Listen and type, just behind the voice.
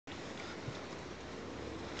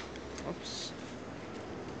Oops.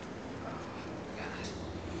 Oh, God.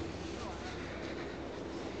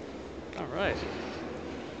 All right.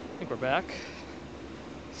 I think we're back.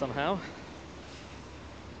 Somehow.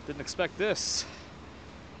 Didn't expect this.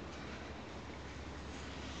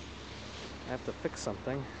 I have to fix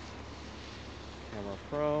something. Camera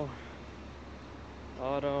Pro.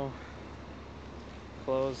 Auto.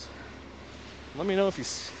 Close. Let me know if you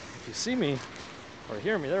see me or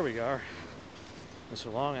hear me. There we are.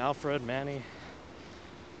 Mr. Long, Alfred, Manny.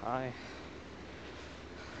 Hi.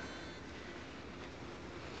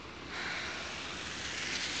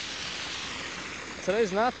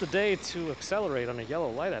 Today's not the day to accelerate on a yellow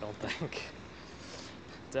light, I don't think.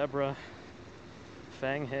 Deborah,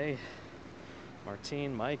 Fang, hey,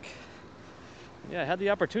 Martine, Mike. Yeah, I had the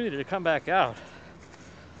opportunity to come back out,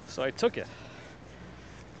 so I took it.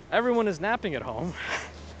 Everyone is napping at home.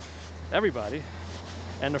 Everybody.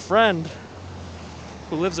 And a friend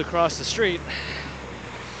who lives across the street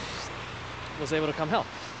was able to come help.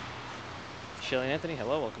 Shelly and Anthony,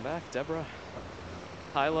 hello, welcome back. Deborah,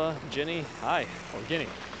 Hyla, Ginny, hi, or Ginny.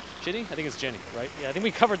 Ginny? I think it's Ginny, right? Yeah, I think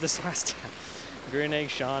we covered this last time. Green Egg,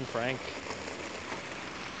 Sean, Frank,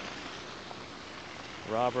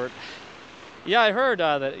 Robert. Yeah, I heard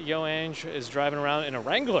that Yo Ange is driving around in a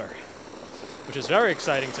Wrangler, which is very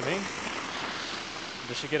exciting to me.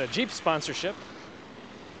 They should get a Jeep sponsorship.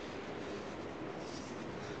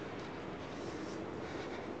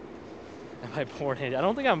 Am I bored? I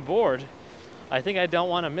don't think I'm bored. I think I don't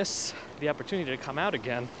want to miss the opportunity to come out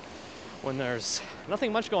again when there's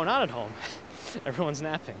nothing much going on at home. Everyone's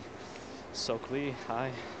napping. Soakley,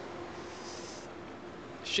 hi.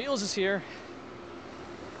 Shields is here.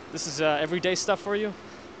 This is everyday stuff for you.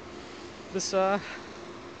 This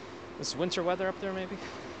winter weather up there, maybe.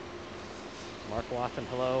 Mark Wathen,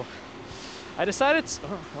 hello. I decided.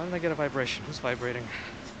 Why did I get a vibration? Who's vibrating?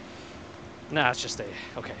 Nah, it's just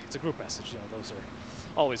it's a group message. You know, those are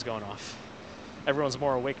always going off. Everyone's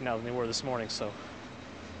more awake now than they were this morning, so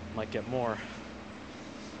might get more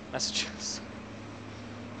messages.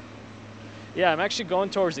 Yeah, I'm actually going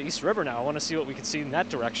towards the East River now. I want to see what we can see in that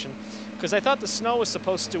direction, because I thought the snow was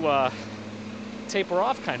supposed to taper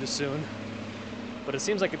off kind of soon, but it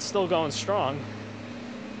seems like it's still going strong.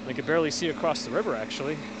 I can barely see across the river,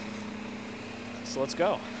 actually. So let's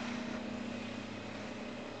go.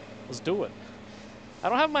 Let's do it. I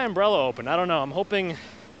don't have my umbrella open. I don't know. I'm hoping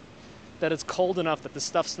that it's cold enough that the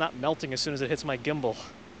stuff's not melting as soon as it hits my gimbal,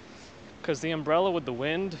 because the umbrella with the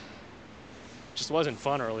wind just wasn't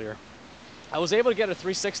fun earlier. I was able to get a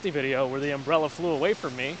 360 video where the umbrella flew away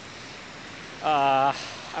from me. I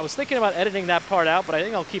was thinking about editing that part out, but I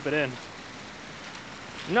think I'll keep it in.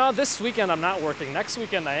 No, this weekend I'm not working. Next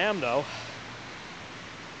weekend I am, though.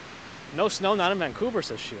 No snow, not in Vancouver,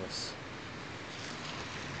 says Shields.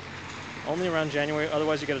 Only around January,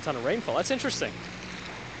 otherwise you get a ton of rainfall. That's interesting.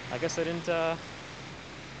 I guess I didn't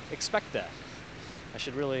expect that. I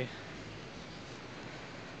should really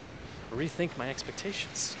rethink my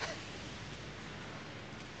expectations.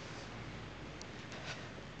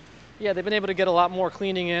 Yeah, they've been able to get a lot more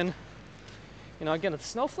cleaning in. You know, again, the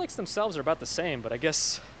snowflakes themselves are about the same, but I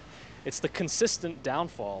guess it's the consistent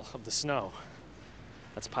downfall of the snow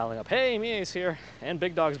that's piling up. Hey, Mia's here, and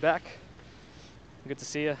Big Dog's back. Good to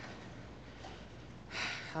see you.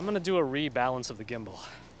 I'm gonna do a rebalance of the gimbal.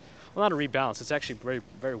 Well, not a rebalance, it's actually very,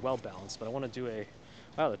 very well balanced, but I wanna do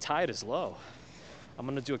wow, the tide is low. I'm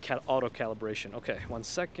gonna do a auto calibration. Okay, 1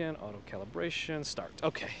 second, auto calibration, start.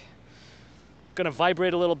 Okay. Gonna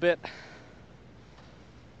vibrate a little bit,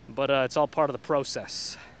 but it's all part of the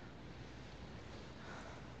process.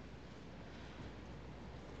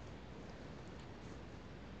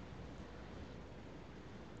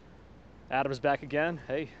 Adam's back again.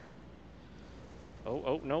 Hey.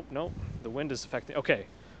 Oh, nope. The wind is affecting. Okay,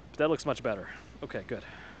 but that looks much better. Okay, good.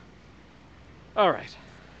 All right.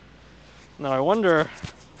 Now I wonder.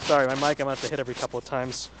 Sorry, my mic. I'm gonna have to hit every couple of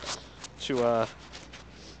times to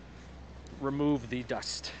remove the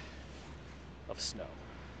dust of snow.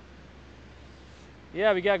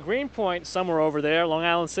 Yeah, we got Greenpoint somewhere over there, Long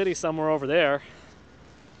Island City somewhere over there.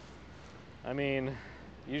 I mean,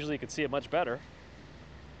 usually you could see it much better.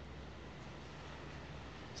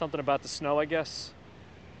 Something about the snow, I guess.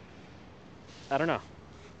 I don't know.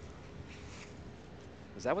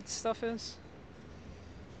 Is that what this stuff is?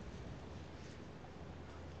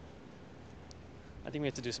 I think we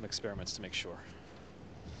have to do some experiments to make sure.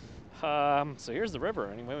 So here's the river.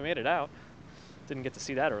 Anyway, we made it out. Didn't get to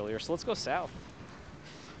see that earlier, so let's go south.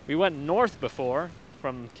 We went north before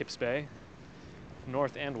from Kips Bay.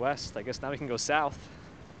 North and west. I guess now we can go south.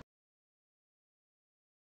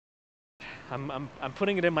 I'm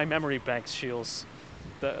putting it in my memory banks, Shields.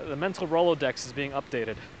 The mental Rolodex is being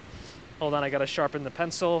updated. Hold on, I gotta sharpen the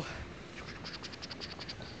pencil.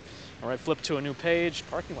 All right, flip to a new page.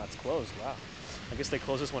 Parking lot's closed, wow. I guess they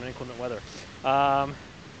close this one in inclement weather.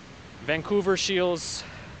 Vancouver, Shields,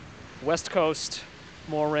 West Coast,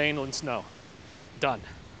 more rain and snow. Done.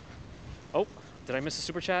 Oh, did I miss a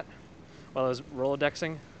super chat while I was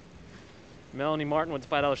Rolodexing? Melanie Martin with the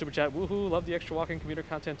 $5 super chat. Woohoo, love the extra walking commuter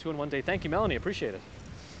content 2 in 1 day. Thank you, Melanie, appreciate it.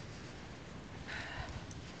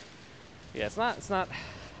 Yeah, it's not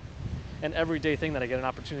an everyday thing that I get an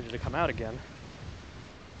opportunity to come out again.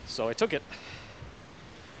 So I took it,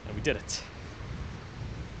 and we did it.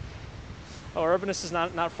 Oh, Urbanus is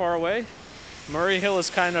not far away. Murray Hill is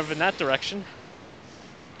kind of in that direction.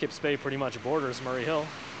 Kips Bay pretty much borders Murray Hill.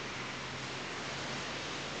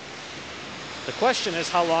 The question is,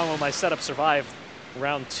 how long will my setup survive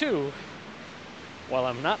round 2 while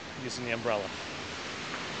I'm not using the umbrella?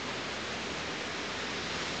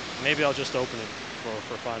 Maybe I'll just open it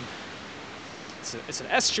for fun. It's an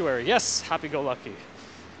estuary, yes, happy-go-lucky.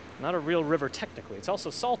 Not a real river technically. It's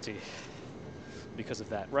also salty because of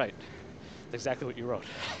that, right. That's exactly what you wrote.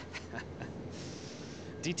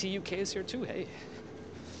 DTUK is here too, hey.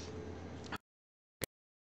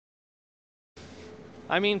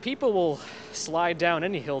 I mean, people will slide down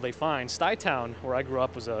any hill they find. Stuytown, where I grew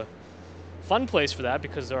up, was a fun place for that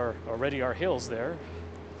because there already are hills there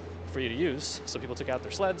for you to use. So people took out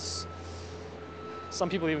their sleds. Some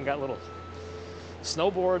people even got little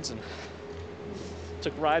snowboards and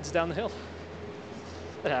took rides down the hill.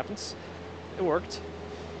 It happens. It worked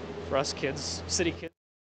for us kids, city kids.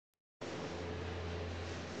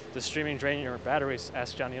 Does streaming drain your batteries?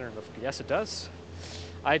 Asked Johnny Internet. Yes, it does.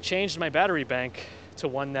 I changed my battery bank to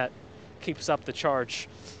one that keeps up the charge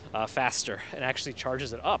faster and actually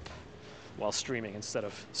charges it up while streaming instead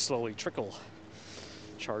of slowly trickle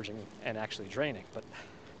charging and actually draining. But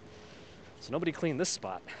so nobody cleaned this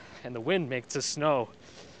spot, and the wind makes the snow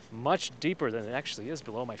much deeper than it actually is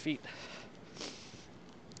below my feet.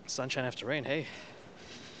 Sunshine after rain, hey.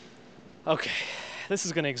 Okay, this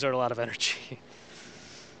is going to exert a lot of energy.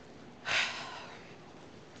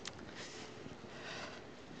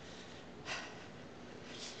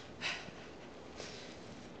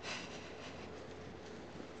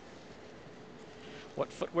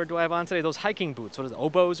 What footwear do I have on today? Those hiking boots. What is it?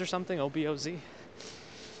 Oboes or something? O-B-O-Z?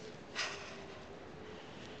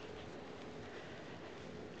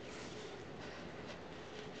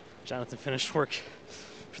 Jonathan finished work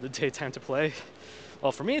for the daytime to play.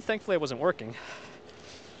 Well, for me, thankfully, I wasn't working.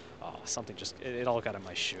 Oh, something just, it all got in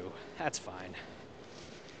my shoe. That's fine.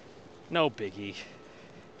 No biggie.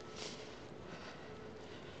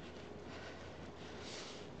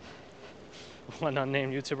 One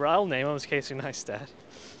unnamed YouTuber, I'll name him, is Casey Neistat.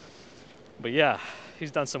 But yeah, he's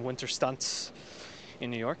done some winter stunts in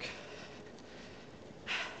New York.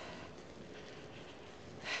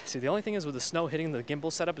 See, the only thing is with the snow hitting the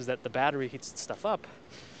gimbal setup is that the battery heats stuff up,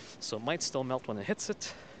 so it might still melt when it hits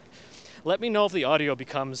it. Let me know if the audio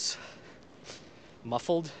becomes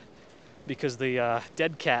muffled, because the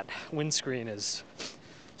Dead Cat windscreen is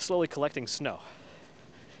slowly collecting snow.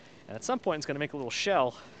 And at some point it's going to make a little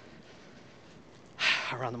shell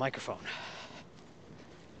around the microphone.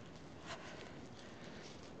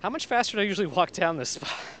 How much faster do I usually walk down this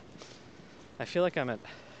spot? I feel like I'm at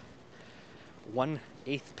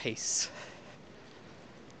 1/8 pace.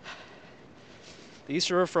 The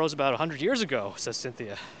Easter River froze about 100 years ago, says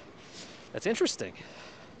Cynthia. That's interesting.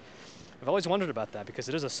 I've always wondered about that because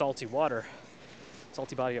it is a salty body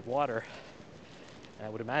of water. And I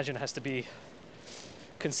would imagine it has to be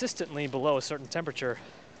consistently below a certain temperature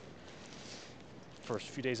for a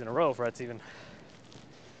few days in a row for it to even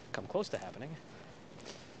come close to happening.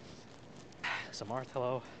 Samarth,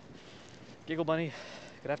 hello. Giggle Bunny,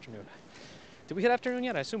 good afternoon. Did we hit afternoon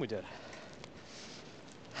yet? I assume we did.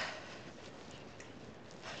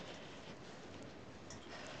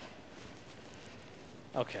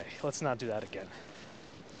 Okay, let's not do that again.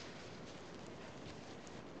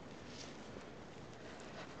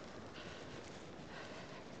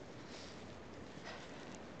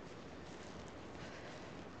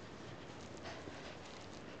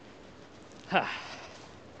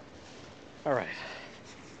 All right.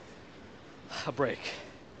 A break.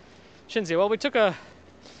 Shinzi, well, we took a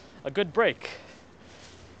good break.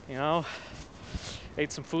 You know,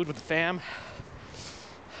 ate some food with the fam.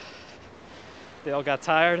 They all got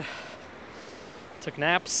tired. Took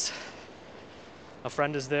naps. A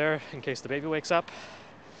friend is there in case the baby wakes up.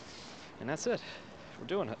 And that's it. We're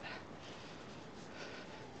doing it.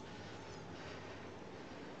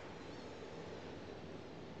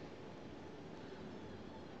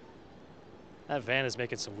 That van is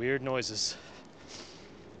making some weird noises.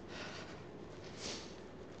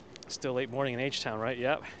 Still late morning in H-Town, right?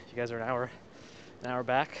 Yep. You guys are an hour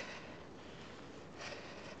back.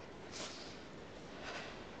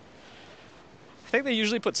 I think they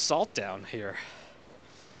usually put salt down here.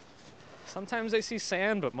 Sometimes they see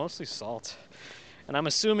sand, but mostly salt. And I'm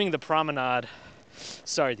assuming the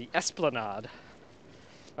Esplanade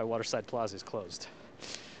by Waterside Plaza is closed.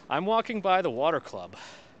 I'm walking by the Water Club.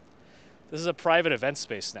 This is a private event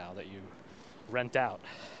space now that you rent out.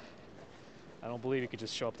 I don't believe you could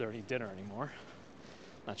just show up there and eat dinner anymore.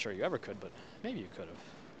 Not sure you ever could, but maybe you could have.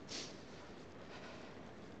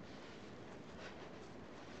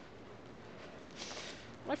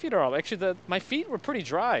 My feet are all actually my feet were pretty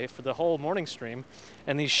dry for the whole morning stream,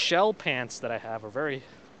 and these shell pants that I have are very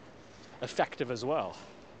effective as well.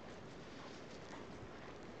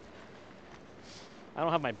 I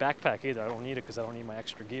don't have my backpack either. I don't need it because I don't need my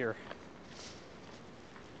extra gear.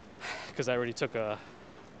 Because I already took a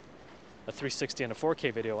 360 and a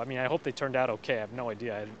 4K video. I mean, I hope they turned out okay. I have no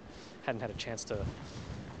idea. I hadn't had a chance to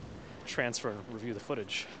transfer and review the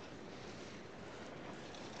footage.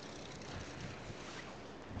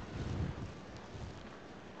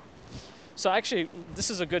 So actually, this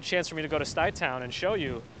is a good chance for me to go to Stuytown and show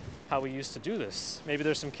you how we used to do this. Maybe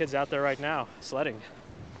there's some kids out there right now sledding.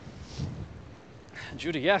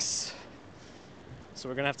 Judy, yes. So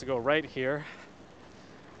we're gonna have to go right here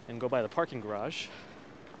and go by the parking garage.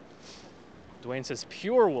 Dwayne says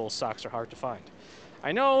pure wool socks are hard to find.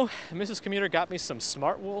 I know Mrs. Commuter got me some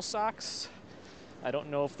smart wool socks. I don't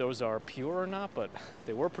know if those are pure or not, but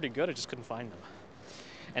they were pretty good. I just couldn't find them.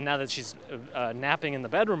 And now that she's napping in the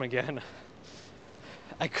bedroom again,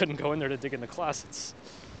 I couldn't go in there to dig in the closets.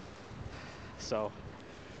 So,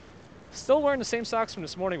 still wearing the same socks from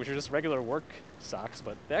this morning, which are just regular work socks,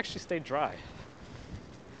 but they actually stayed dry.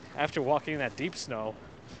 After walking in that deep snow,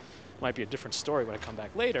 might be a different story when I come back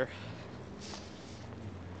later.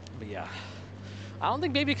 But yeah, I don't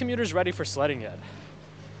think baby Commuter's ready for sledding yet.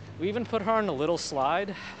 We even put her on a little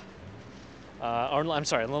slide, on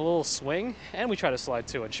a little swing, and we tried to slide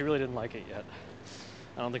too, and she really didn't like it yet.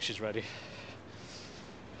 I don't think she's ready.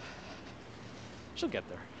 She'll get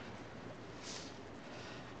there.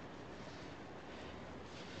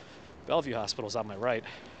 Bellevue Hospital's on my right.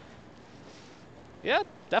 Yeah,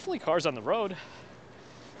 definitely cars on the road.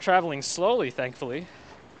 Traveling slowly, thankfully,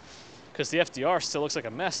 because the FDR still looks like a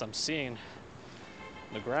mess. I'm seeing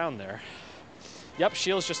the ground there. Yep,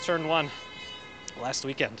 Shields just turned 1 last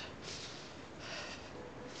weekend.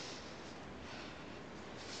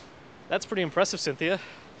 That's pretty impressive, Cynthia.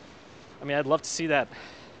 I mean, I'd love to see that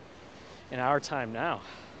in our time now.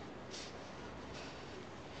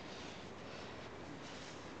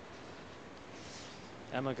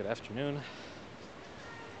 Emma, good afternoon.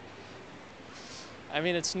 I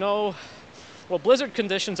mean, well, blizzard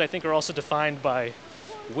conditions I think are also defined by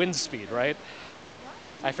wind speed, right?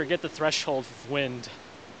 I forget the threshold of wind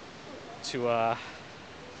to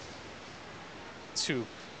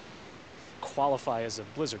qualify as a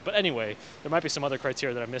blizzard. But anyway, there might be some other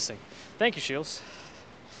criteria that I'm missing. Thank you, Shields.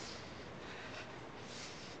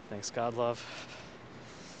 Thanks, God love.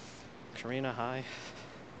 Karina, hi.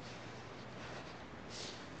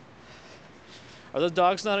 Are the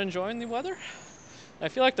dogs not enjoying the weather? I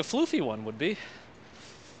feel like the floofy one would be.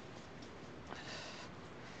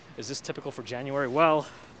 Is this typical for January? Well,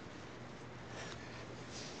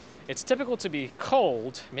 it's typical to be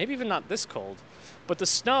cold, maybe even not this cold, but the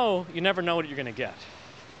snow, you never know what you're gonna get.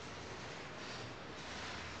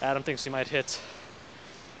 Adam thinks he might hit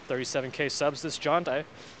 37K subs this jaunt.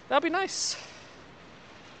 That'd be nice.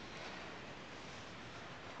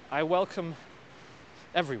 I welcome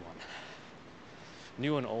everyone,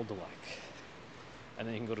 new and old alike. And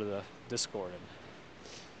then you can go to the Discord and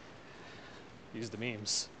use the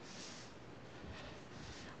memes.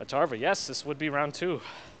 Atarva, yes, this would be round 2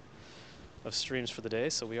 of streams for the day,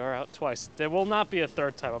 so we are out twice. There will not be a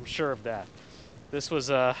third time, I'm sure of that. This was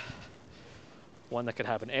one that could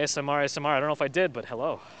happen. ASMR, I don't know if I did, but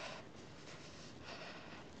hello.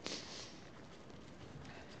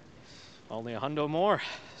 Only a hundo more,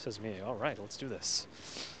 says me. All right, let's do this.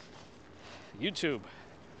 YouTube.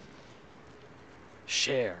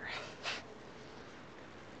 Share.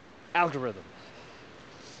 Algorithm.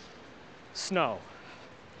 Snow.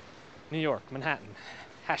 New York, Manhattan.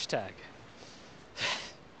 Hashtag.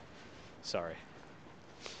 Sorry.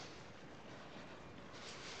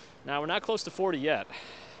 Now, we're not close to 40 yet.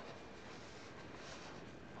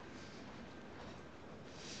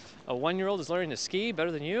 A 1-year-old is learning to ski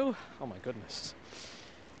better than you? Oh my goodness.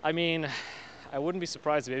 I mean, I wouldn't be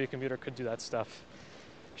surprised if Baby Computer could do that stuff.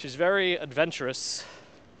 She's very adventurous.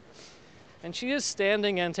 And she is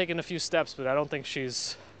standing and taking a few steps, but I don't think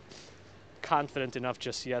she's confident enough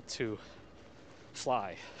just yet to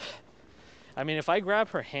fly. I mean, if I grab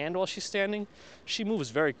her hand while she's standing, she moves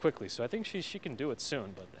very quickly, so I think she can do it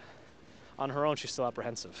soon, but on her own, she's still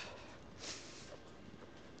apprehensive.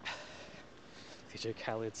 DJ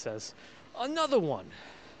Khaled says, another one!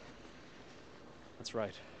 That's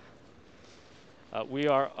right. We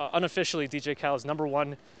are unofficially DJ Khaled's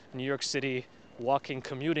 #1 New York City walking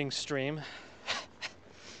commuting stream.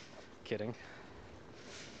 Kidding.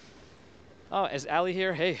 Oh, is Allie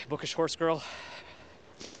here? Hey, Bookish Horse Girl.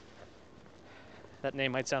 That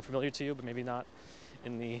name might sound familiar to you, but maybe not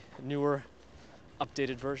in the newer,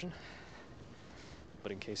 updated version.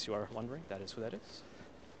 But in case you are wondering, that is who that is.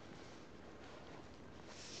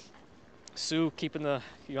 Sue, you want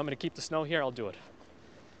me to keep the snow here? I'll do it.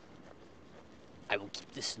 I will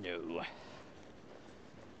keep the snow.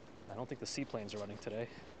 I don't think the seaplanes are running today.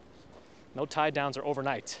 No tie downs are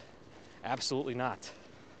overnight. Absolutely not.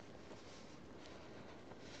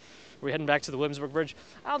 Are we heading back to the Williamsburg Bridge?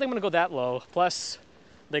 I don't think I'm gonna go that low. Plus,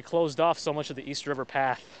 they closed off so much of the East River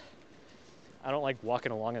path. I don't like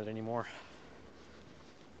walking along it anymore.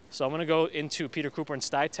 So I'm gonna go into Peter Cooper and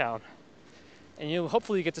Stuytown, and you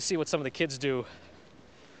hopefully get to see what some of the kids do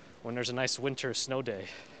when there's a nice winter snow day.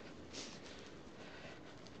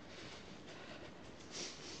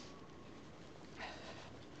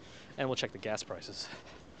 And we'll check the gas prices.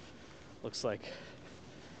 Looks like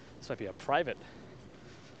this might be a private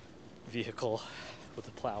vehicle with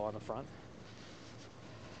a plow on the front.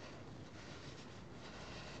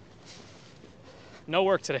 No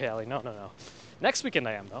work today, Allie. No. Next weekend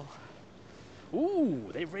I am, though. Ooh,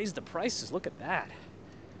 they've raised the prices. Look at that.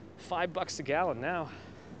 $5 a gallon now.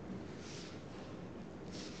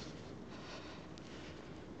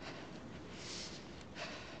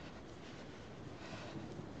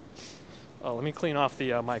 Oh, let me clean off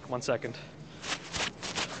the mic. 1 second.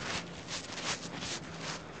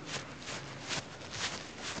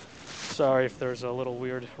 Sorry if there's a little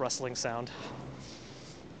weird rustling sound.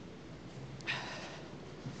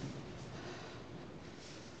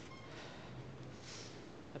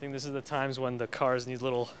 I think this is the times when the cars need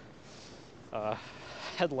little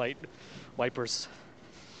headlight wipers.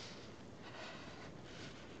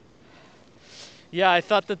 Yeah, I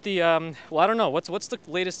thought that well, I don't know. What's the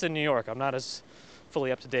latest in New York? I'm not as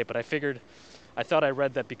fully up to date, but I thought I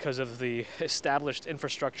read that because of the established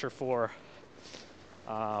infrastructure for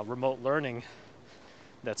remote learning,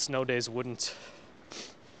 that snow days wouldn't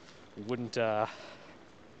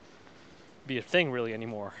be a thing really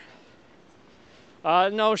anymore.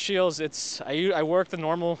 No, Shields. I work the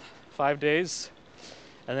normal 5 days,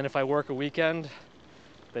 and then if I work a weekend,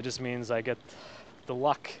 that just means I get the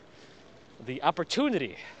luck, the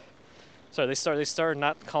opportunity. So they started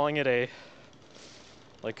not calling it a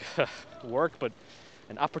work, but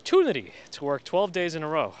an opportunity to work 12 days in a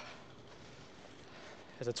row.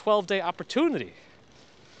 It's a 12-day opportunity.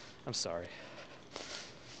 I'm sorry.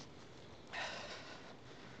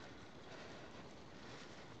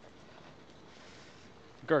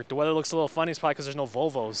 Gert, the weather looks a little funny. It's probably because there's no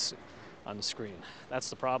Volvos on the screen. That's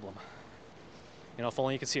the problem. You know, if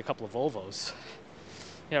only you could see a couple of Volvos.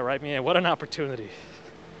 Yeah, right, man. What an opportunity.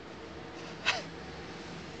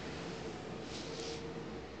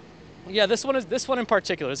 Yeah, this one in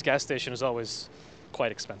particular, this gas station is always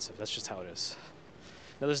quite expensive. That's just how it is.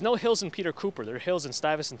 Now, there's no hills in Peter Cooper. There are hills in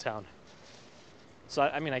Stuyvesant Town. So,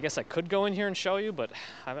 I mean, I guess I could go in here and show you, but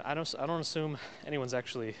I don't assume anyone's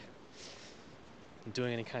actually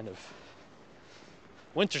doing any kind of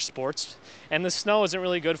winter sports. And the snow isn't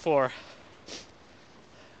really good for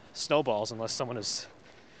snowballs unless someone is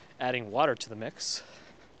adding water to the mix.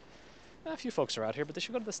 A few folks are out here, but they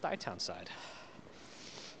should go to the Stuytown side.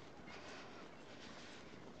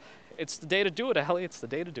 It's the day to do it, Ellie. It's the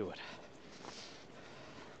day to do it.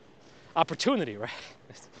 Opportunity, right?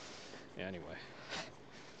 Yeah, anyway.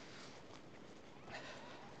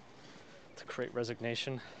 To create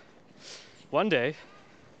resignation. One day,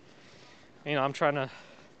 you know, I'm trying to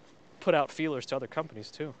put out feelers to other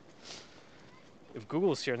companies too. If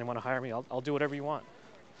Google's here and they want to hire me, I'll do whatever you want.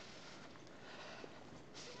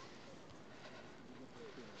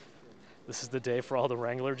 This is the day for all the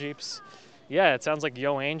Wrangler Jeeps. Yeah, it sounds like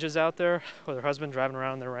Yo Ainge is out there with her husband driving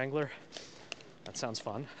around in their Wrangler. That sounds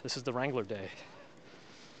fun. This is the Wrangler day.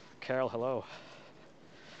 Carol, hello.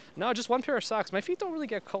 No, just one pair of socks. My feet don't really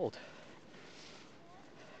get cold.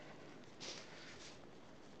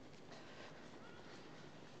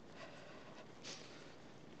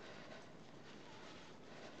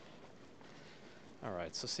 All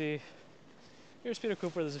right, so see, Here's Peter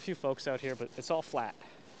Cooper. There's a few folks out here, but it's all flat.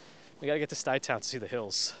 We gotta get to Stuytown to see the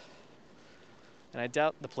hills. And I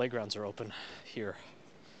doubt the playgrounds are open here.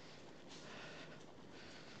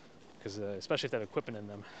 Because especially if they have equipment in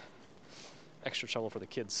them. Extra trouble for the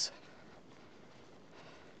kids.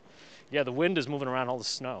 Yeah, the wind is moving around all the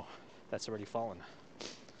snow that's already fallen.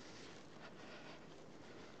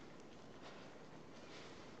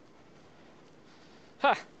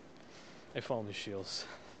 Ha! I fall into shields.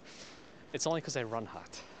 It's only because I run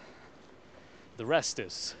hot. The rest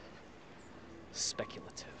is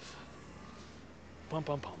speculative. Bum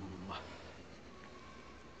bum bum.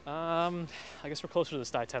 I guess we're closer to the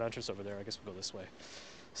Stuytown entrance over there. I guess we'll go this way.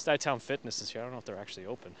 Stuytown Fitness is here. I don't know if they're actually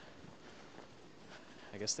open.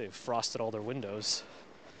 I guess they've frosted all their windows.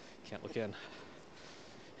 Can't look in.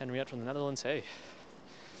 Henriette from the Netherlands. Hey,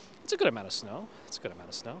 it's a good amount of snow. It's a good amount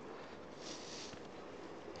of snow.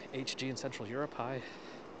 HG in Central Europe. Hi.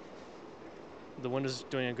 The window's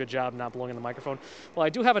doing a good job not blowing in the microphone. Well, I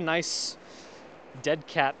do have a nice dead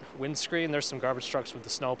cat windscreen. There's some garbage trucks with the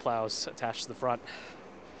snow plows attached to the front.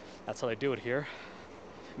 That's how they do it here.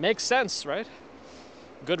 Makes sense, right?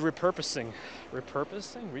 Good repurposing.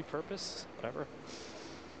 Repurpose? Whatever.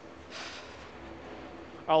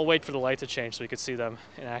 I'll wait for the light to change so we can see them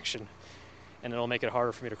in action. And it'll make it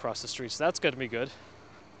harder for me to cross the street. So that's going to be good.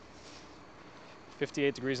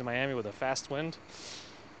 58 degrees in Miami with a fast wind.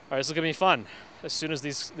 All right, this is going to be fun. As soon as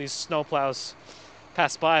these snow plows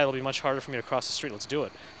pass by, it'll be much harder for me to cross the street. Let's do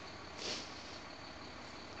it.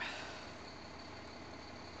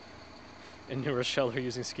 In New Rochelle, they're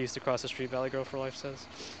using skis to cross the street, Valley Grove for Life says.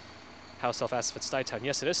 House Elf asks if it's Stuytown.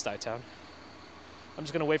 Yes, it is Stuytown. I'm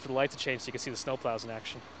just going to wait for the light to change so you can see the snowplows in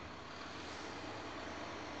action.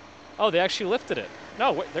 Oh, they actually lifted it.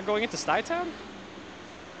 No, wait, they're going into Stuytown?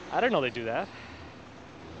 I didn't know they do that.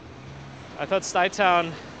 I thought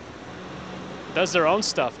Stuytown does their own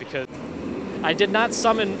stuff because I did not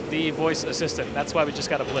summon the voice assistant. That's why we just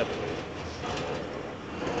got a blip.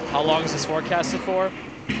 How long is this forecasted for?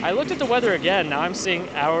 I looked at the weather again. Now I'm seeing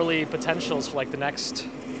hourly potentials for like the next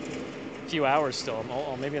few hours still,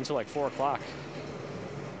 or maybe until like 4 o'clock.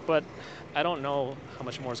 But I don't know how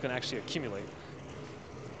much more is going to actually accumulate.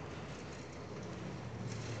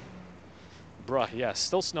 Bruh, yes,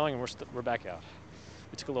 still snowing and we're back out.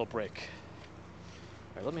 We took a little break.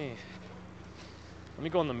 All right, let me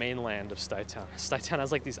go on the mainland of Stuytown. Stuytown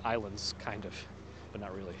has like these islands, kind of, but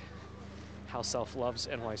not really. House Elf loves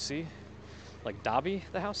NYC. Like Dobby,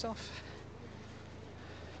 the house elf.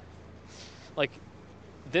 Like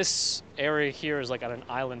this area here is like on an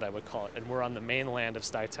island, I would call it, and we're on the mainland of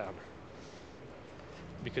Stuytown.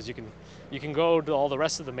 Because you can go to all the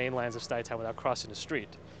rest of the mainlands of Stuytown without crossing the street.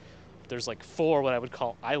 There's like 4 what I would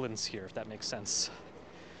call islands here, if that makes sense.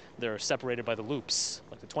 They're separated by the loops,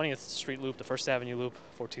 like the 20th Street Loop, the 1st Avenue Loop,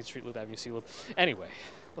 14th Street Loop, Avenue C Loop. Anyway,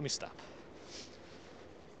 let me stop.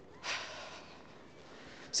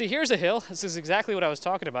 See, here's a hill. This is exactly what I was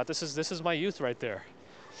talking about. This is my youth right there.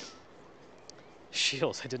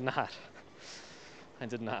 Shields, I did not. But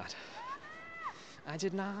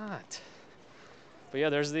yeah,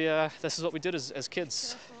 there's the, this is what we did as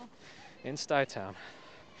kids in Stuytown.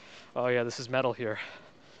 Oh yeah, this is metal here.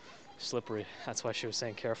 Slippery. That's why she was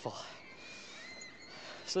saying careful.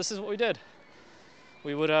 So this is what we did.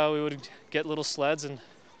 We would get little sleds and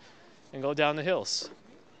go down the hills.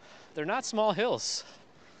 They're not small hills.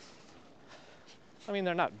 I mean,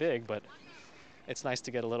 they're not big, but it's nice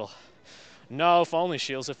to get a little. No, if only,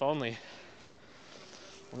 Shields, if only.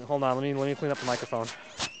 Hold on, let me clean up the microphone.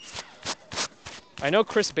 I know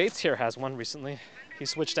Chris Bates here has one recently. He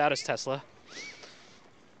switched out his Tesla.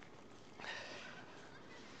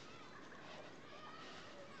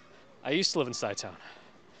 I used to live in Stuytown.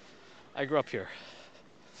 I grew up here.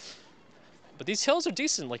 But these hills are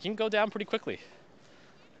decent. Like, you can go down pretty quickly.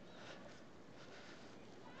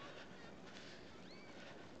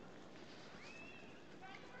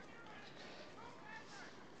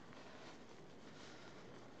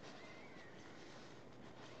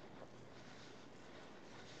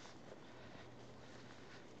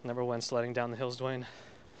 Never went sledding down the hills, Dwayne.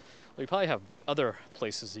 Well, you probably have other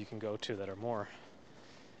places you can go to that are more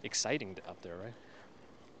exciting up there, right?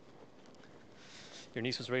 Your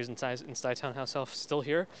niece was raised in Stuytown, House Elf, still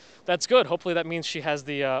here? That's good. Hopefully that means she has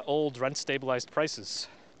the old rent-stabilized prices,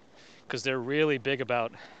 because they're really big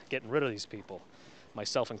about getting rid of these people,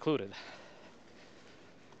 myself included.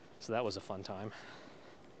 So that was a fun time.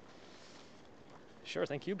 Sure,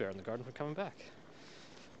 thank you, Bear in the Garden, for coming back.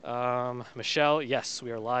 Michelle, yes, we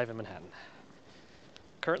are live in Manhattan.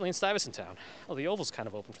 Currently in Stuyvesant Town. Oh, the Oval's kind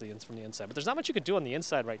of open from the inside, but there's not much you could do on the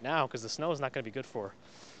inside right now because the snow is not going to be good for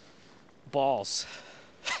balls.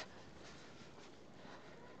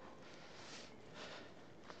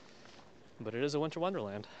 But it is a winter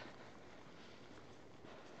wonderland.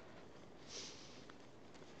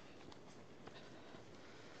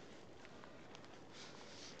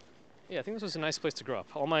 Yeah, I think this was a nice place to grow up.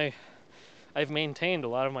 I've maintained a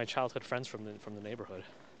lot of my childhood friends from the neighborhood.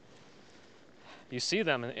 You see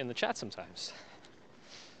them in the chat sometimes.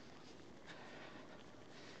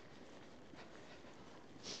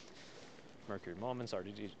 Mercury Moments,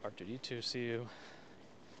 R2D2, see you.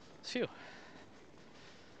 It's few. I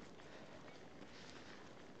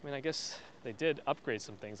mean, I guess they did upgrade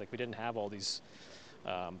some things. Like we didn't have all these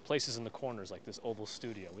places in the corners like this oval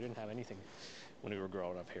studio. We didn't have anything when we were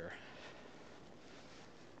growing up here.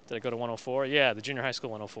 Did I go to 104? Yeah, the junior high school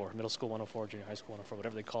 104, middle school 104, junior high school 104,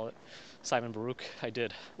 whatever they call it. Simon Baruch, I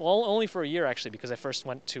did. Well, only for a year actually, because I first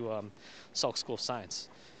went to Salk School of Science.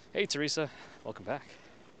 Hey, Teresa, welcome back.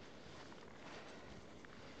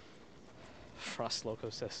 Frost Loco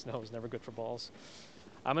says snow is never good for balls.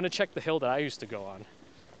 I'm gonna check the hill that I used to go on.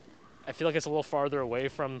 I feel like it's a little farther away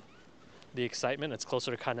from the excitement. It's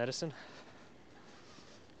closer to Con Edison.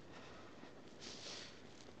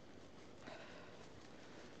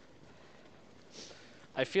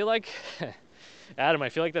 I feel like, Adam, I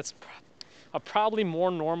feel like that's a probably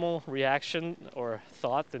more normal reaction or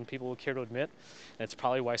thought than people would care to admit. And it's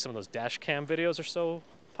probably why some of those dash cam videos are so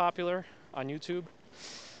popular on YouTube.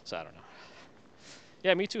 So I don't know.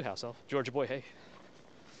 Yeah, me too, House Elf. Georgia boy, hey.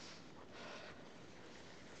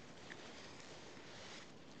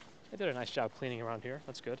 I did a nice job cleaning around here.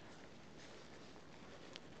 That's good.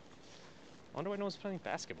 I wonder why no one's playing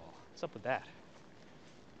basketball. What's up with that?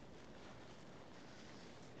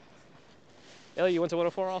 Ellie, you went to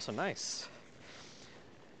 104 also? Nice.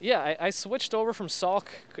 Yeah, I switched over from Salk.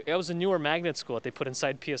 It was a newer magnet school that they put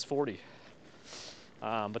inside PS40.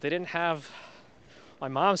 But they didn't have... My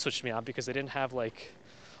mom switched me out because they didn't have, like,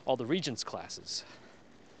 all the Regents classes.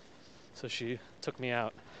 So she took me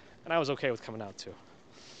out. And I was okay with coming out, too.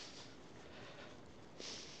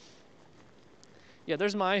 Yeah,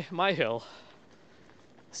 there's my hill.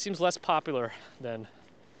 Seems less popular than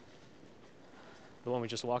the one we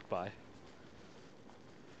just walked by.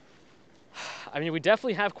 I mean, we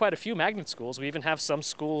definitely have quite a few magnet schools. We even have some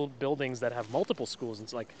school buildings that have multiple schools.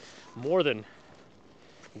 It's like more than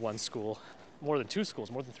one school, more than two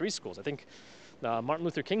schools, more than three schools. I think Martin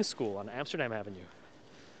Luther King School on Amsterdam Avenue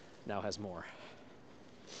now has more.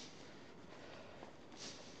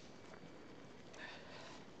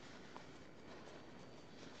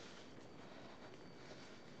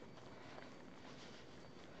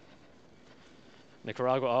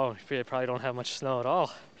 Nicaragua, oh, you probably don't have much snow at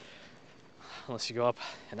all. Unless you go up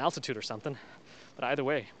in altitude or something. But either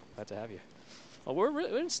way, glad to have you. Well,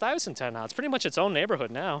 we're in Stuyvesant Town now. It's pretty much its own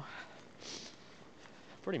neighborhood now.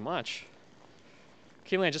 Pretty much.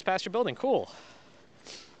 Keelan, just passed your building. Cool.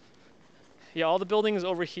 Yeah, all the buildings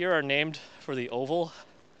over here are named for the oval.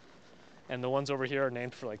 And the ones over here are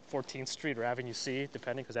named for like 14th Street or Avenue C,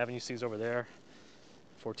 depending, because Avenue C is over there.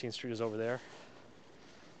 14th Street is over there.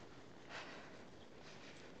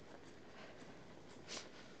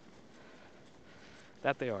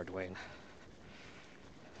 That they are, Dwayne.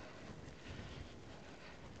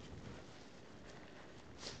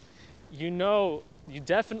 You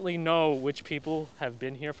definitely know which people have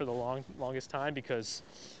been here for the longest time because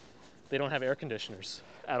they don't have air conditioners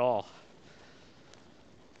at all.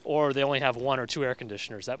 Or they only have one or two air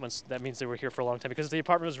conditioners. That means they were here for a long time because the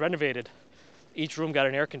apartment was renovated. Each room got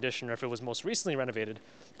an air conditioner. If it was most recently renovated,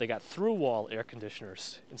 they got through-wall air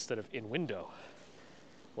conditioners instead of in-window,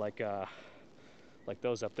 like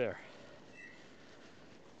those up there.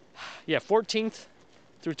 Yeah, 14th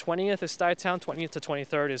through 20th is Stuytown. 20th to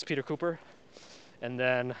 23rd is Peter Cooper, and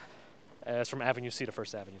then it's from Avenue C to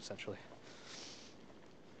First Avenue, essentially.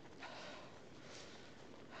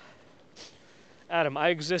 Adam, I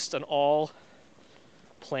exist on all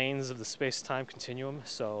planes of the space-time continuum,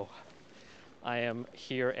 so I am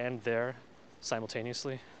here and there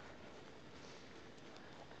simultaneously.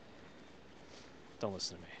 Don't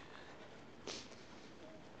listen to me.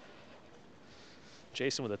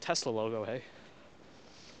 Jason with a Tesla logo, hey?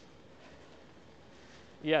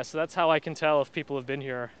 Yeah, so that's how I can tell if people have been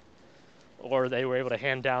here or they were able to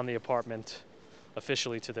hand down the apartment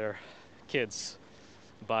officially to their kids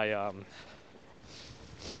by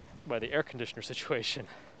the air conditioner situation.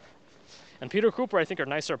 And Peter Cooper, I think, are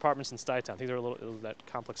nicer apartments in Stuytown. I think that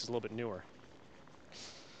complex is a little bit newer.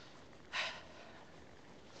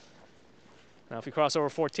 Now, if we cross over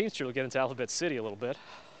 14th Street, we'll get into Alphabet City a little bit.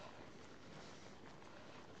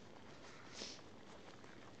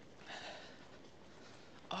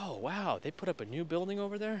 Oh, wow, they put up a new building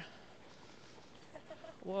over there?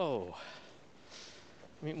 Whoa.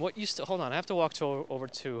 I mean, what used to, hold on, I have to walk over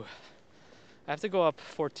to, I have to go up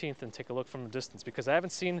 14th and take a look from a distance because I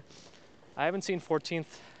haven't seen 14th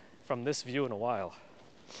from this view in a while.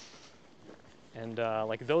 And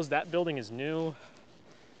like that building is new.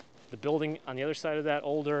 The building on the other side of that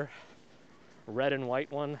older red and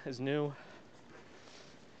white one is new.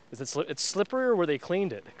 It's slipperier where they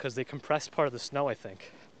cleaned it because they compressed part of the snow, I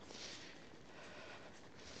think.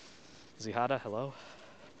 Zihada, hello.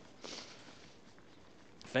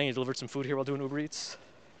 Fang, you delivered some food here while doing Uber Eats.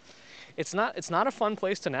 It's not a fun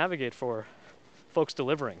place to navigate for folks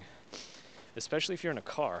delivering, especially if you're in a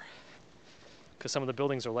car, because some of the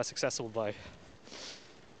buildings are less accessible by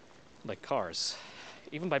cars.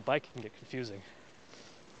 Even by bike it can get confusing.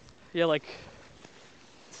 Yeah, like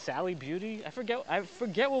Sally Beauty. I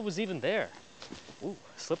forget what was even there. Ooh,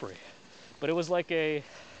 slippery. But it was like I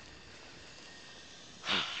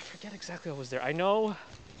forget exactly what was there. I know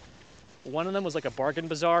one of them was like a bargain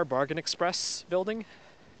bazaar, bargain express building.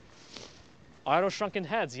 Auto Shrunken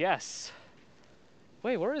Heads, yes.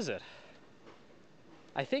 Wait, where is it?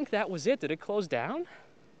 I think that was it. Did it close down?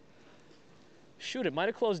 Shoot, it might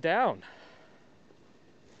have closed down.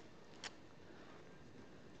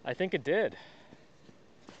 I think it did.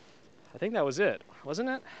 I think that was it, wasn't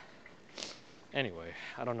it? Anyway,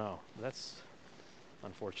 I don't know. That's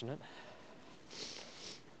unfortunate.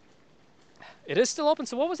 It is still open,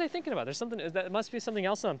 so what was I thinking about? That must be something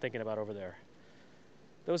else that I'm thinking about over there.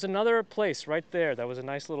 There was another place right there that was a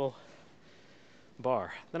nice little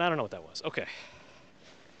bar. Then I don't know what that was. Okay.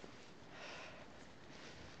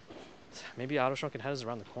 Maybe Auto Shrunken Head is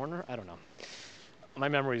around the corner? I don't know. My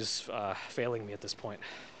memory's failing me at this point.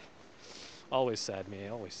 Always sad, me,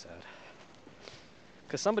 always sad.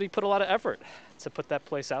 Because somebody put a lot of effort to put that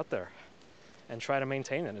place out there and try to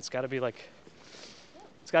maintain it. It's got to be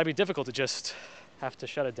difficult to just have to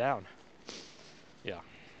shut it down. Yeah.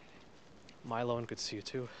 Milo, and good to see you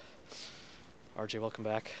too. RJ, welcome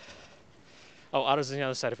back. Oh, Otto's on the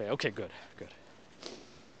other side of A. Okay, good.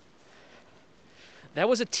 That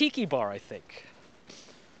was a tiki bar, I think.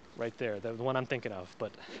 Right there, the one I'm thinking of,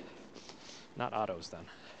 but not Otto's then.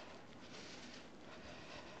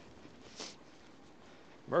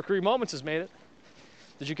 Mercury Moments has made it.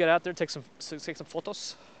 Did you get out there, take some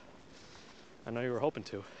photos? I know you were hoping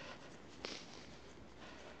to.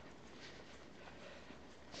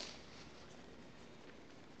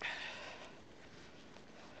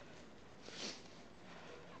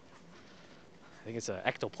 I think it's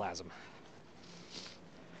ectoplasm.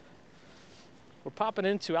 We're popping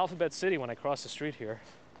into Alphabet City when I cross the street here.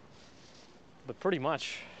 But pretty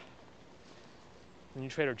much, the new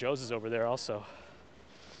Trader Joe's is over there also.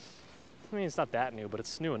 I mean, it's not that new, but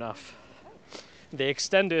it's new enough. They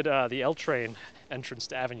extended the L train entrance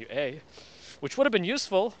to Avenue A, which would have been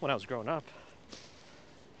useful when I was growing up.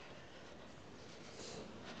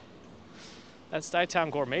 That Stuytown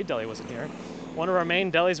Gourmet Deli wasn't here. One of our main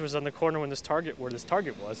delis was on the corner where this Target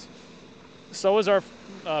was. So was our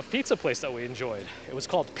pizza place that we enjoyed. It was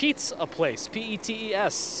called Pizza Place,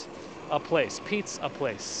 P-E-T-E-S, a place, Pizza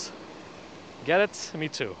Place. Get it? Me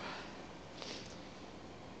too.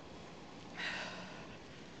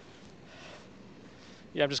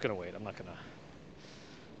 Yeah, I'm just gonna wait. I'm not gonna.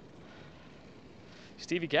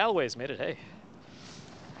 Stevie Galloway's made it. Hey,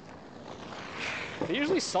 they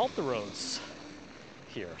usually salt the roads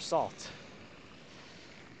here. Salt.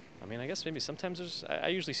 I mean, I guess maybe sometimes there's. I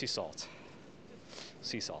usually see salt.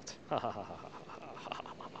 Sea salt. Ha ha ha ha ha.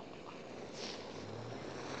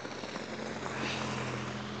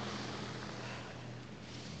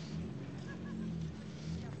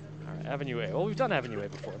 All right, Avenue A. Well, we've done Avenue A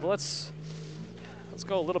before, but let's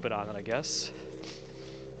go a little bit on it, I guess.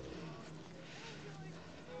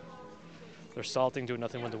 They're salting, doing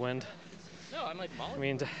nothing with the wind. No, I'm like I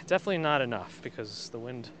mean, definitely not enough because the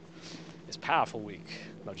wind is powerful weak.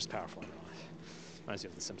 Not just powerful, I know. Reminds you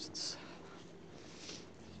of The Simpsons.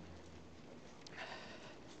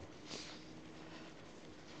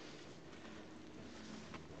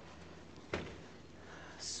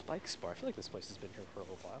 Spike's Bar. I feel like this place has been here for a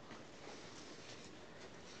little while.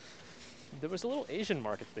 There was a little Asian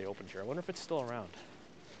market they opened here. I wonder if it's still around.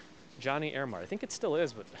 Johnny Airmart. I think it still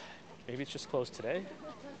is, but maybe it's just closed today.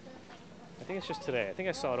 I think it's just today. I think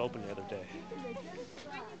I saw it open the other day. When you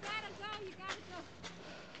gotta go, you gotta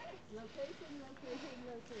go. Location.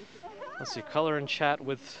 Let's see. Color and chat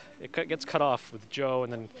with. It gets cut off with Joe,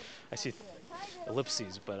 and then I see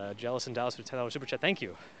ellipses. But Jealous in Dallas for $10 super chat. Thank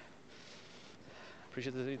you.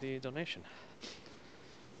 Appreciate the donation.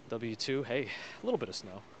 W2. Hey, a little bit of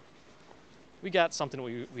snow. We got something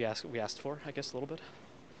we asked for, I guess, a little bit.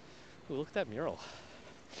 Ooh, look at that mural.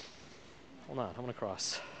 Hold on, I'm gonna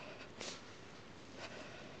cross.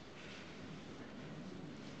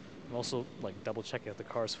 I'm also like double checking that the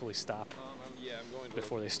cars fully stop Yeah, I'm going to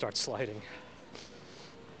before they start sliding.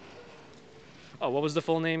 Oh, what was the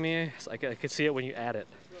full name, Mia? I could see it when you add it.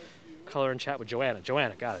 Color and chat with Joanna.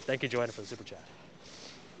 Joanna, got it. Thank you, Joanna, for the super chat.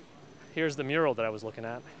 Here's the mural that I was looking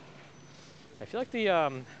at. I feel like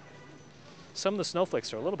the some of the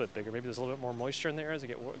snowflakes are a little bit bigger. Maybe there's a little bit more moisture in the air as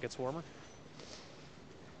it gets warmer.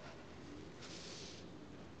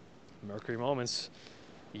 Mercury Moments,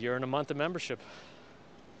 year and a month of membership.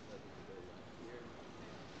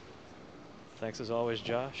 Thanks as always,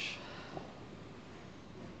 Josh.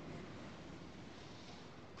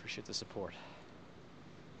 Appreciate the support.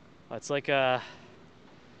 It's like I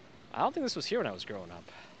don't think this was here when I was growing up.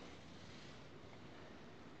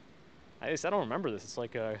 I don't remember this. It's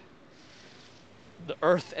like the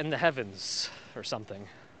earth and the heavens or something.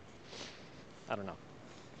 I don't know.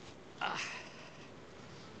 I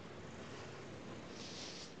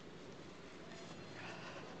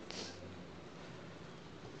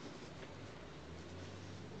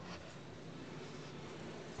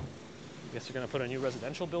guess they're gonna put a new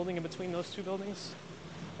residential building in between those two buildings.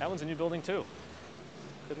 That one's a new building too.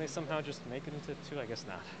 Couldn't they somehow just make it into two? I guess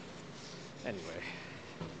not. Anyway.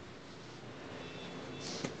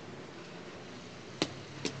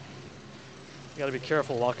 You gotta be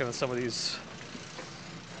careful walking on some of these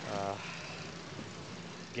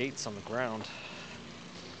gates on the ground.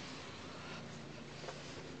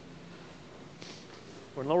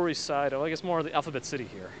 We're in Lower East Side. Oh, I guess more of the Alphabet City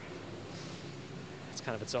here. It's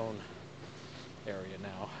kind of its own area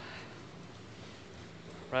now.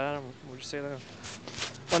 Right, Adam? Would you say that?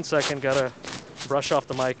 1 second, gotta brush off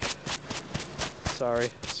the mic. Sorry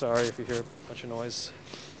if you hear a bunch of noise.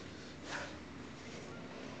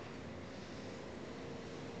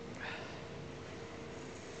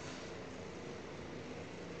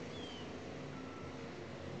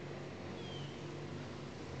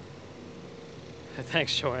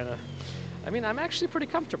 Thanks, Joanna. I mean, I'm actually pretty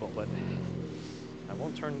comfortable, but I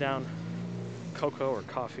won't turn down cocoa or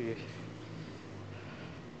coffee.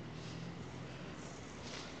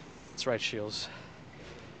 That's right, Shields.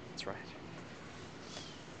 That's right.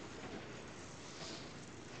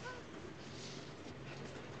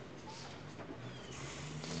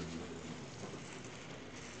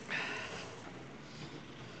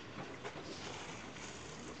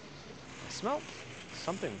 I smell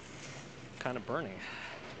something kind of burning.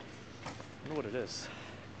 I don't know what it is.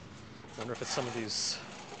 I wonder if it's some of these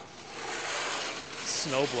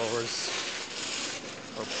snow blowers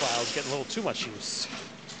or plows getting a little too much use.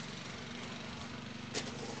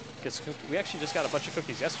 Guess we actually just got a bunch of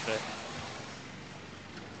cookies yesterday.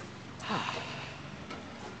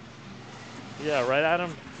 Yeah, right,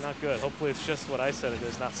 Adam? Not good. Hopefully it's just what I said it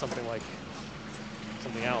is, not something like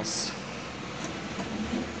something else.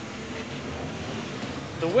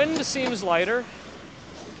 The wind seems lighter.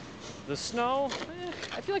 The snow,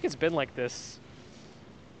 I feel like it's been like this.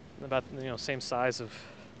 About, same size of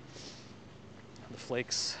the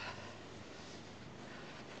flakes.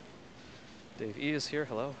 Dave E is here,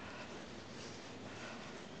 hello.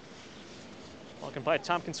 Walking by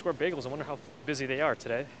Tompkins Square Bagels, I wonder how busy they are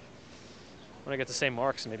today. When I get the same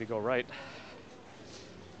marks and maybe go right,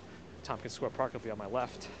 Tompkins Square Park will be on my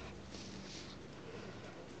left.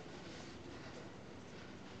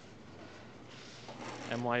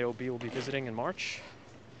 MYOB will be visiting in March.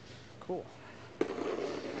 Cool.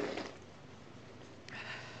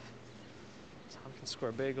 Tompkins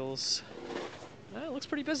Square Bagels. It looks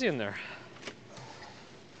pretty busy in there.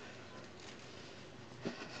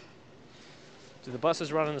 Do the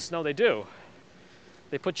buses run in the snow? They do.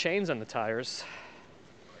 They put chains on the tires.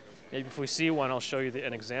 Maybe if we see one, I'll show you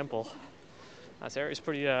an example. This area's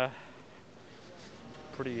pretty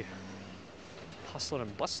hustling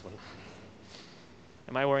and bustling.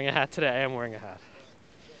 Am I wearing a hat today? I am wearing a hat.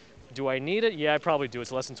 Do I need it? Yeah, I probably do.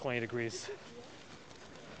 It's less than 20 degrees.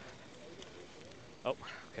 Oh,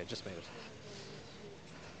 okay, just made it.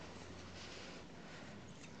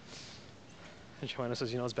 And Joanna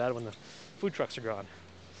says, it's bad when the food trucks are gone.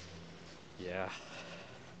 Yeah.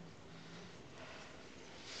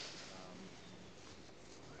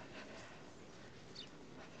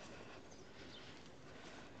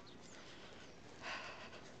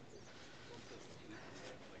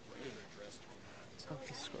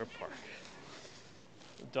 Tompkins Square Park.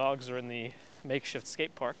 The dogs are in the makeshift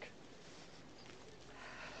skate park.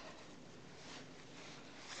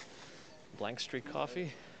 Blank Street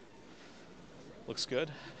Coffee. Looks good.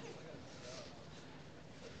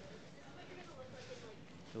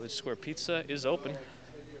 Village Square Pizza is open.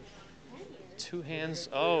 Two hands.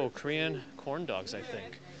 Oh, Korean corn dogs, I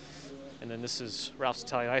think. And then this is Ralph's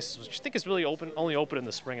Italian Ices, which I think is really open, only open in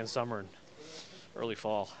the spring and summer and early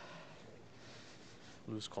fall.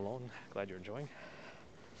 Luz Colon, glad you're enjoying.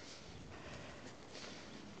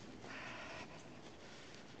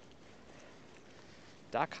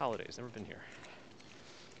 Doc Holidays, never been here.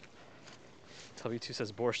 W2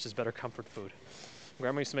 says borscht is better comfort food.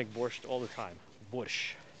 Grandma used to make borscht all the time.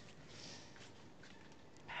 Borscht.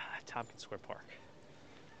 Tompkins Square Park.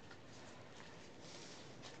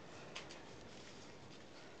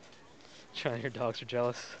 China, your dogs are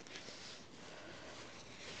jealous.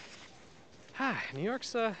 New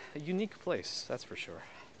York's a unique place, that's for sure.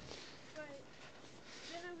 But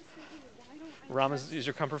then I was thinking, why don't I Ramen is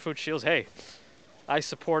your comfort food, Shields. Hey, I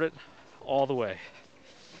support it all the way.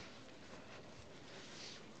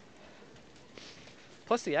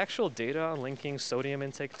 Plus, the actual data on linking sodium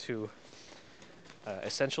intake to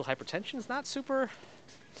essential hypertension is not super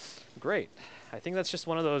great. I think that's just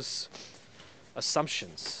one of those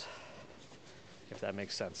assumptions, if that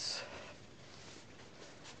makes sense.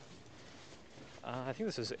 I think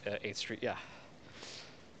this is 8th Street, yeah.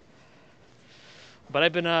 But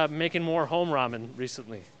I've been making more home ramen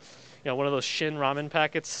recently. You know, one of those Shin ramen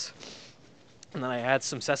packets. And then I add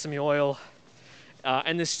some sesame oil.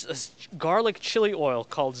 And this garlic chili oil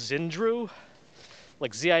called Zindrew.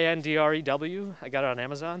 Like Zindrew. I got it on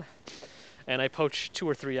Amazon. And I poach 2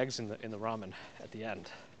 or 3 eggs in the ramen at the end.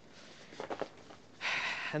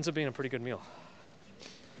 Ends up being a pretty good meal.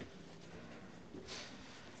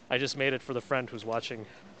 I just made it for the friend who's watching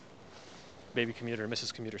Baby Commuter and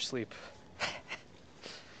Mrs. Commuter sleep.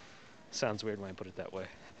 Sounds weird when I put it that way.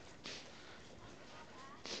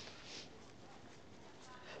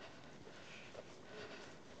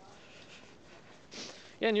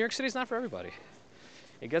 Yeah, New York City's not for everybody.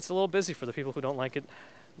 It gets a little busy for the people who don't like it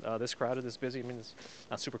this crowded, this busy. I mean, it's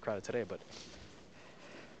not super crowded today, but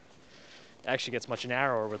it actually gets much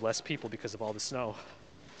narrower with less people because of all the snow.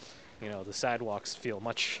 You know, the sidewalks feel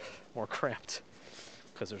much more cramped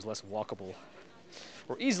because there's less walkable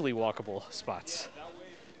or easily walkable spots,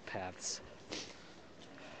 paths.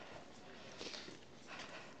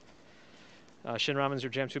 Shin Ramen's your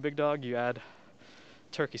jam too, big dog. You add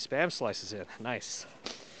turkey spam slices in. Nice.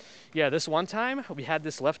 Yeah, this one time we had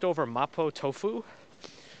this leftover mapo tofu,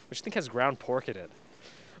 which I think has ground pork in it.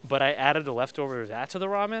 But I added the leftover of that to the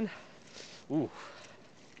ramen. Ooh,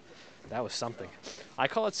 that was something. I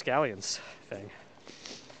call it scallions, Fang.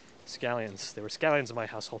 Scallions. There were scallions in my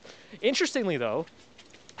household. Interestingly, though,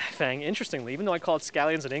 Fang, even though I call it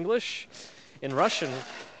scallions in English, in Russian,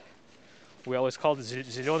 we always called it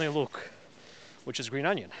zelený luk, which is green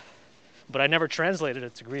onion. But I never translated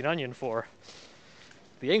it to green onion for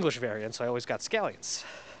the English variant, so I always got scallions.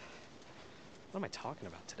 What am I talking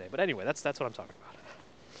about today? But anyway, that's what I'm talking about.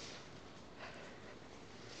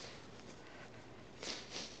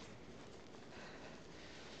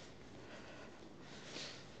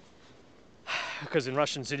 Because in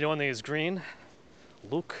Russian, zelený is green,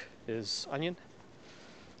 luk is onion,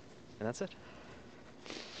 and that's it.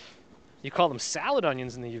 You call them salad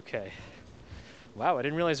onions in the UK. Wow, I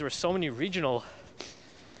didn't realize there were so many regional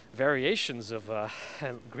variations of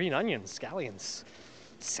green onions, scallions,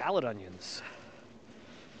 salad onions.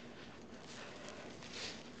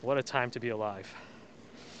 What a time to be alive.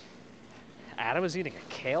 Adam is eating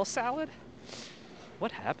a kale salad?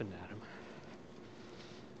 What happened, Adam?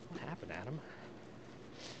 What happened, Adam?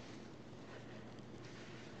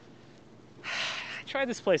 I tried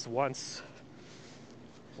this place once.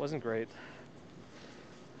 Wasn't great.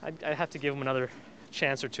 I'd have to give him another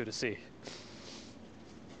chance or two to see.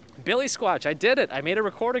 Billy Squatch, I did it. I made a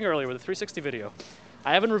recording earlier with a 360 video.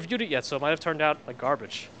 I haven't reviewed it yet, so it might have turned out like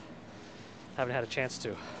garbage. Haven't had a chance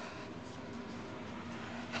to.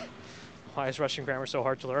 Why is Russian grammar so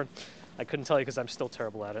hard to learn? I couldn't tell you because I'm still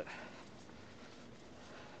terrible at it.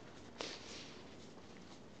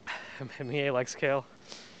 Mie likes kale.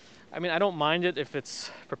 I mean, I don't mind it if it's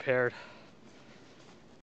prepared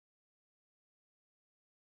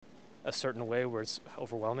a certain way where it's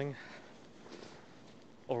overwhelmingly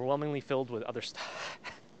filled with other stuff.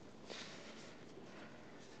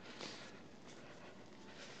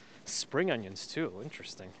 Spring onions too,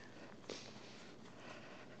 interesting.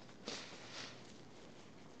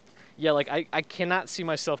 Yeah, like I cannot see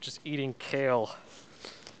myself just eating kale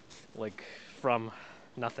like from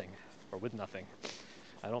nothing or with nothing.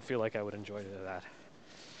 I don't feel like I would enjoy that.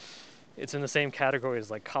 It's in the same category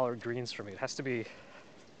as like collard greens for me. It has to be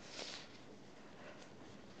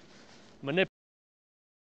manipulated.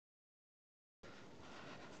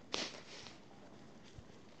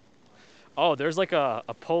 Oh, there's like a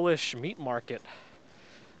Polish meat market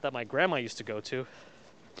that my grandma used to go to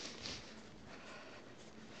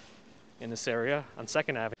in this area on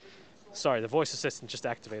 2nd Avenue. Sorry, the voice assistant just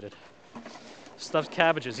activated. Stuffed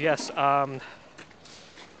cabbages, yes. What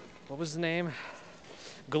was the name?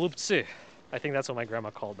 Golubцы. I think that's what my grandma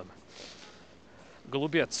called them.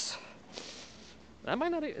 Golubiets. That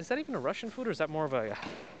might not. Is that even a Russian food, or is that more of a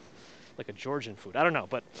like a Georgian food? I don't know.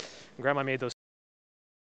 But grandma made those.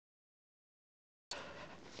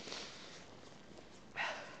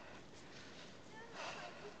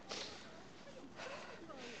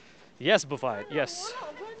 Yes, bovine. Yes.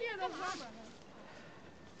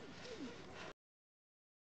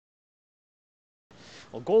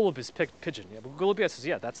 Well, golub is pigeon. Yeah, but golubiets is,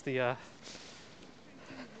 yeah. That's the.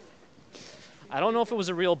 I don't know if it was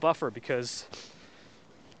a real buffer because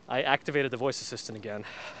I activated the voice assistant again.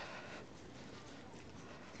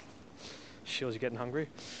 Shields, you getting hungry?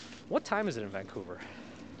 What time is it in Vancouver?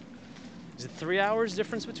 Is it 3 hours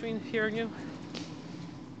difference between here and you?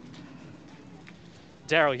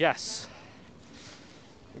 Daryl, yes.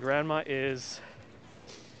 Grandma is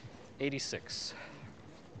 86.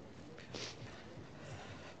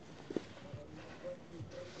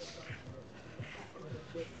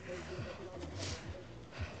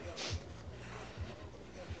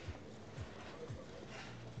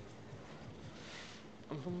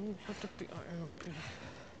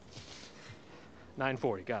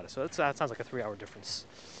 $9.40, got it. So that sounds like a 3 hour difference.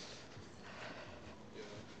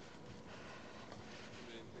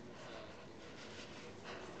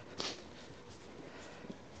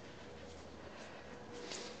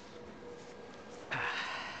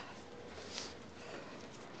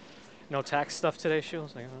 No tax stuff today,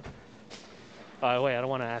 Shields? By the way, I don't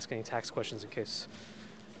want to ask any tax questions in case,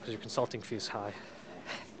 because your consulting fee is high.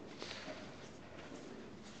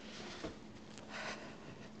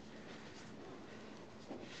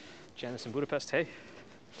 Janice in Budapest, hey.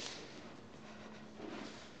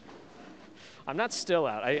 I'm not still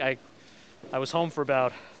out. I was home for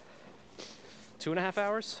about 2.5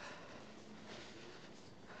 hours.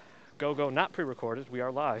 Go, not pre-recorded. We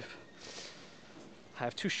are live. I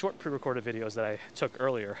have 2 short pre-recorded videos that I took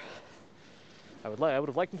earlier. I would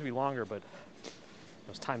have liked them to be longer, but it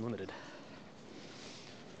was time limited.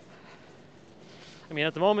 I mean,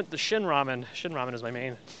 at the moment, the Shin Ramen is my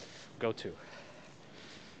main go-to.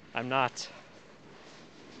 I'm not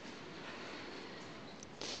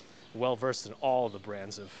well versed in all the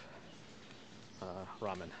brands of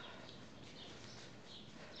ramen.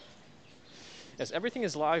 Yes, everything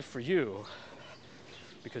is live for you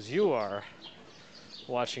because you are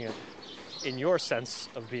watching it in your sense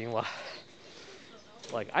of being live.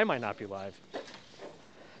 Like, I might not be live,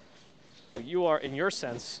 but you are, in your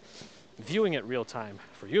sense, viewing it real time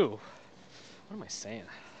for you. What am I saying?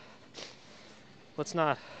 Let's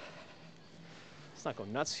not go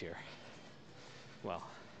nuts here. Well,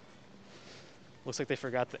 looks like they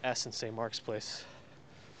forgot the S in St. Mark's Place.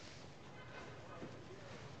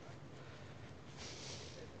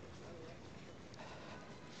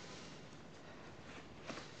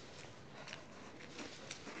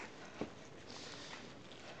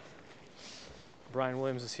 Brian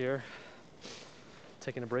Williams is here,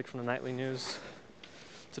 taking a break from the nightly news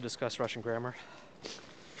to discuss Russian grammar.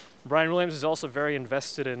 Brian Williams is also very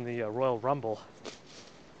invested in the Royal Rumble,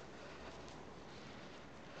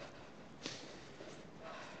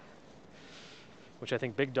 which I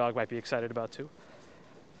think Big Dog might be excited about too.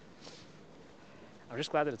 I'm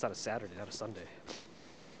just glad that it's on a Saturday, not a Sunday.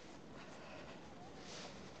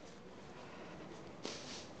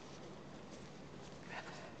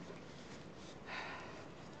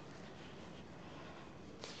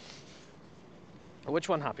 Which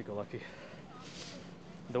one, Happy Go Lucky?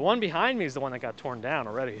 The one behind me is the one that got torn down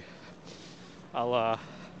already. I'll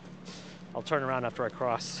turn around after I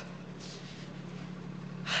cross.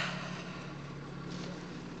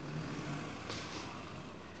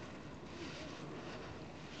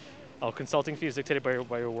 Oh, consulting fee is dictated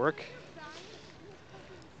by your work.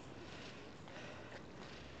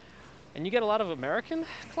 And you get a lot of American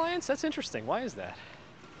clients? That's interesting. Why is that?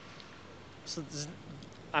 So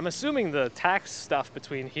I'm assuming the tax stuff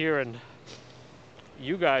between here and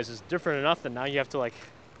you guys is different enough that now you have to like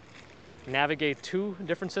navigate 2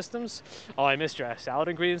 different systems. Oh, I missed your salad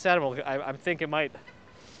ingredients, Adam. Well, I think it might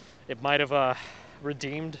have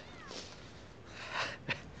redeemed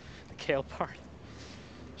the kale part.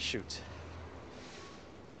 Shoot.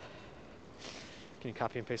 Can you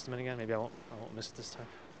copy and paste them in again? Maybe I won't miss it this time.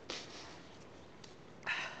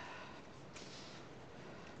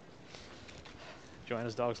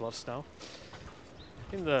 Joanna's dogs love snow.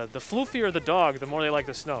 I mean, the floofier the dog, the more they like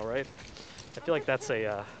the snow, right? I feel like that's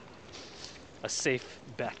a safe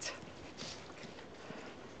bet.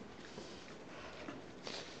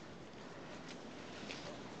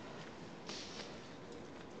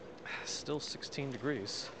 Still 16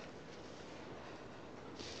 degrees.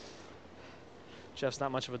 Jeff's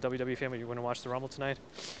not much of a WWE fan, but you're going to watch the Rumble tonight.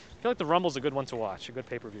 I feel like the Rumble's a good one to watch, a good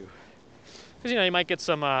pay-per-view. Because, you know, you might get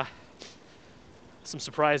some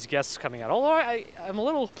surprise guests coming out. Although I'm a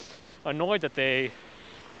little annoyed that they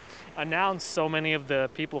announced so many of the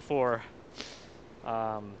people for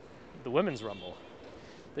the Women's Rumble.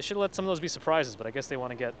 They should have let some of those be surprises, but I guess they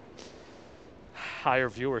want to get higher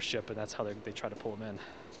viewership, and that's how they try to pull them in.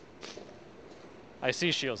 I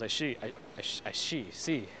see, Shields. I see.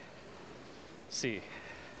 See.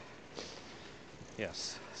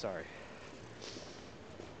 Yes, sorry.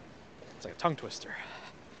 It's like a tongue twister.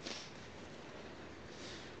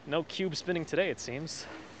 No cube spinning today, it seems.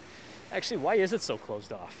 Actually, why is it so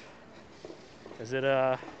closed off? Is it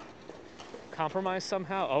compromised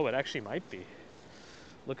somehow? Oh, it actually might be.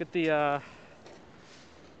 Look at the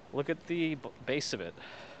base of it.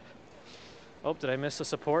 Oh, did I miss a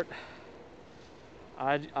support?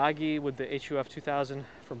 Agi with the HUF 2000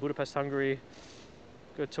 from Budapest, Hungary.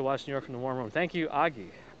 Good to watch New York from the warm room. Thank you, Agi.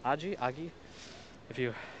 Agi? If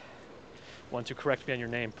you want to correct me on your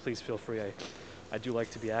name, please feel free. I do like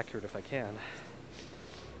to be accurate if I can.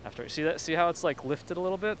 After see how it's like lifted a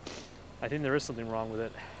little bit? I think there is something wrong with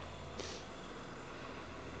it.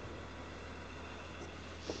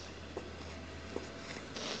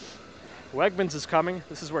 Wegmans is coming.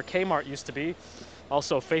 This is where Kmart used to be.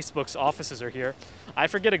 Also, Facebook's offices are here. I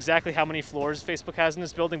forget exactly how many floors Facebook has in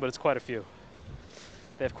this building, but it's quite a few.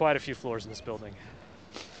 They have quite a few floors in this building.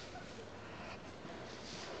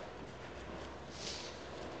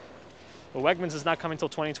 But Wegmans is not coming until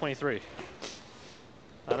 2023.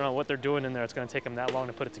 I don't know what they're doing in there. It's going to take them that long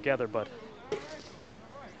to put it together, but it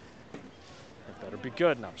better be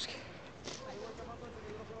good. No, I'm just kidding.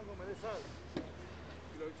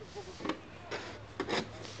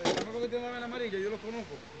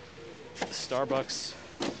 Starbucks.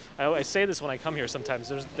 I say this when I come here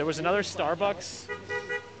sometimes. There was another Starbucks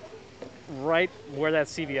right where that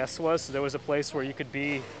CVS was. So there was a place where you could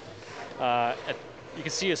be, you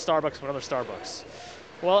could see a Starbucks from another Starbucks.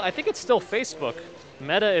 Well, I think it's still Facebook.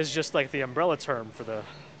 Meta is just like the umbrella term for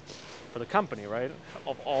the company, right?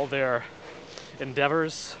 Of all their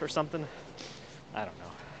endeavors or something. I don't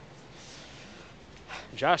know.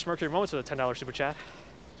 Josh Mercury Moments with a $10 super chat.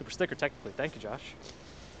 Super sticker, technically. Thank you, Josh.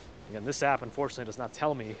 Again, this app, unfortunately, does not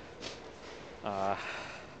tell me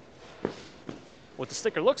what the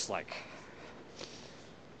sticker looks like.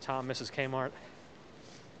 Tom, Mrs. Kmart.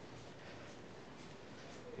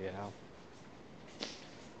 Yeah.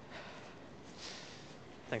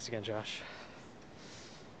 Thanks again, Josh.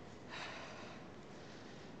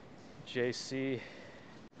 JC.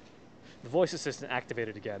 The voice assistant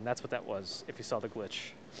activated again. That's what that was, if you saw the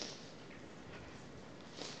glitch.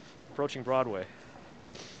 Approaching Broadway.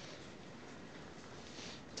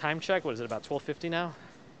 Time check, what is it, about 12:50 now?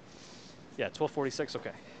 Yeah, 12:46,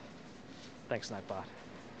 okay. Thanks, Nightbot.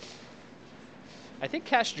 I think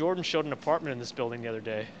Cash Jordan showed an apartment in this building the other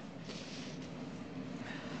day.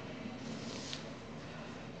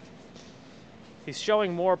 He's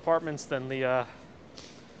showing more apartments than the,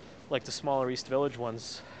 like the smaller East Village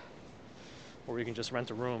ones, where you can just rent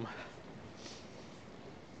a room.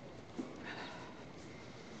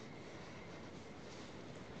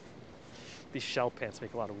 These shell pants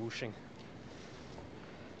make a lot of whooshing.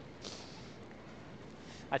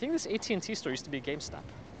 I think this AT&T store used to be a GameStop.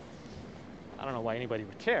 I don't know why anybody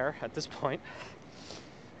would care at this point,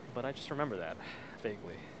 but I just remember that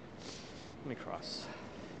vaguely. Let me cross.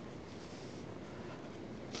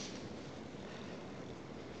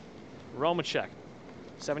 Romachek,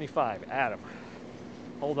 75. Adam,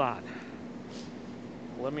 hold on.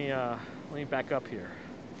 Let me back up here.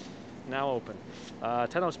 Now open.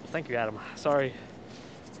 $10. Thank you, Adam. Sorry,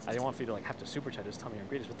 I didn't want for you to like have to super chat. Just tell me your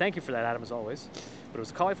ingredients. But thank you for that, Adam, as always. But it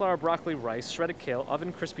was cauliflower, broccoli, rice, shredded kale,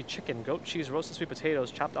 oven crispy chicken, goat cheese, roasted sweet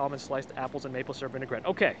potatoes, chopped almonds, sliced apples, and maple syrup vinaigrette.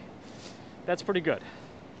 Okay, that's pretty good.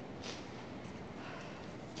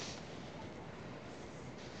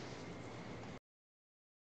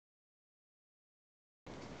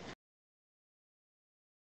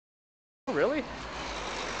 Really?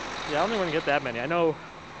 Yeah, I don't think we're gonna get that many. I know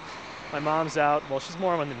my mom's out. Well, she's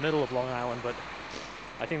more in the middle of Long Island, but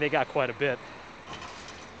I think they got quite a bit.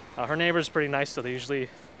 Her neighbor's pretty nice, so they usually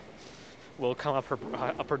will come up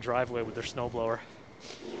her driveway with their snowblower,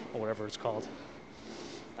 or whatever it's called.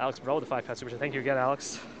 Alex Bro with the 5 pound super chat. Thank you again,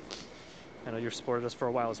 Alex. I know you've supported us for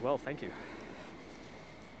a while as well. Thank you.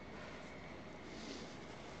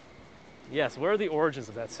 Yes, where are the origins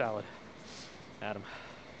of that salad, Adam?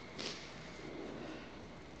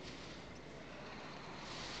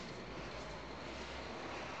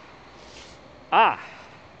 Ah!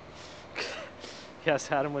 Yes,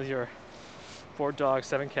 Adam, with your 4 dogs,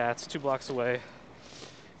 7 cats, 2 blocks away,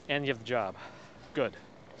 and you have the job. Good.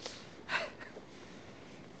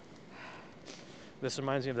 This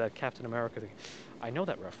reminds me of that Captain America thing. I know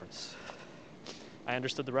that reference. I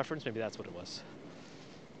understood the reference, maybe that's what it was.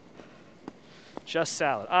 Just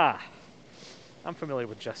Salad. Ah! I'm familiar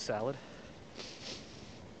with Just Salad.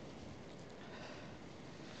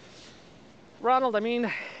 Ronald, I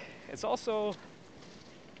mean, it's also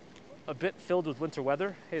a bit filled with winter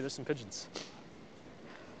weather. Hey, there's some pigeons.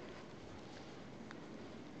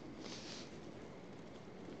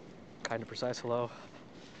 Kind of precise hello.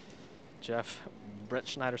 Jeff. Brett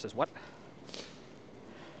Schneider says, what?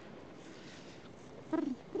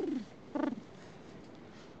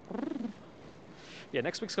 Yeah,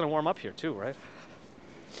 next week's going to warm up here too, right?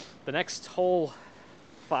 The next whole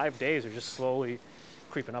 5 days are just slowly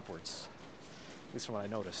creeping upwards. At least from what I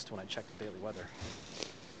noticed when I checked the daily weather.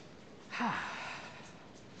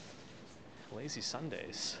 Lazy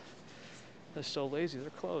Sundays. They're so lazy, they're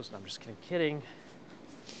closed. No, I'm just kidding.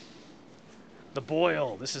 The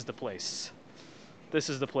Boil. This is the place. This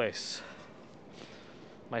is the place.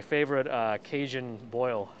 My favorite Cajun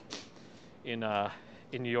boil in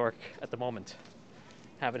New York at the moment.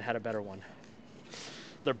 Haven't had a better one.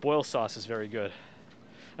 Their boil sauce is very good.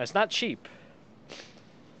 And it's not cheap,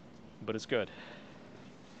 but it's good.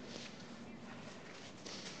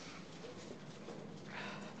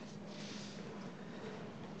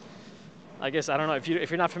 I guess I don't know if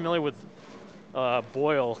you're not familiar with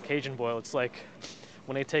boil, Cajun boil. It's like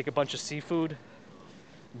when they take a bunch of seafood,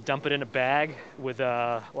 dump it in a bag with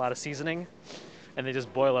a lot of seasoning, and they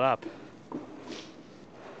just boil it up.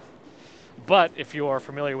 But if you are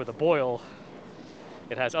familiar with a boil,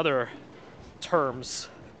 it has other terms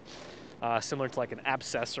similar to like an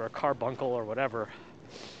abscess or a carbuncle or whatever.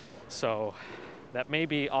 So that may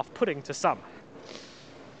be off-putting to some.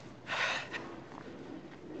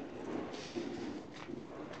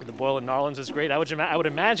 The boil in New Orleans is great. I would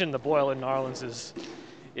imagine the boil in New Orleans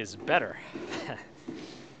is better.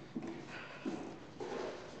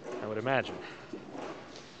 I would imagine.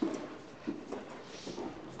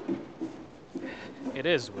 It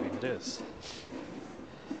is, Wayne, it is.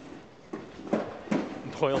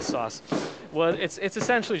 Boil sauce. Well, it's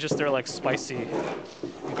essentially just their like spicy,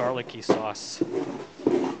 garlicky sauce.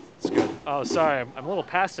 It's good. Oh, sorry, I'm a little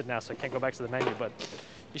past it now, so I can't go back to the menu, but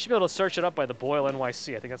you should be able to search it up by the Boil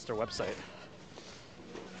NYC. I think that's their website.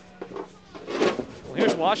 Well,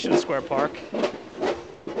 here's Washington Square Park.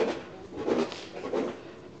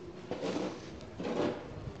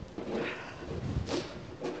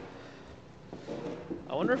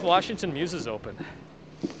 I wonder if Washington Muse is open.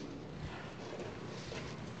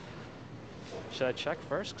 Should I check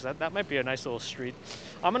first? Because that might be a nice little street.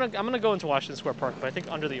 I'm gonna go into Washington Square Park, but I think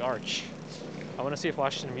under the arch. I want to see if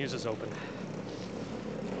Washington Muse is open.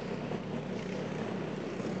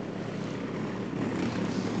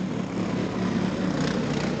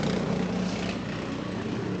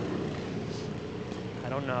 I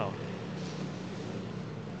don't know.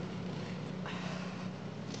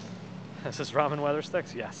 This is ramen weather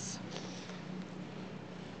sticks? Yes.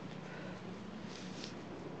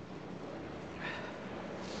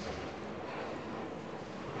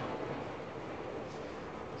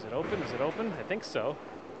 Is it open? Is it open? I think so.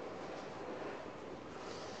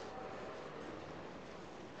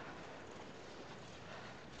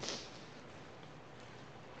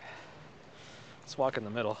 Let's walk in the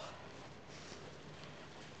middle.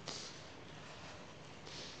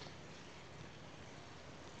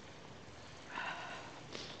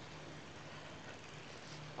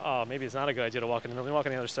 Oh, maybe it's not a good idea to walk in the middle. Let me walk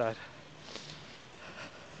on the other side.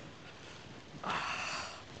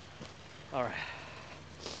 All right.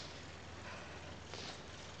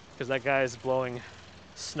 Because that guy is blowing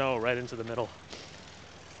snow right into the middle.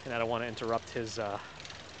 And I don't want to interrupt his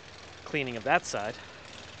cleaning of that side.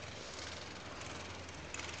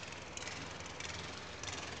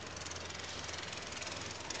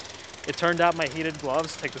 It turned out my heated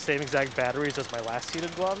gloves take the same exact batteries as my last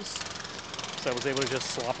heated gloves. So I was able to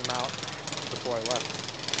just swap them out before I left.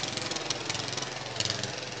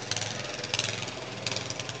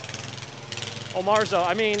 Oh, Marzo,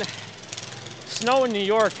 I mean, snow in New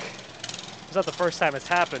York is not the first time it's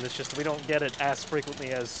happened. It's just we don't get it as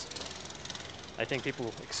frequently as I think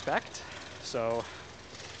people expect. So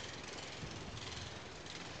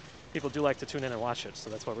people do like to tune in and watch it, so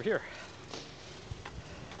that's why we're here.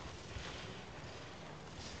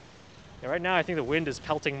 Yeah, right now I think the wind is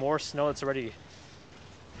pelting more snow that's already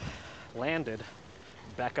landed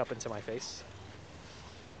back up into my face.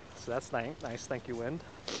 So that's nice, thank you, wind.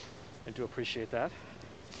 I do appreciate that.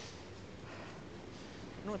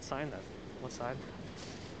 I don't know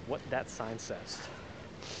what that sign says.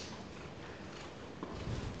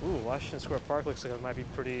 Ooh, Washington Square Park looks like it might be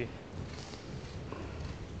pretty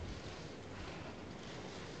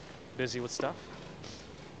busy with stuff.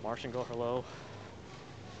 Martian Go, hello.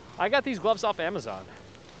 I got these gloves off Amazon.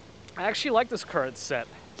 I actually like this current set.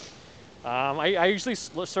 I usually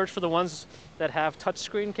search for the ones that have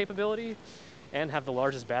touchscreen capability and have the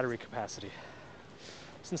largest battery capacity.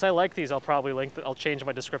 Since I like these, I'll change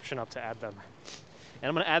my description up to add them. And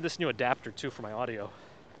I'm gonna add this new adapter too for my audio.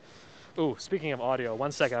 Ooh, speaking of audio,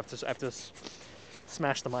 1 second, I have to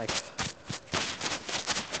smash the mic.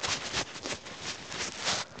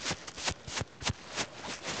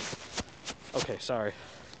 Okay, sorry.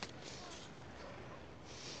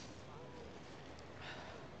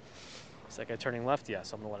 Is that guy turning left?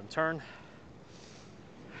 Yes, I'm gonna let him turn.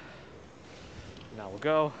 Now we'll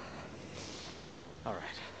go. All right.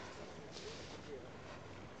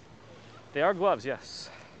 They are gloves, yes.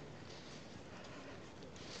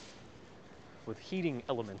 With heating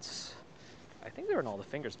elements. I think they're in all the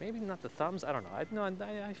fingers. Maybe not the thumbs. I don't know.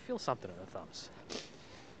 I feel something in the thumbs.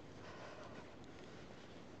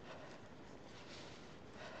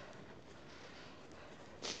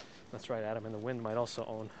 That's right, Adam. And the wind might also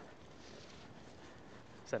own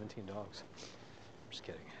 17 dogs. I'm just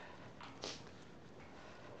kidding.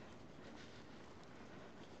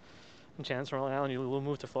 And Chance, Rhode Island, you will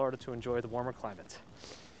move to Florida to enjoy the warmer climate.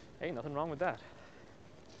 Hey, nothing wrong with that.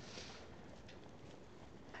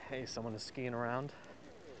 Hey, someone is skiing around.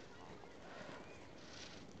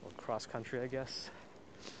 A little cross country, I guess.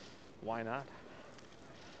 Why not?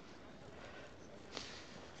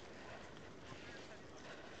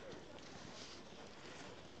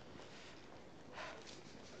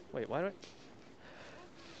 Wait, why do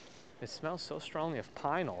it smells so strongly of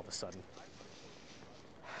pine all of a sudden?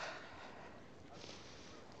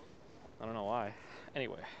 I don't know why.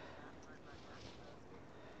 Anyway.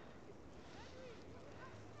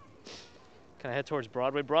 Can I head towards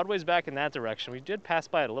Broadway? Broadway's back in that direction. We did pass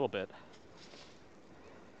by it a little bit.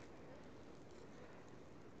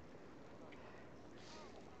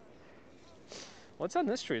 What's on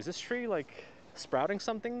this tree? Is this tree like sprouting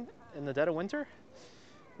something in the dead of winter?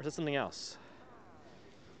 Or is it something else?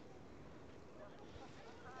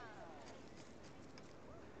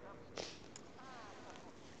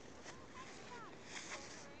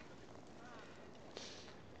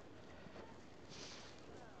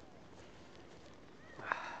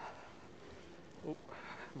 Oop,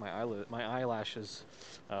 my eyelashes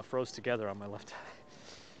froze together on my left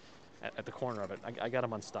eye at the corner of it. I got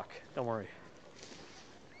them unstuck. Don't worry.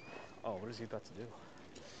 Oh, what is he about to do?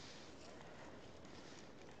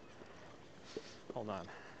 Hold on.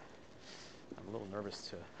 I'm a little nervous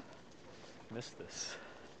to miss this.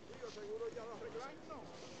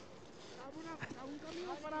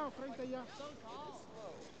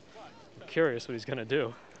 I'm curious what he's gonna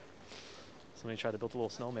do. Somebody tried to build a little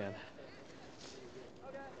snowman.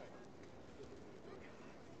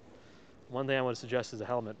 One thing I would suggest is a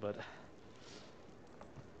helmet, but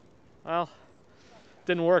well,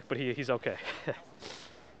 didn't work, but he's okay.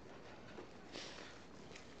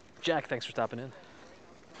 Jack, thanks for stopping in.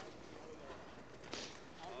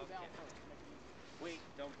 Wait,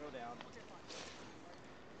 don't go down.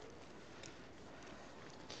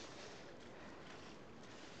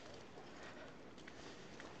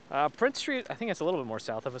 Prince Street, I think it's a little bit more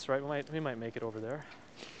south of us, right? We might make it over there.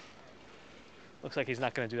 Looks like he's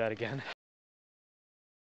not going to do that again.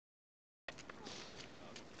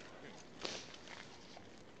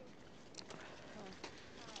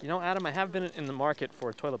 You know, Adam, I have been in the market for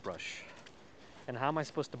a toilet brush. And how am I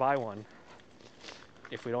supposed to buy one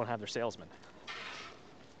if we don't have their salesman?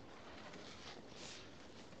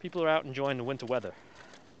 People are out enjoying the winter weather.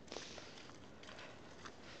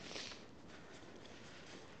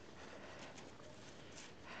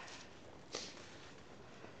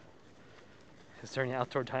 Is there any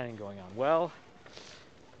outdoor dining going on? Well,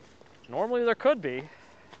 normally there could be.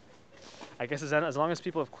 I guess as long as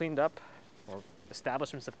people have cleaned up, or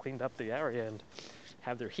establishments have cleaned up the area and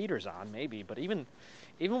have their heaters on, maybe. But even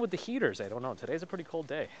with the heaters, I don't know. Today's a pretty cold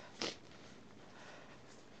day.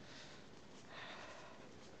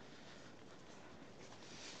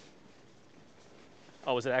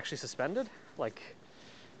 Oh, was it actually suspended? Like,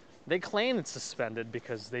 They claim it's suspended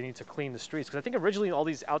because they need to clean the streets. Because I think originally all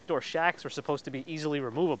these outdoor shacks were supposed to be easily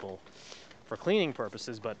removable for cleaning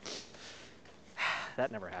purposes, but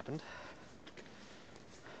that never happened.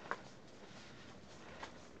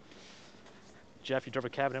 Jeff, you drove a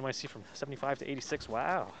cab in NYC from 75 to 86.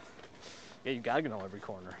 Wow. Yeah, you gotta know every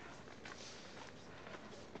corner.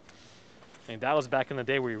 I mean, that was back in the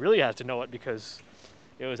day where you really had to know it because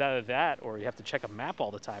it was either that or you have to check a map all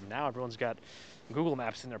the time. Now everyone's got Google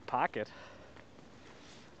Maps in their pocket.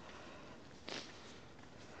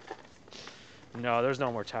 No, there's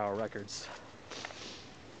no more Tower Records.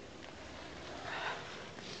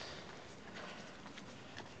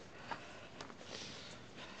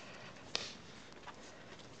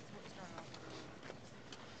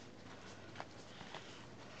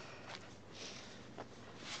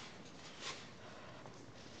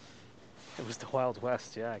 It was the Wild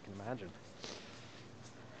West, yeah, I can imagine.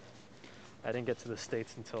 I didn't get to the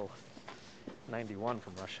States until 91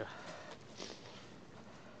 from Russia.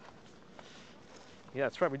 Yeah,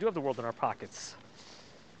 that's right, we do have the world in our pockets.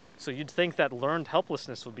 So you'd think that learned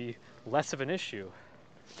helplessness would be less of an issue.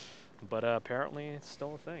 But apparently it's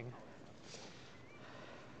still a thing.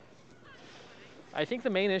 I think the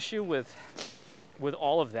main issue with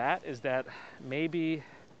all of that is that maybe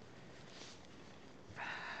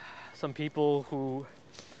some people who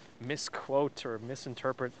misquote or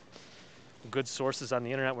misinterpret good sources on the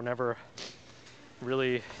internet were never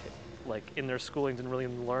really, like in their schooling, didn't really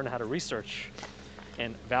learn how to research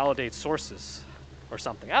and validate sources or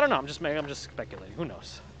something. I don't know, I'm just speculating, who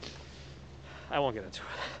knows? I won't get into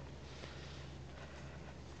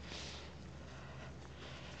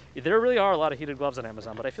it. There really are a lot of heated gloves on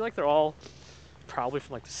Amazon, but I feel like they're all probably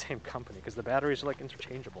from like the same company because the batteries are like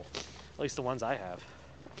interchangeable, at least the ones I have.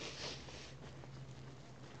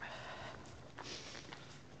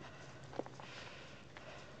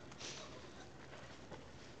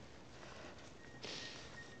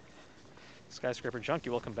 Skyscraper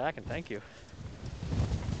Junkie, welcome back and thank you.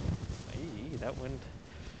 Hey, that wind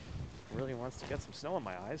really wants to get some snow in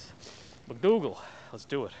my eyes. McDougal, let's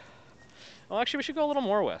do it. Well, actually, we should go a little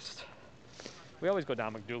more west. We always go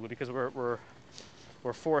down McDougal because we're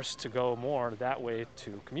forced to go more that way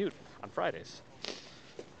to commute on Fridays.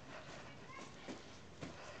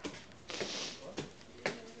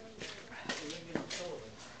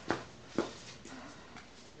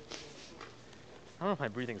 I don't know if my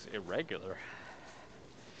breathing's irregular.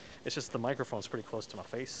 It's just the microphone's pretty close to my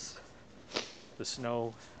face. The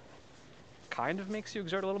snow kind of makes you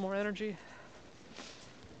exert a little more energy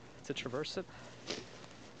to traverse it.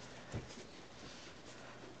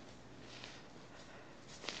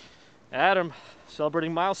 Adam,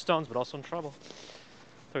 celebrating milestones, but also in trouble.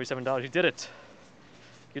 $37, you did it.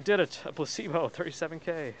 You did it, a placebo,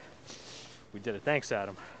 37K. We did it, thanks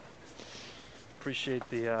Adam. Appreciate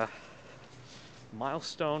the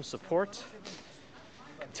milestone support,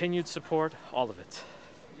 continued support, all of it.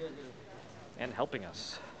 And helping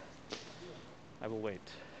us. I will wait.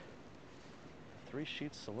 3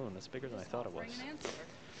 Sheets Saloon, that's bigger than I thought it was.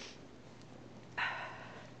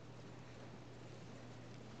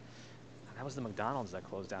 That was the McDonald's that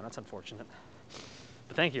closed down, that's unfortunate.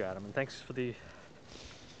 But thank you, Adam, and thanks for the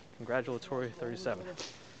congratulatory 37.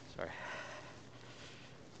 Sorry.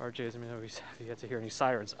 RJ's, I mean, if you get to hear any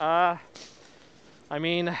sirens. I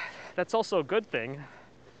mean, that's also a good thing,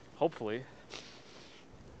 hopefully.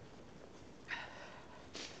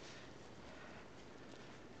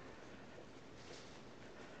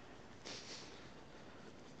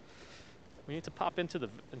 We need to pop into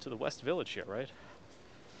the West Village here, right?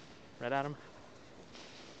 Right, Adam?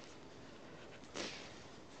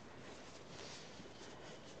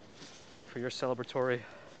 For your celebratory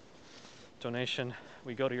donation,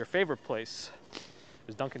 we go to your favorite place.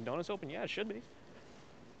 Is Dunkin' Donuts open? Yeah, it should be.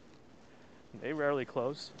 They rarely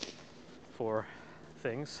close for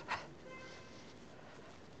things.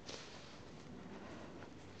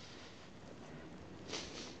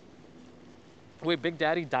 Wait, Big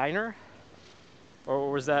Daddy Diner?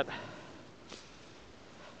 Or was that...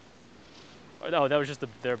 Oh, no, that was just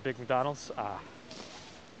their big McDonald's? I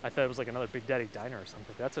thought it was like another Big Daddy Diner or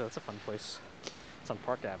something. That's a fun place. It's on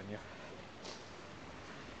Park Avenue.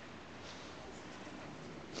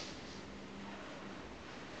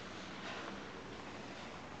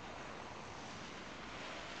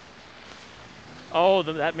 Oh,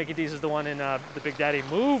 that Mickey D's is the one in the Big Daddy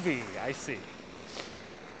movie. I see.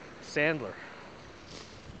 Sandler.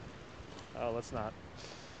 Oh, let's not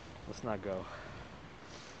go.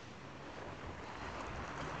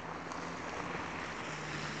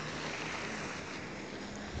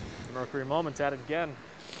 Mercury Moments at it again.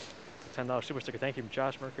 $10 super sticker. Thank you,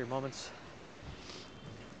 Josh Mercury Moments.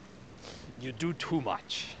 You do too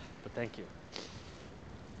much, but thank you.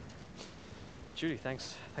 Judy,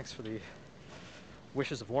 thanks for the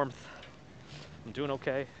wishes of warmth. I'm doing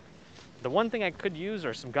okay. The one thing I could use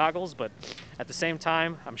are some goggles, but at the same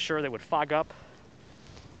time, I'm sure they would fog up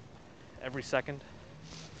every second.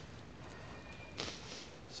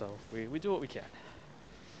 So we do what we can.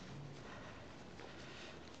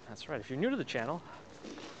 That's right. If you're new to the channel,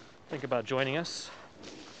 think about joining us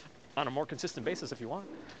on a more consistent basis if you want.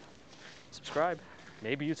 Subscribe.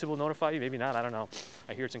 Maybe YouTube will notify you, maybe not, I don't know.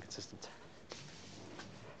 I hear it's inconsistent.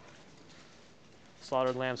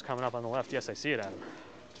 Slaughtered lambs coming up on the left. Yes, I see it, Adam.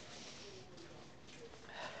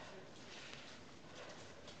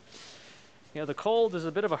 You know, the cold is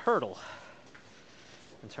a bit of a hurdle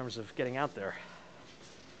in terms of getting out there.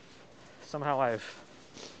 Somehow I've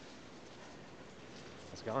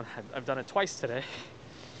done it twice today,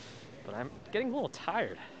 but I'm getting a little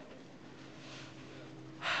tired.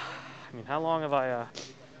 I mean, how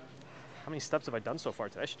many steps have I done so far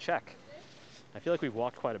today? I should check. I feel like we've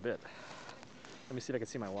walked quite a bit. Let me see if I can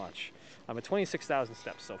see my watch. I'm at 26,000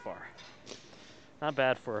 steps so far. Not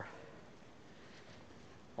bad for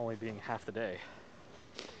only being half the day.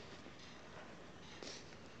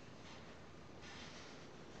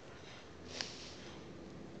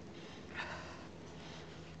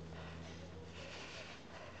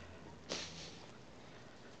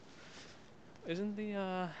 Isn't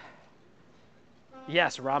the,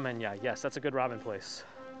 yes, ramen, yeah, yes, that's a good ramen place.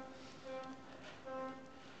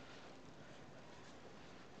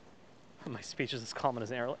 My speech is as common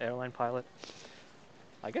as an airline pilot.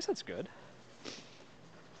 I guess that's good. I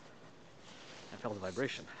felt a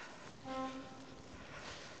vibration. I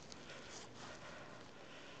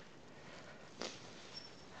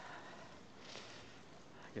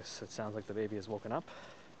guess it sounds like the baby has woken up.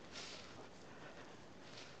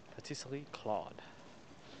 Patisserie Claude.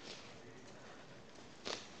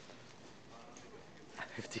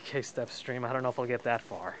 50K step stream. I don't know if I'll get that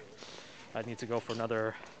far. I'd need to go for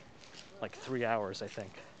another, like 3 hours, I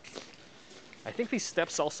think. I think these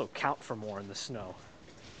steps also count for more in the snow.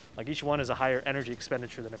 Like each one is a higher energy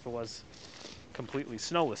expenditure than if it was completely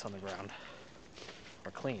snowless on the ground.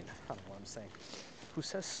 Or clean. I don't know what I'm saying. Who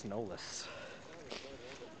says snowless?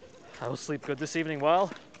 I will sleep good this evening.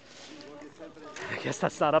 Well, I guess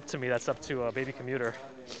that's not up to me. That's up to a baby commuter.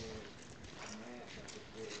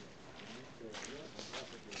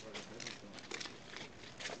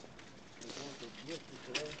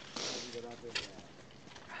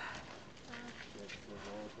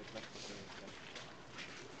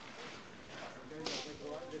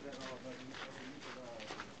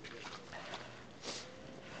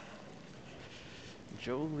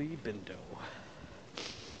 Jolie Bindo.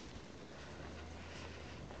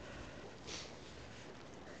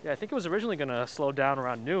 Yeah, I think it was originally going to slow down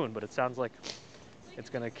around noon, but it sounds like it's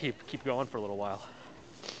going to keep going for a little while.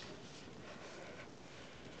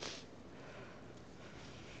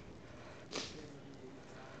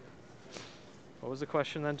 What was the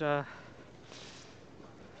question then? This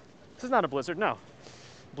is not a blizzard, no.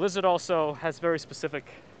 Blizzard also has very specific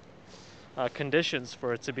conditions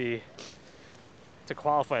for it to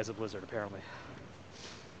qualify as a blizzard, apparently.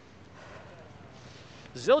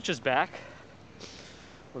 Zilch is back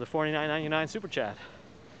with a $49.99 super chat.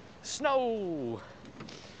 Snow!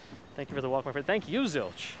 Thank you for the welcome, my friend. Thank you,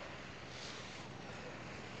 Zilch.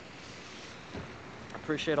 I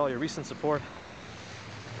appreciate all your recent support.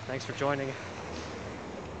 Thanks for joining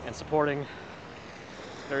and supporting.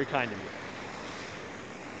 Very kind of you.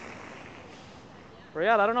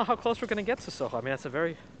 Riyadh, I don't know how close we're going to get to Soho. I mean, that's a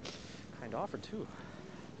very kind offer, too.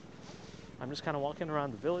 I'm just kind of walking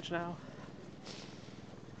around the village now.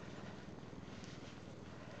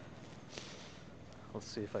 Let's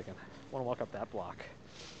see if I want to walk up that block.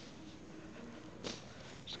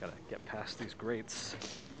 Just got to get past these grates.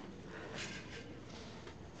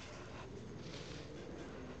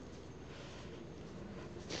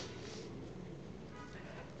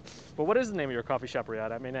 But what is the name of your coffee shop,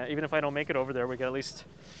 Riyadh? I mean, even if I don't make it over there, we can at least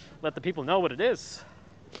let the people know what it is.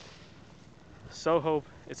 Soho,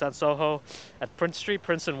 it's on Soho at Prince Street.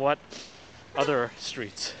 Prince and what other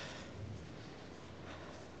streets?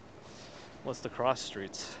 What's the cross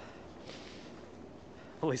streets?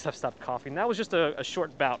 At least I've stopped coughing. That was just a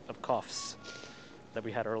short bout of coughs that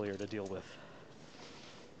we had earlier to deal with.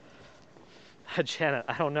 Janet,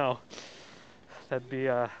 I don't know. That'd be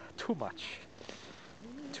too much.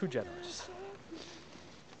 Too generous.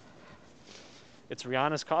 It's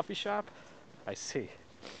Rihanna's coffee shop? I see.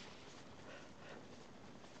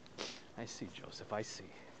 I see, Joseph, I see.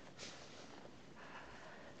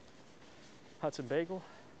 Hudson Bagel.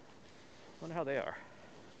 Wonder how they are.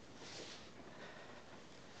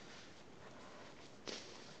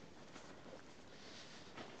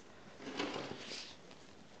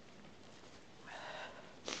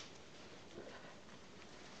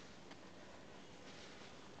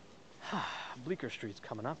 Bleecker Street's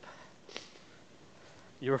coming up.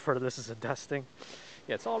 You refer to this as a dusting.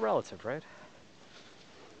 Yeah, it's all relative, right?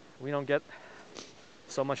 We don't get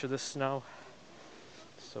so much of this snow,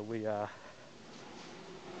 so we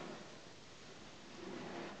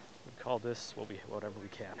call this whatever we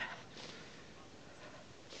can.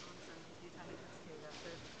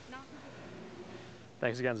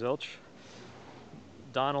 Thanks again, Zilch.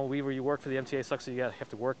 Donald Weaver, you work for the MTA. Sucks that you have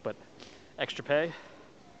to work, but extra pay.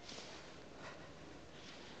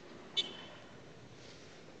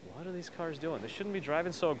 What are these cars doing? They shouldn't be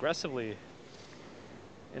driving so aggressively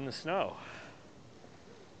in the snow.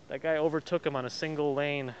 That guy overtook him on a single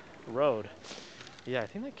lane road. Yeah, I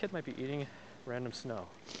think that kid might be eating random snow.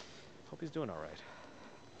 Hope he's doing all right.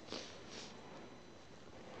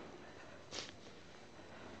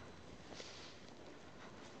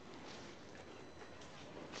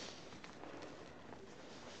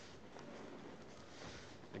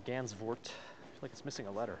 The Gansvort. I feel like it's missing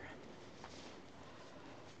a letter.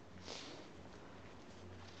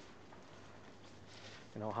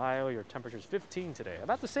 In Ohio, your temperature's 15 today.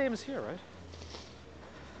 About the same as here, right?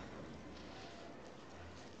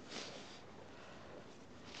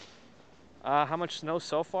 How much snow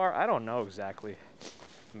so far? I don't know exactly.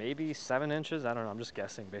 Maybe 7 inches? I don't know. I'm just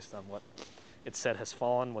guessing based on what it said has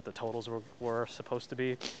fallen, what the totals were supposed to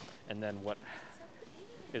be, and then what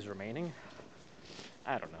is remaining.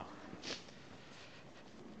 I don't know.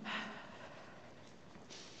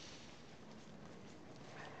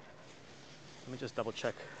 Let me just double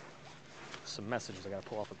check some messages. I gotta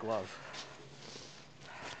pull off a glove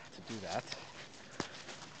to do that.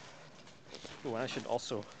 Ooh, and I should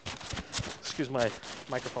also, excuse my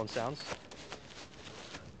microphone sounds.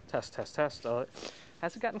 Test, test, test.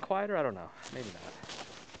 Has it gotten quieter? I don't know. Maybe not.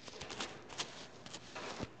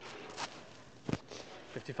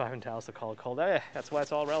 55 in Dallas to call it cold. That's why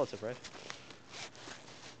it's all relative, right?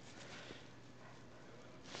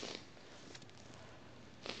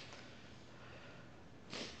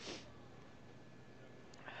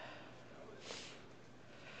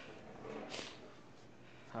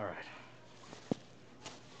 All right.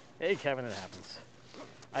 Hey, Kevin, it happens.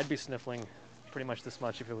 I'd be sniffling pretty much this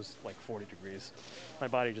much if it was like 40 degrees. My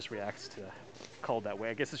body just reacts to cold that way.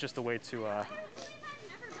 I guess it's just a way to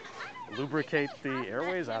lubricate the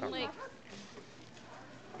airways. I don't know.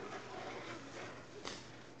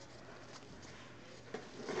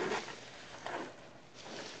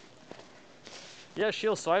 Yeah,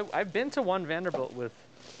 Shield. So I've been to one Vanderbilt with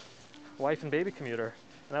wife and baby commuter,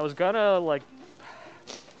 and I was gonna like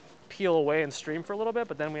peel away and stream for a little bit,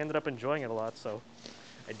 but then we ended up enjoying it a lot, so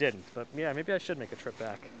I didn't. But yeah, maybe I should make a trip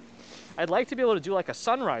back. I'd like to be able to do like a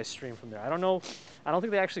sunrise stream from there. I don't know. I don't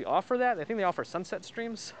think they actually offer that. I think they offer sunset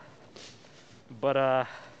streams, but I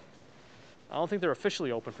don't think they're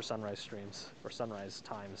officially open for sunrise streams or sunrise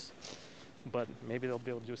times. But maybe they'll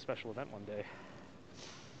be able to do a special event one day.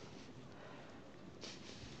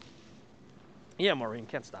 Yeah, Maureen,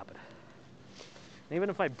 can't stop it. And even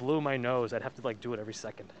if I blew my nose, I'd have to like do it every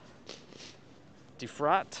second.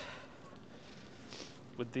 Defrot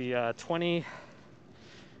with the 20. Is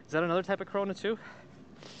that another type of Corona too?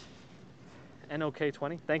 NOK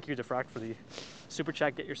 20. Thank you, Defrot, for the super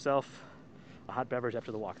chat. Get yourself a hot beverage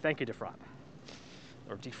after the walk. Thank you, Defrot.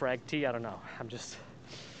 Or defrag tea, I don't know. I'm just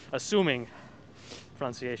assuming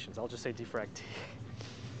pronunciations. I'll just say defrag tea.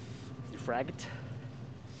 Defrag it.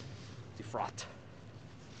 Defrot.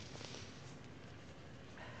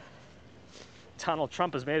 Donald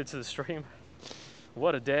Trump has made it to the stream.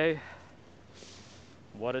 What a day.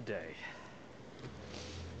 What a day.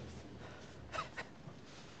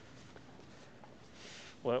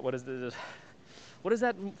 What is this? What is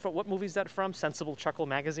that? What movie is that from? Sensible Chuckle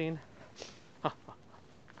Magazine?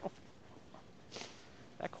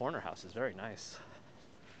 That corner house is very nice.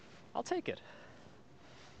 I'll take it.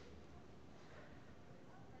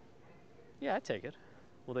 Yeah, I'd take it.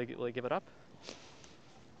 Will they give it up?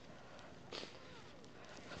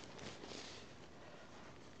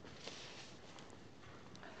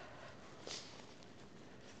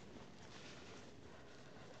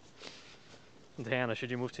 Diana, should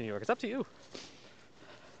you move to New York? It's up to you.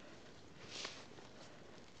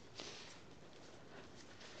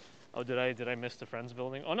 Oh, did I miss the Friends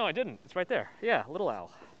building? Oh no, I didn't. It's right there. Yeah, Little Al.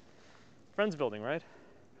 Friends building, right?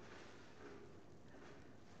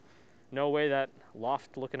 No way that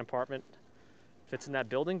loft-looking apartment fits in that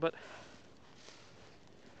building, but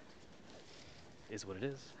is what it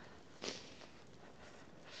is.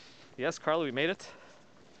 Yes, Carla, we made it.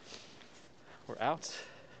 We're out.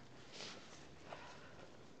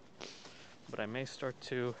 But I may start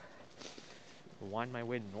to wind my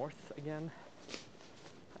way north again,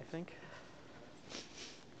 I think.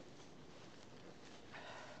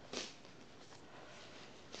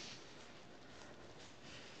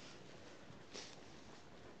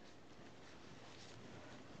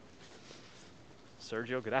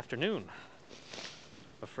 Sergio, good afternoon.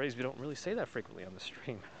 A phrase we don't really say that frequently on the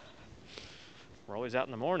stream. We're always out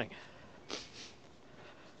in the morning.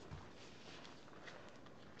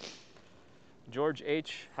 George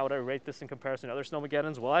H., how would I rate this in comparison to other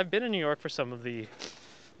Snowmageddons? Well, I've been in New York for some of the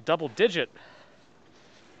double-digit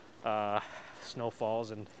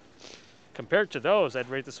snowfalls, and compared to those, I'd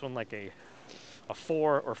rate this one like a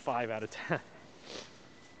 4 or 5 out of 10.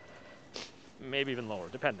 Maybe even lower,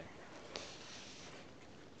 depending.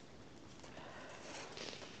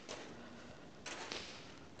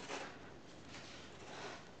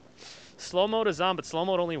 Slow mode is on, but slow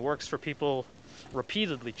mode only works for people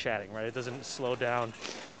repeatedly chatting, right? It doesn't slow down.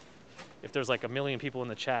 If there's like a million people in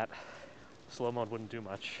the chat, slow mode wouldn't do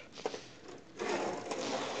much.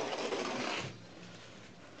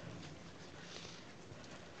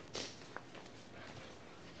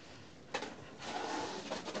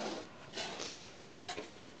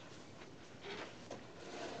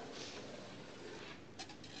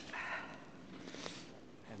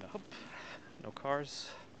 And up. No cars.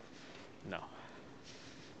 No.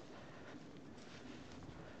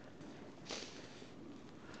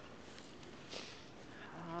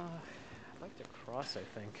 I'd like to cross, I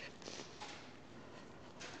think.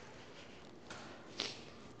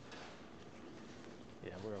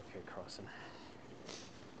 Yeah, we're okay crossing.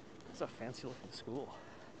 It's a fancy looking school.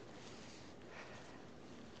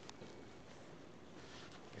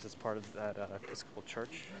 I guess it's part of that Episcopal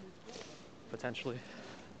church, potentially.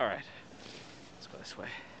 All right, let's go this way.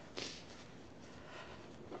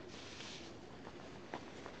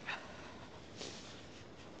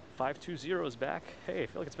 $520 is back. Hey, I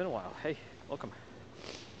feel like it's been a while. Hey, welcome.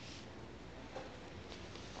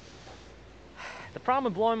 The problem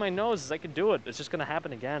with blowing my nose is I could do it. It's just gonna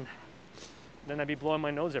happen again. Then I'd be blowing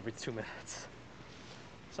my nose every 2 minutes.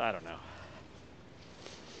 So I don't know.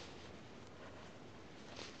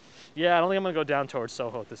 Yeah, I don't think I'm gonna go down towards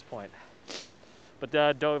Soho at this point. But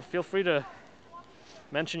feel free to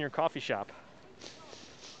mention your coffee shop.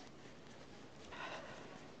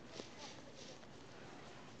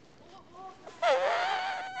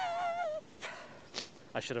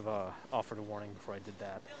 I should have offered a warning before I did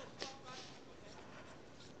that.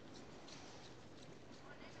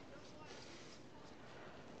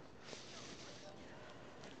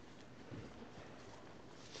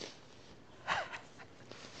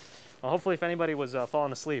 Well, hopefully if anybody was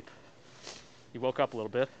falling asleep, you woke up a little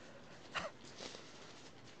bit.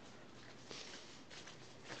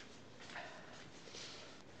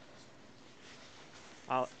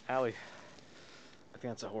 Allie, I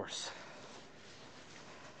think that's a horse.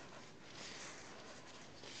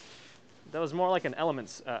 That was more like an elephant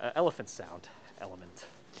sound. Element.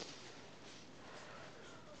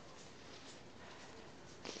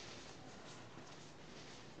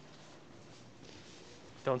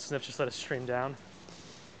 Don't sniff, just let it stream down.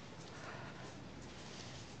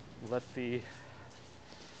 Let the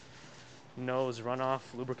nose run off,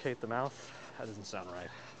 lubricate the mouth. That doesn't sound right.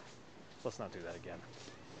 Let's not do that again.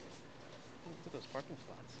 Look at those parking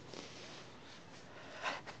spots.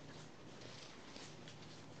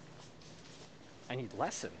 I need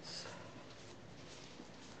lessons.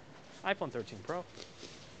 iPhone 13 Pro.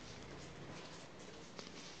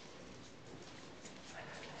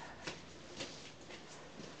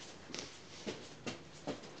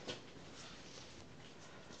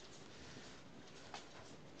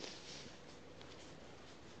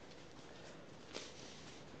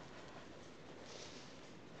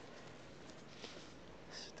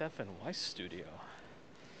 Stephen Weiss Studio.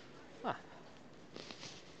 Huh.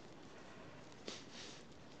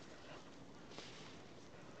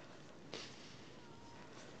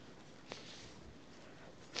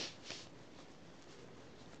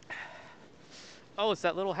 Oh, it's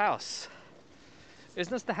that little house.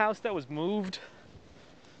 Isn't this the house that was moved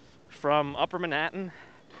from Upper Manhattan?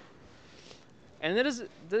 And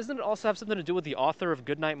doesn't it also have something to do with the author of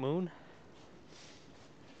Goodnight Moon?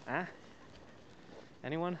 Huh?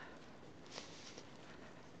 Anyone?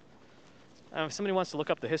 If somebody wants to look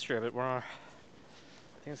up the history of it, we're on,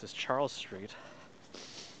 I think this is Charles Street.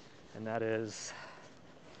 And that is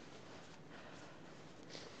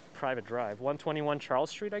Private Drive. 121 Charles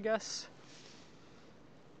Street, I guess?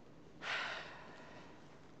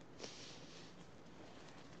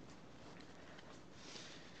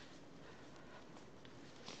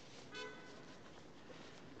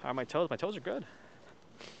 How are my toes? My toes are good.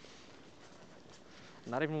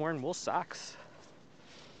 I'm not even wearing wool socks.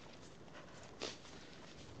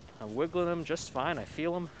 I'm wiggling them just fine. I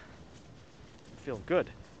feel them. I feel good.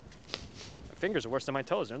 My fingers are worse than my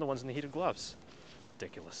toes. They're the ones in the heated gloves.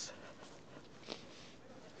 Ridiculous.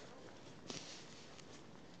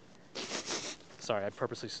 Sorry, I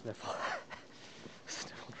purposely sniffled.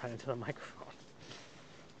 Sniffled right into the microphone.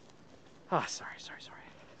 Ah, sorry.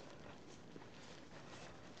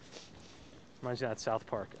 Reminds me of that South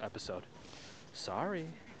Park episode. Sorry.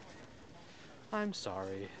 I'm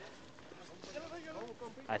sorry.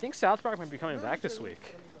 I think South Park might be coming back this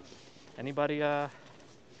week. Anybody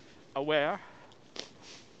aware?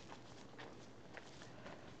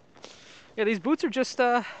 Yeah, these boots are just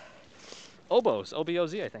oboes,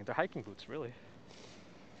 O-B-O-Z, I think. They're hiking boots, really.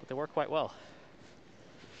 But they work quite well.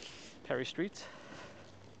 Perry Street.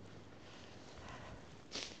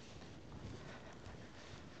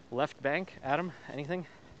 Left bank, Adam, anything?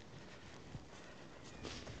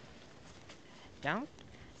 Don't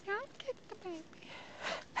kick the baby.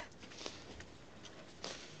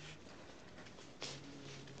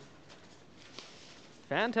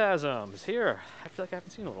 Phantasms, here. I feel like I haven't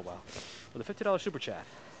seen in a little while. With a $50 super chat.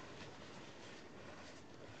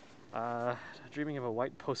 Dreaming of a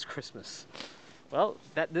white post-Christmas. Well,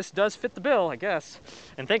 this does fit the bill, I guess.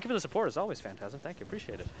 And thank you for the support, as always, Phantasm. Thank you,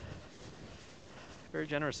 appreciate it. Very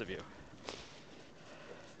generous of you.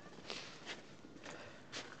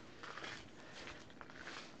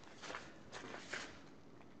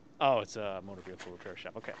 Oh, it's a motor vehicle repair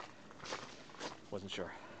shop. Okay. Wasn't sure.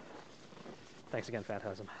 Thanks again,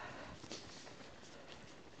 Phantasm.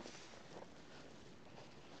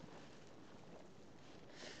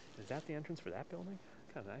 Is that the entrance for that building?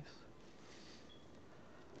 Kind of nice.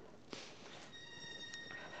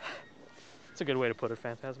 That's a good way to put it,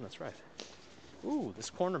 Phantasm. That's right. Ooh, this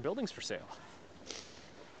corner building's for sale.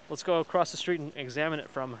 Let's go across the street and examine it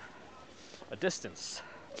from a distance.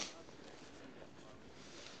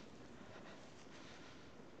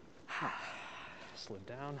 Slid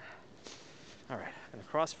down. All right, I'm gonna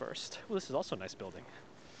cross first. Well, this is also a nice building.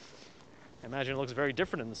 I imagine it looks very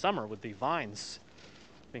different in the summer with the vines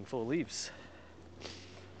being full of leaves.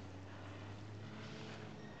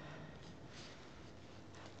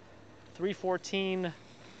 .314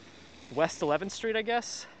 West 11th Street, I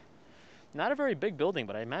guess. Not a very big building,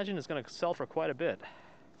 but I imagine it's gonna sell for quite a bit.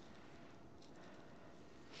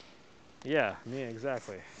 Yeah, me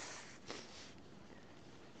exactly.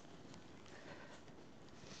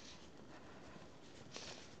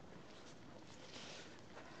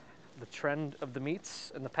 The trend of the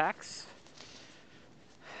meats and the packs.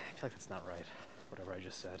 I feel like that's not right, whatever I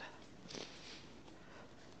just said.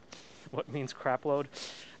 What means crap load?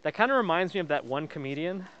 That kind of reminds me of that one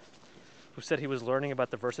comedian who said he was learning about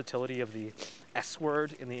the versatility of the S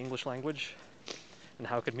word in the English language and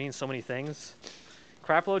how it could mean so many things.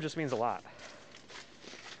 Crap load just means a lot.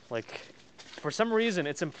 Like, for some reason,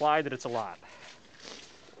 it's implied that it's a lot.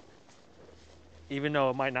 Even though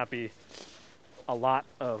it might not be a lot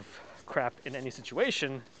of crap in any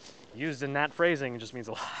situation, used in that phrasing, it just means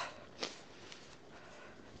a lot.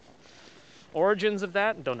 Origins of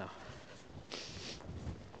that, don't know.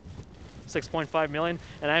 6.5 million,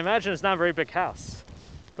 and I imagine it's not a very big house,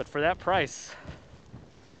 but for that price,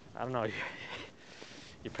 I don't know,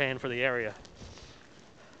 you're paying for the area.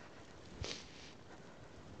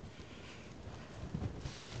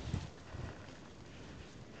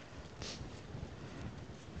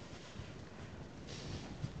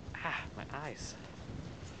 Ah, my eyes.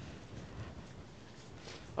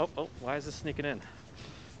 Oh, why is this sneaking in?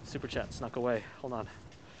 Super chat snuck away. Hold on.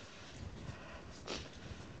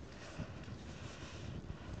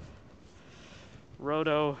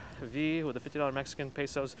 Rodo V with a $50 Mexican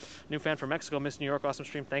pesos. New fan from Mexico. Miss New York. Awesome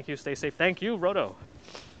stream. Thank you. Stay safe. Thank you, Rodo.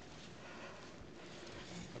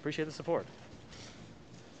 Appreciate the support.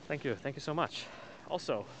 Thank you. Thank you so much.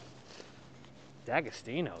 Also,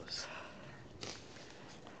 D'Agostino's.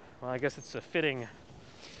 Well, I guess it's a fitting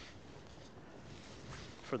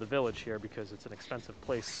for the village here because it's an expensive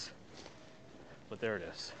place. But there it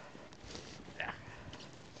is. Yeah.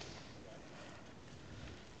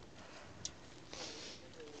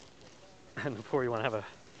 And before you want to have a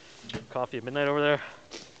coffee at midnight over there,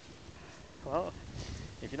 well,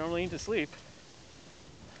 if you don't really need to sleep,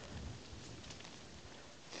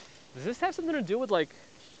 does this have something to do with, like,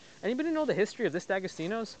 anybody know the history of this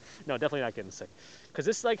D'Agostino's? No, definitely not getting sick. Because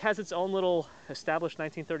this, like, has its own little established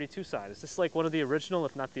 1932 sign. Is this, like, one of the original,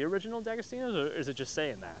 if not the original D'Agostino's, or is it just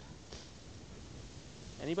saying that?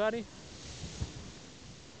 Anybody?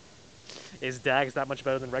 Is Dags that much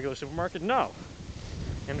better than regular supermarket? No.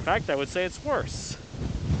 In fact, I would say it's worse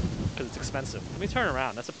because it's expensive. Let me turn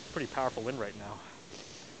around. That's a pretty powerful wind right now.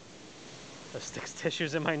 If sticks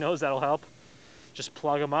tissues in my nose, that'll help. Just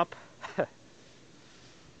plug them up.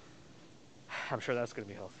 I'm sure that's going to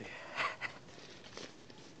be healthy.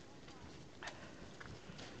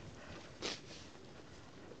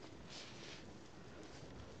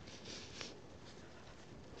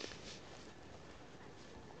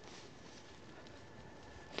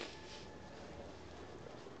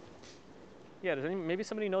 Yeah, maybe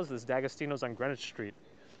somebody knows this D'Agostino's on Greenwich Street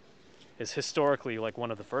is historically like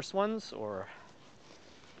one of the first ones, or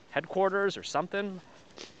headquarters or something.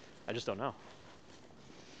 I just don't know.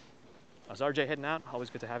 How's RJ heading out?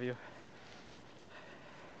 Always good to have you.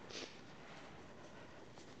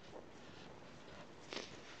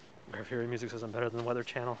 Graffiti Music says I'm better than the Weather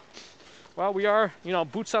Channel. Well, we are,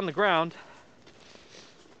 boots on the ground,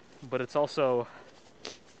 but it's also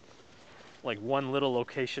like one little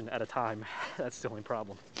location at a time. That's the only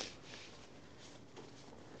problem.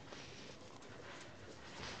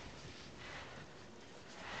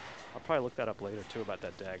 I'll probably look that up later too about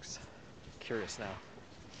that Dags. Curious now.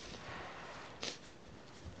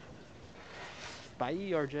 Bye,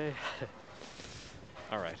 RJ.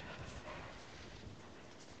 All right.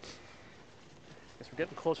 Guess we're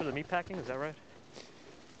getting closer to meatpacking, is that right?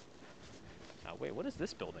 Now, wait, what is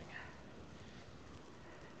this building?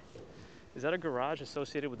 Is that a garage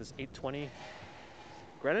associated with this 820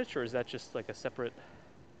 Greenwich, or is that just like a separate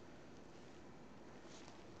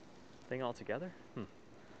thing altogether?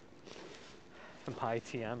 Pi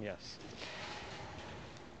TM, yes.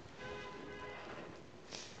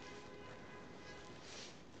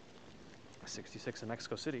 '66 in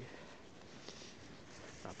Mexico City.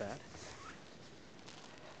 Not bad.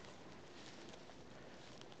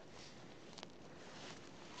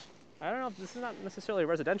 I don't know if this is not necessarily a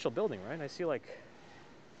residential building, right? I see like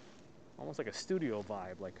almost like a studio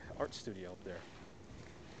vibe, like art studio up there.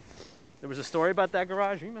 There was a story about that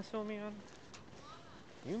garage. Are you messing with me on?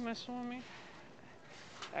 You messing with me?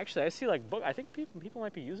 Actually, I see like I think people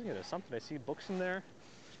might be using it as something. I see books in there,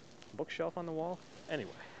 bookshelf on the wall. Anyway.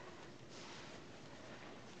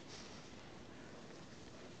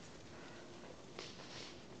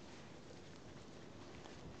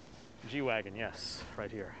 G-Wagon, yes,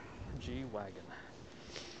 right here. G-Wagon.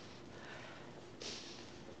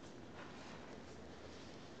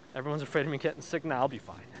 Everyone's afraid of me getting sick. Now I'll be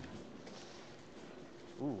fine.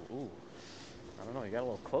 Ooh. I don't know, you got a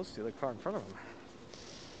little close to the other car in front of him.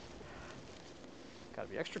 Gotta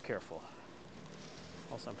be extra careful.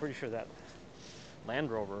 Also, I'm pretty sure that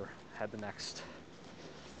Land Rover had the next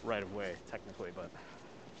right of way, technically, but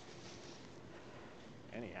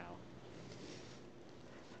anyhow.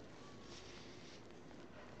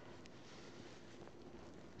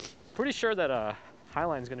 Pretty sure that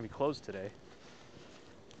Highline's gonna be closed today.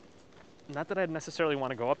 Not that I'd necessarily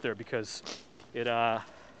want to go up there because it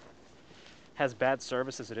has bad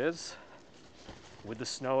service as it is. With the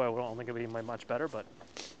snow, I don't think it would be much better, but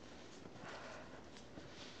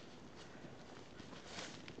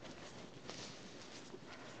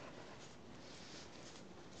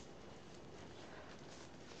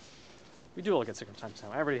we do all get sick from time to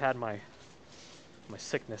time. I already had my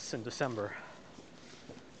sickness in December.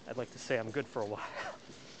 I'd like to say I'm good for a while.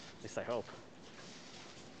 At least I hope.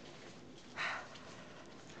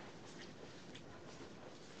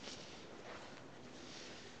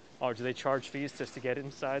 Oh, do they charge fees just to get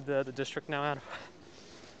inside the district now, Adam?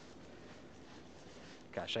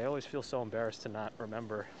 Gosh, I always feel so embarrassed to not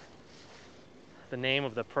remember the name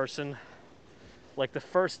of the person. Like the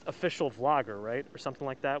first official vlogger, right? Or something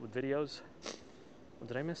like that with videos.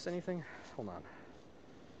 Did I miss anything? Hold on.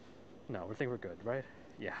 No, I think we're good, right?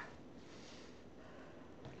 Yeah.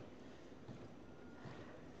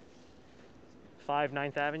 Five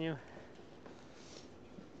 9th Avenue.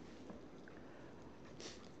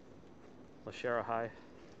 Lashera High.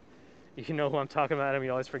 You know who I'm talking about, and we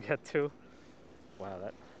always forget too. Wow,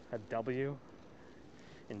 that W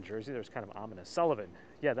in Jersey, there's kind of ominous. Sullivan.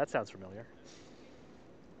 Yeah, that sounds familiar.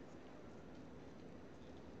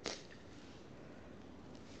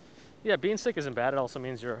 Yeah, being sick isn't bad. It also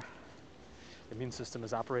means your immune system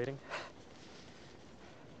is operating.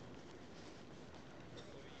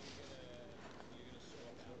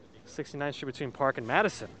 69th Street between Park and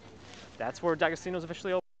Madison. That's where D'Agostino's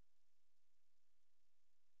officially open.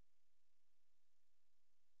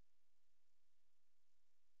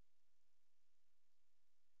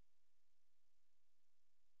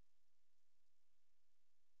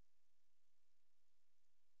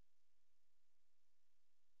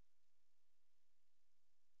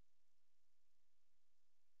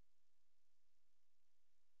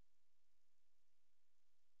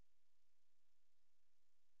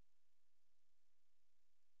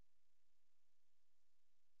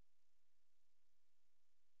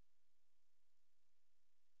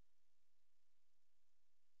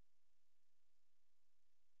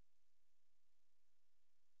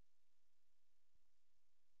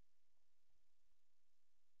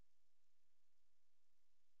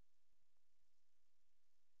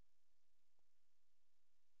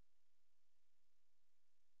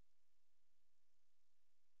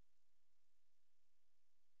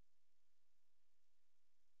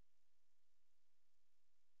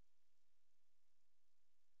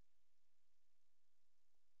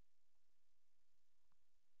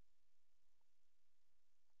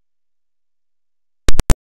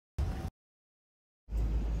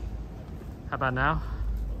 How about now?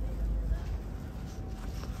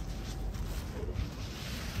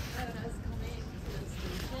 When I was coming to the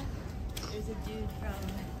station, there's a dude from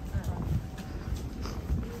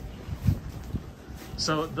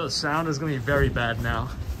So the sound is going to be very bad now.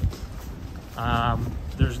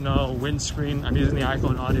 There's no windscreen. I'm using the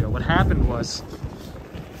iPhone audio. What happened was,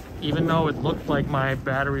 even though it looked like my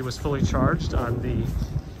battery was fully charged on the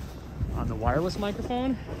wireless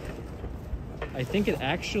microphone, I think it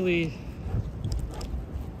actually,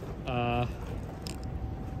 I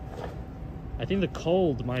think the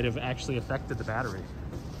cold might have actually affected the battery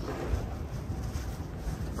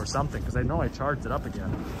or something, because I know I charged it up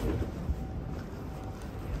again.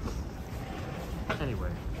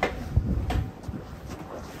 Anyway.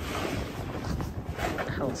 What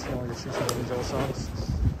the hell, it's smelling to see some of these old songs.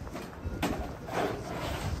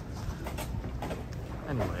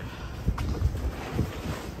 Anyway.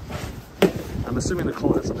 I'm assuming the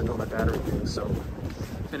cold has something to do with my battery too, so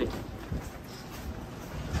finicky.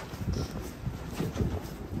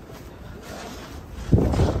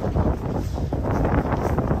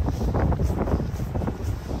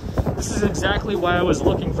 This is exactly why I was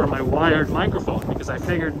looking for my wired microphone, because I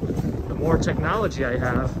figured the more technology I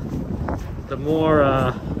have, the more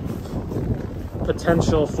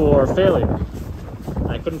potential for failure.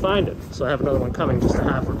 I couldn't find it, so I have another one coming just to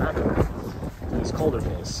have for backup in these colder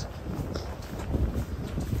days.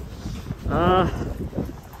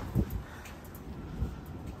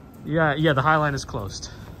 Yeah, the High Line is closed.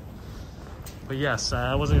 But yes,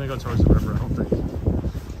 I wasn't gonna go towards the river, I don't think.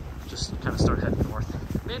 Just kind of start heading north.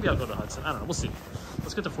 Maybe I'll go to Hudson, I don't know, we'll see.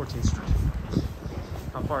 Let's get to 14th Street.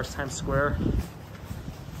 How far is Times Square?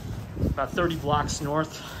 About 30 blocks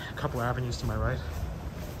north, a couple avenues to my right.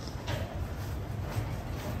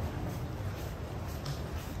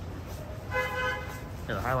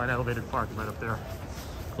 Yeah, the High Line elevated park right up there,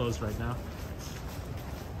 closed right now.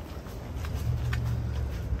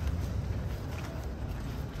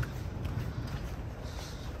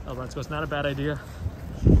 Oh, so it's not a bad idea.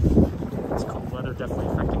 It's cold weather, definitely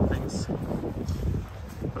affecting things.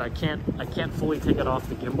 But I can't fully take it off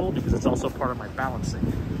the gimbal because it's also part of my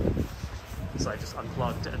balancing. So I just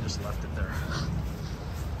unplugged and just left it there.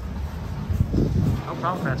 No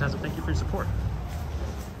problem, Phantasm. Thank you for your support.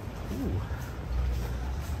 Ooh,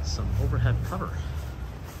 some overhead cover.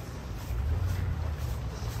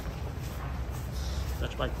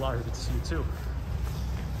 Dutch Bike Blogger, good to see you too.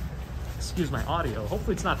 Excuse my audio.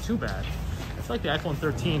 Hopefully it's not too bad. I feel like the iPhone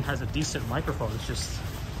 13 has a decent microphone. It's just,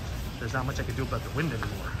 there's not much I can do about the wind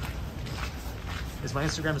anymore. Is my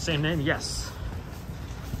Instagram the same name? Yes.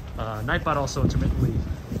 Nightbot also intermittently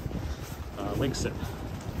links it.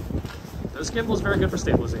 This gimbal is very good for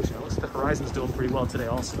stabilization. It looks like the Horizon's doing pretty well today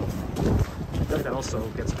also. I feel like that also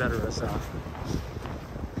gets better as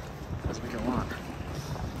we go on.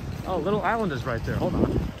 Oh, Little Island is right there. Hold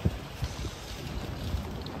on.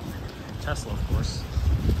 Tesla, of course.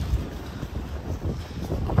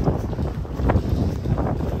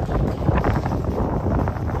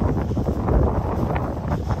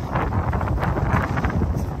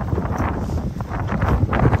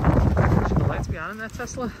 Should the lights be on in that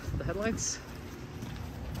Tesla? The headlights?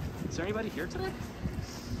 Is there anybody here today?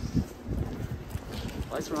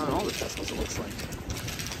 Lights are on all the Teslas, it looks like.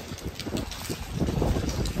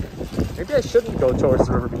 Maybe I shouldn't go towards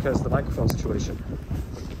the river because of the microphone situation.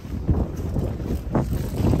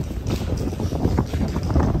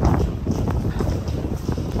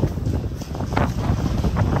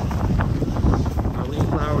 Arlene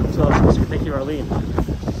Flower with 12. Thank you, Arlene.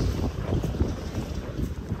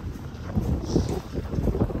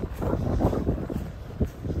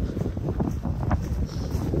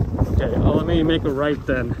 Okay, let me make a right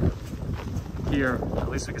then. Here, at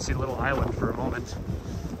least we can see the Little Island for a moment.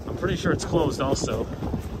 I'm pretty sure it's closed also.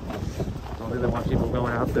 I don't think they want people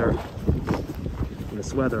going out there in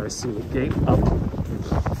this weather. I see the gate up.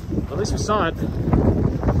 At least we saw it.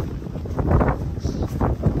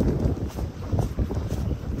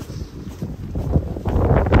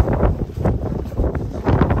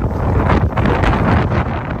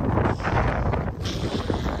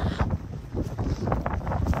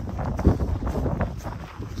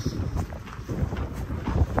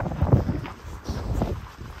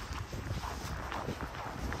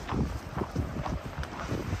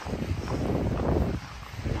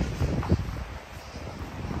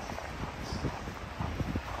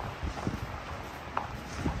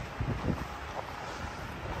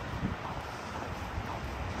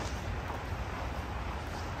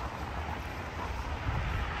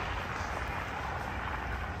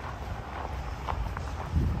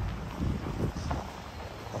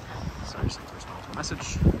 Sorry, just to respond to a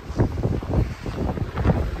message.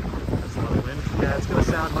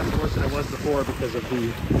 sound much worse than it was before because of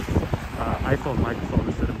the iPhone microphone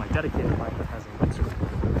instead of my dedicated mic that has a mixer.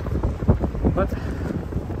 But,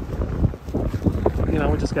 you know,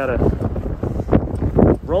 we just gotta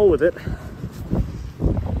roll with it,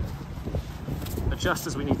 adjust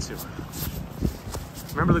as we need to.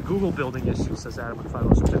 Remember the Google building issue, says Adam with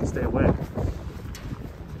 506, stay away.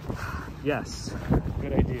 Yes,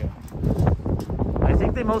 good idea. I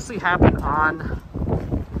think they mostly happen on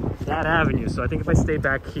that avenue, so I think if I stay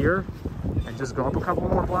back here and just go up a couple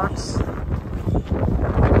more blocks,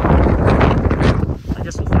 I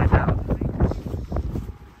guess we'll find out.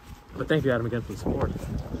 But thank you, Adam, again for the support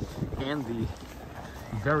and the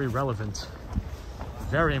very relevant,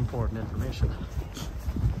 very important information.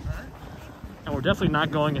 And we're definitely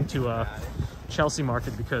not going into a Chelsea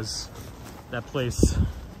market because that place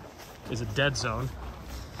is a dead zone.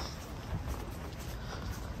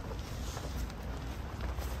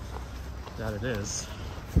 That it is.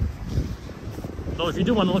 Though if you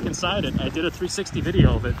do want to look inside it, I did a 360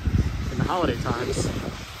 video of it in the holiday times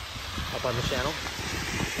up on the channel.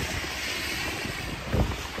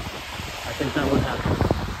 I think that would have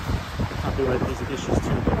copyright music issues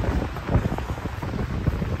too, but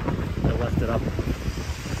I left it up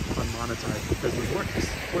unmonetized because it was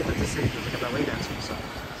worth it to see. Look at that lay dance inside.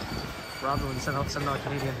 Robin sent out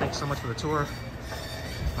Canadian, thanks so much for the tour.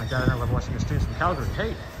 My dad and I love watching your streams from Calgary.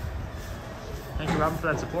 Hey! Thank you, Robin, for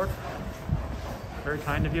that support. Very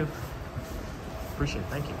kind of you. Appreciate it.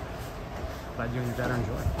 Thank you. Glad you and your dad are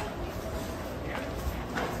enjoying.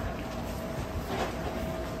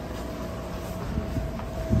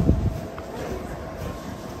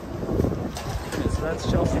 Okay, so that's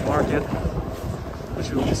Chelsea Market, which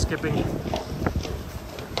we will be skipping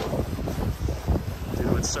due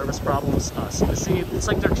to its service problems. So you see, it's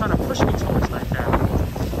like they're trying to push me towards Ninth Avenue.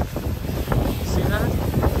 See that?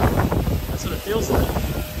 That's what it feels like.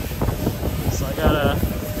 So I gotta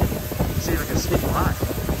see if I can sneak by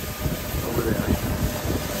over there.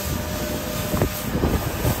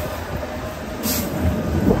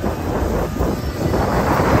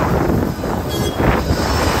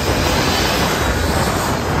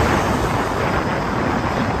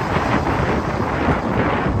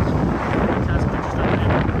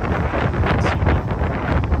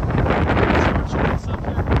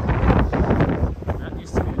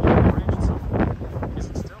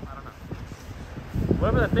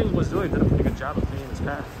 Whatever that thing was doing did a pretty good job of cleaning its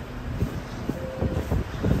path.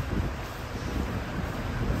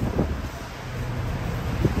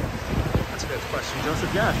 That's a good question,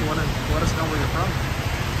 Joseph. Yeah, if you want to let us know where you're from,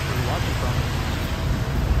 where you're watching from.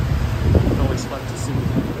 It's always fun to see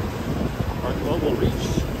our global reach.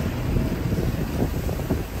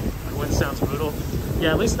 The wind sounds brutal.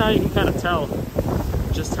 Yeah, at least now you can kind of tell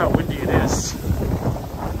just how windy it is.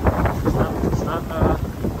 It's not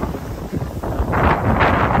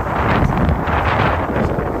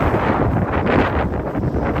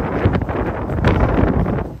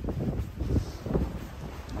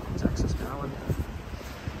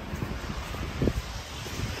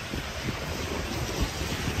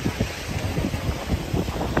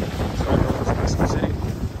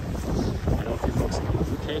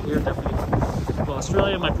here, definitely. Well,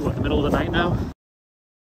 Australia might be what, the middle of the night now?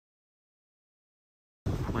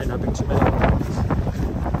 Might not be too many.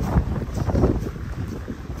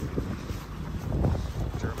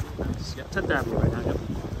 Germany, nice. Yeah, 10th Avenue right now, yep.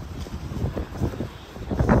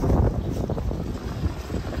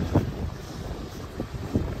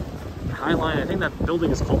 High Line, I think that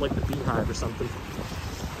building is called like the Beehive or something.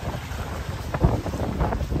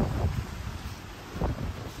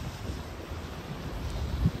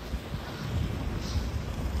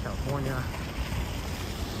 California,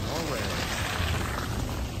 Norway.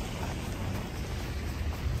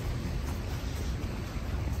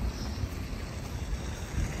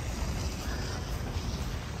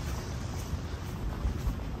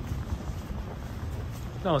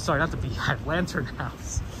 No, sorry, not the Beehive, Lantern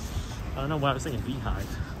House. I don't know why I was thinking Beehive.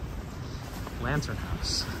 Lantern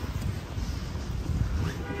House.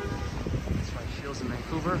 That's right, Shields in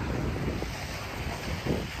Vancouver.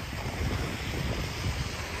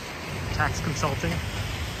 Tax consulting.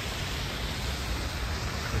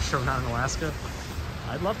 They're showing out in Alaska.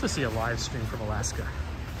 I'd love to see a live stream from Alaska.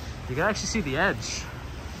 You can actually see the edge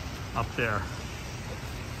up there.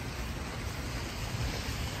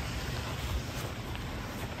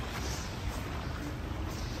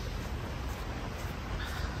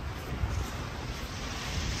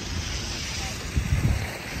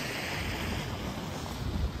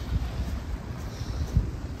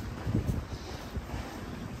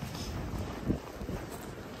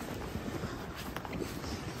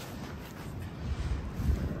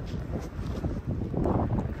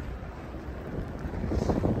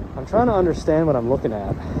 I'm trying to understand what I'm looking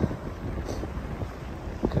at.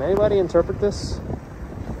 Can anybody interpret this?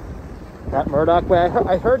 That Murdoch way?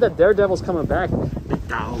 I heard that Daredevil's coming back on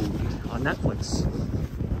Netflix.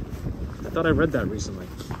 I thought I read that recently.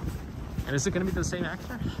 And is it going to be the same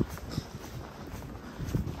actor?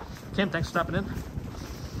 Kim, thanks for stopping in.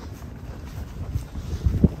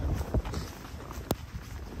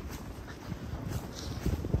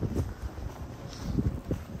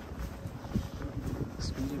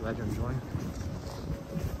 Speedy, glad you're enjoying.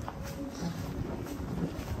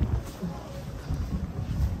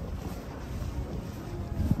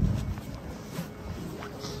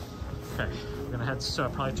 Okay, we're gonna head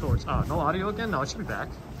probably towards, no audio again? No, it should be back.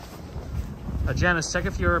 Janice, check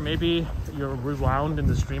if you're rewound in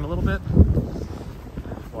the stream a little bit.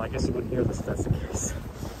 Well, I guess you wouldn't hear this if that's the case.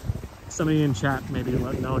 Somebody in chat maybe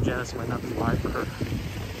let know Janice might not be live for her.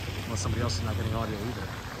 Unless somebody else is not getting audio either.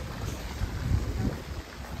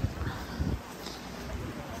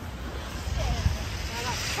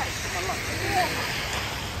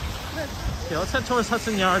 Okay, let's head towards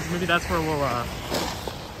Hudson Yards. Maybe that's where we'll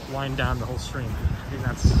wind down the whole stream. I think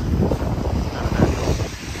that's not a bad goal.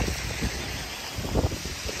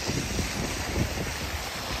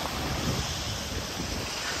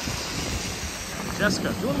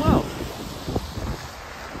 Jessica, doing well.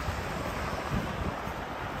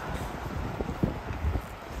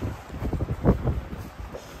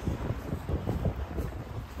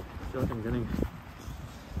 I feel like I'm getting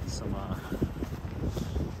some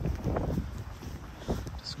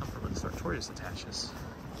discomfort when the sartorius attaches,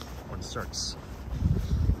 or inserts.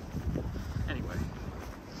 Anyway.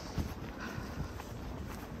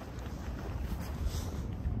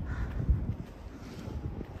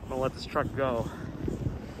 I'm gonna let this truck go.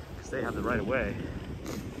 They have the right of way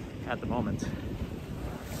at the moment.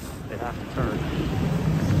 They have to turn.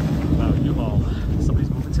 U-Haul. Somebody's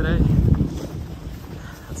moving today.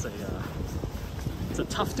 It's a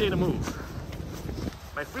tough day to move.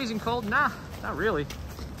 Am I freezing cold? Nah, not really.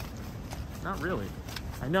 Not really.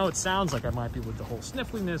 I know it sounds like I might be with the whole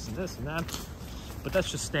sniffliness and this and that, but that's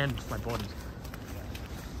just standard with my body.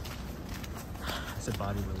 I said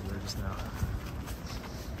body really weird just now.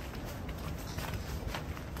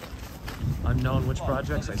 Unknown which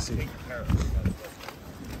projects I see.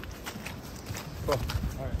 Cool.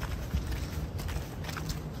 All right.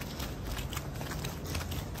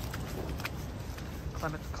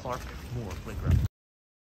 Clement Clark Moore Playground.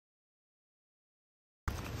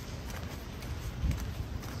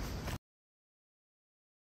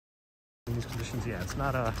 In these conditions, yeah, it's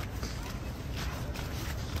not a.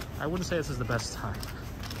 I wouldn't say this is the best time.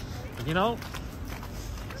 But you know,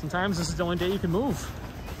 sometimes this is the only day you can move.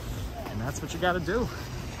 And that's what you gotta do.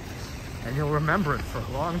 And you'll remember it for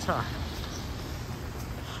a long time.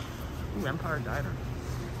 Ooh, Empire Diner.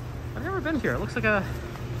 I've never been here. It looks like it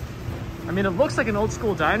looks like an old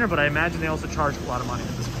school diner, but I imagine they also charge a lot of money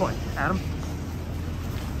at this point. Adam?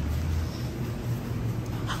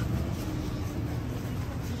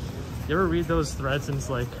 You ever read those threads and it's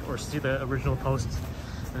like, or see the original posts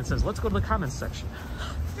and it says, let's go to the comments section.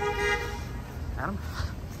 Adam?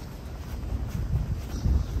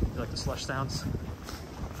 You like the slush sounds?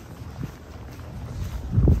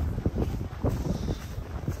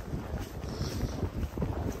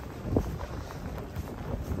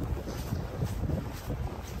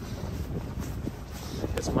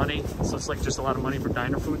 It's money, so it's like just a lot of money for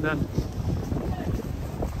diner food then.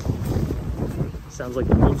 Sounds like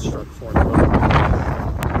the moonstruck formula.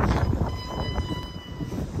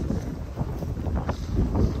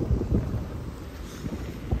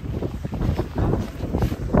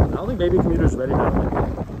 I don't think baby commuter's ready to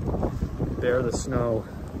like, bear the snow.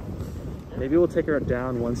 Maybe we'll take her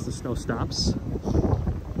down once the snow stops,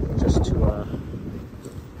 just to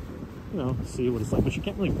you know, see what it's like. But she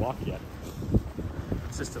can't really walk yet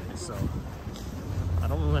consistently, so I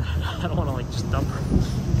don't want to like just dump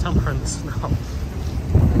her in the snow.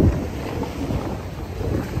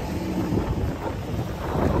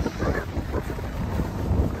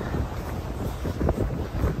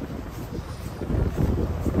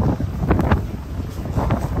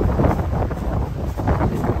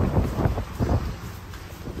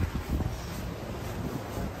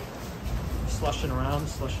 Slushing around,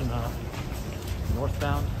 slushing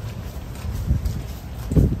northbound.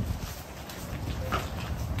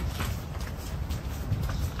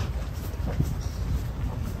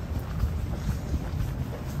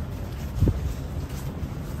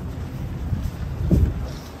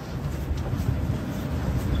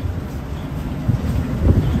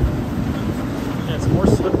 Yeah, it's more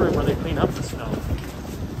slippery where they clean up the snow.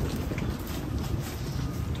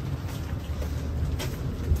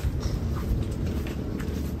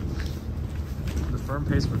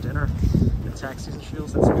 firm pays for dinner and tax season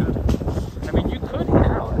shields, that's good. I mean, you could eat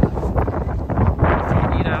out.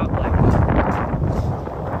 If you eat out, like,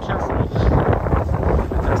 carefully.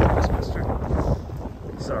 Fantastic, Westminster.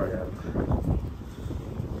 Sorry, Adam.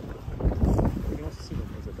 He wants to see the,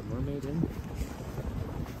 is it the Mermaid Inn?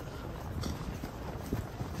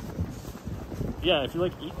 Yeah, if you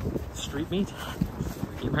like eat street meat,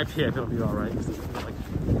 you might be able to be alright, because it's like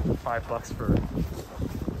 $5 for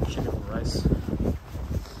chicken and rice.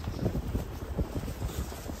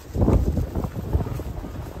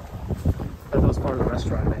 That was part of the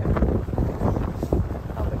restaurant name.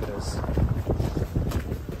 How big it is.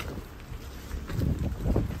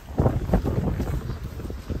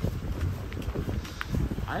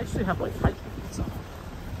 I actually have like hiking boots on,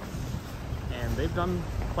 and they've done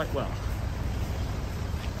quite well.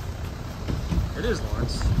 It is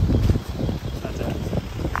Lawrence. That's it.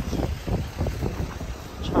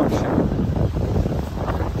 Chow chow.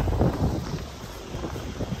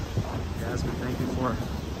 Jasmine, thank you for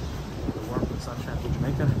the warmth and sunshine from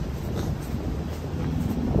Jamaica.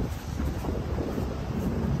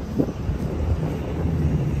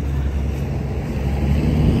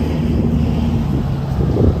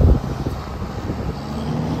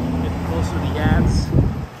 Getting closer to the ads.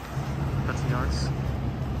 That's the yards.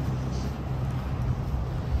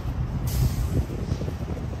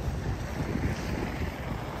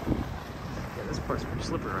 It's pretty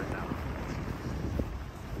slippery right now.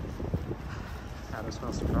 Adam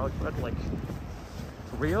smells some garlic bread. Like,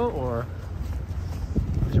 for real, or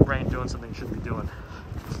is your brain doing something you shouldn't be doing?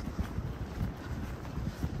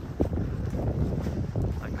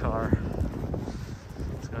 My car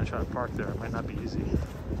is going to try to park there. It might not be easy. It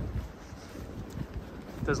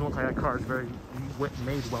doesn't look like that car is very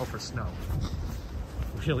made well for snow.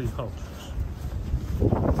 Really hope.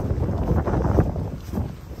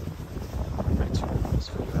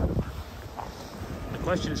 The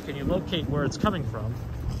question is, can you locate where it's coming from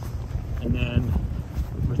and then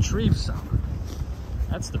retrieve some?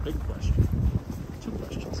 That's the big question. Two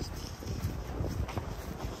questions.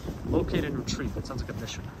 Locate and retrieve. That sounds like a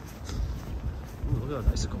mission. Ooh, look at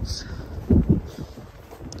those icicles.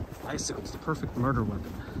 Icicles, the perfect murder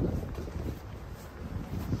weapon.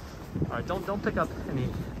 All right, don't pick up any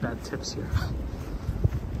bad tips here.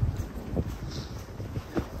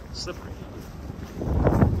 Slippery.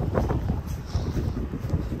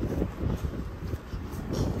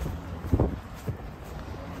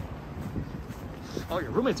 Oh,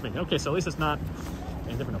 your roommate's making. Okay, so at least it's not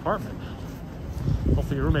in a different apartment.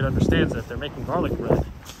 Hopefully your roommate understands that if they're making garlic bread,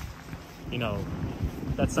 you know,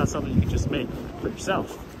 that's not something you can just make for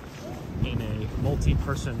yourself in a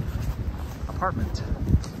multi-person apartment.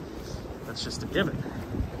 That's just a given.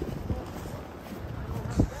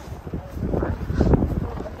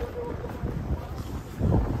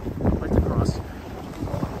 I'd like to cross here.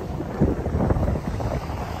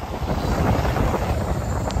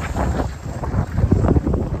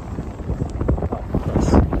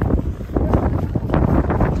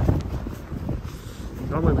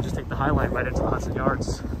 Normally we just take the High Line right into the Hudson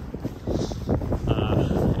Yards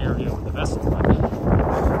area with the vessel, but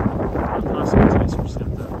not possible today, so we're just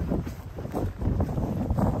going to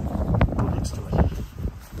go next to it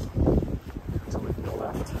until we can go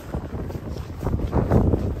left.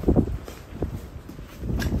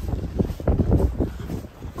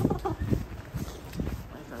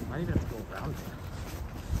 I might even have to go around it.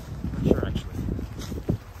 I'm not sure, actually.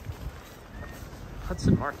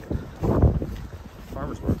 Hudson Market.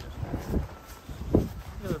 Farmer's Market.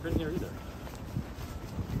 I've never been here either.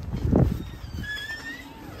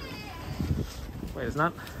 Wait, it's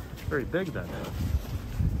not very big then.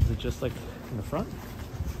 Is it just like in the front?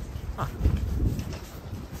 Huh.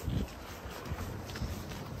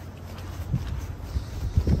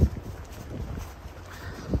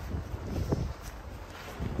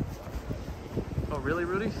 Oh, really,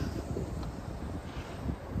 Rudy?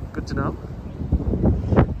 Good to know.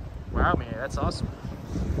 Wow, man, that's awesome.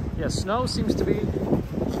 Yeah, snow seems to be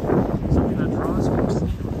something that draws folks to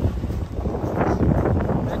you.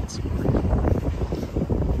 That's great.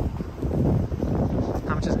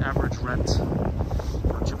 How much is average rent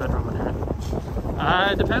for a two-bedroom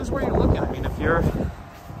Manhattan? It depends where you're looking. I mean, if you're,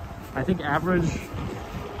 I think average,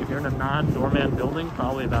 if you're in a non-doorman building,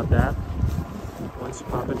 probably about that. Once you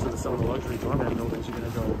pop into some of the luxury doorman buildings, you're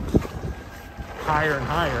going to go higher and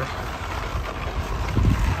higher.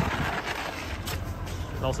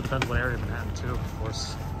 It also depends what area of Manhattan, too, of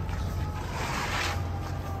course.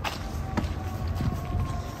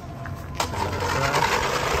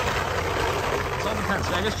 It all depends.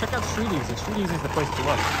 I guess check out Street Easy. Street Easy is the place to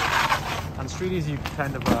look. On Street Easy, you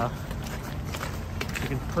kind of You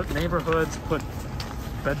can put neighborhoods, put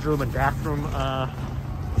bedroom and bathroom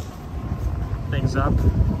things up,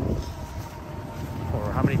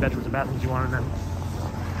 or how many bedrooms and bathrooms you want in them.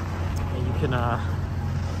 And you can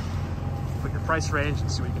put your price range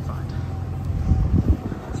and see what you can find.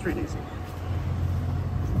 It's pretty easy.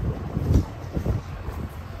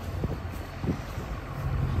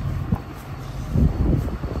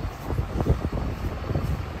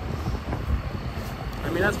 I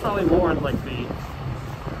mean, that's probably more in like the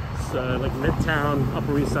like Midtown,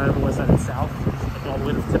 Upper East Side, West Side, and South, like all the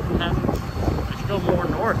way to the tip of Manhattan. If you go more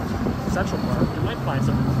north, Central Park, you might find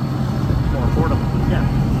something more affordable. But again,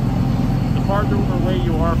 the farther away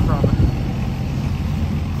you are from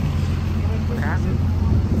Manhattan,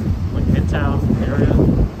 like Midtown area,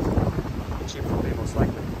 the cheaper it will be most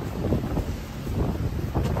likely.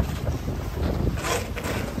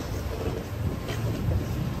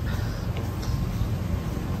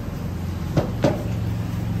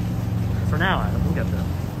 For now, Adam, we'll get there.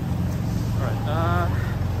 All right.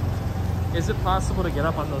 Is it possible to get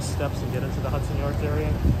up on those steps and get into the Hudson Yards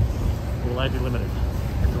area? Or will I be limited?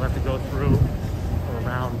 And you'll have to go through or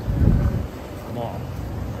around the mall.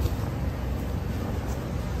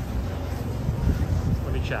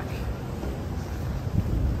 Let me check.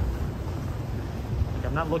 Like,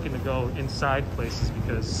 I'm not looking to go inside places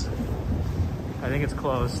because I think it's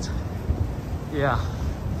closed. Yeah,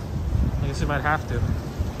 I guess we might have to.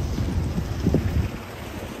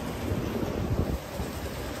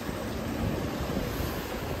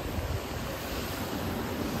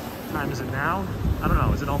 What time is it now? I don't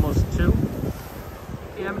know. Is it almost 2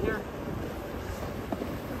 p.m. here?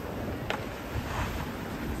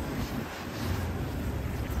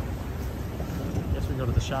 Guess we go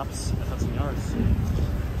to the shops at Hudson Yards.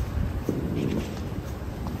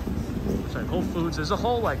 Sorry, Whole Foods. There's a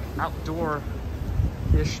whole like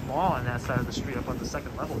outdoor-ish mall on that side of the street up on the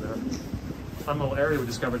second level there. Fun little area we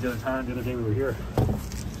discovered the other day we were here.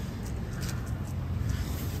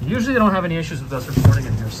 Usually they don't have any issues with us recording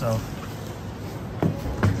in here, so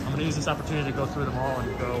I'm gonna use this opportunity to go through the mall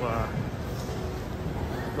and go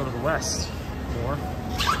to the west more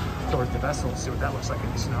towards the vessel, see what that looks like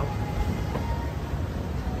in the snow.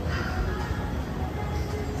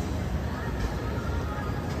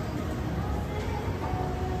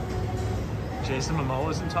 Jason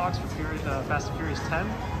Momoa's in talks for Fast and Furious 10.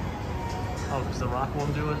 Oh, because The Rock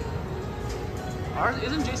won't do it.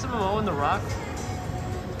 Isn't Jason Momoa and The Rock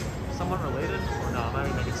somewhat related? Or no, I'm not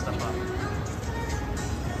even making stuff up.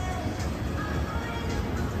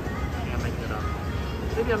 Yeah, I'm making it up.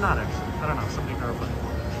 Maybe I'm not actually. I don't know, something terrible.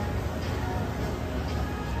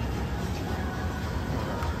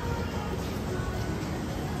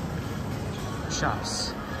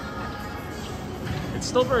 Shops. It's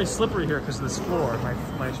still very slippery here because of this floor. My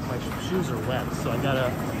shoes are wet, so I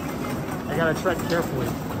gotta tread carefully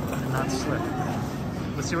and not slip.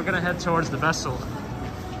 Let's see, we're gonna head towards the vessel.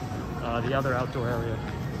 The other outdoor area.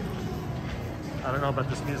 I don't know about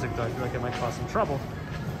this music though. I feel like it might cause some trouble.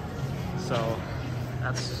 So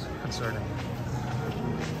that's concerning.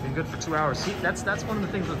 Been good for 2 hours. See, that's one of the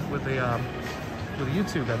things with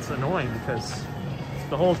YouTube that's annoying, because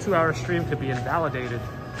the whole 2-hour stream could be invalidated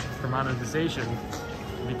for monetization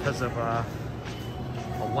because of a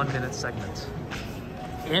 1-minute segment.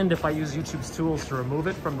 And if I use YouTube's tools to remove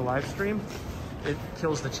it from the live stream, it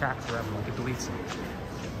kills the chat forever. Like, it deletes it.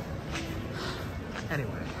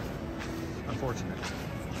 Anyway, unfortunate.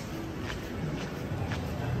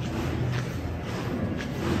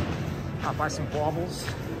 I'll buy some baubles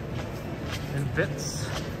and bits.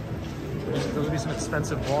 Those will be some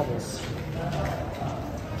expensive baubles.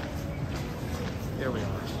 Here we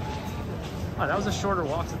are. Oh, that was a shorter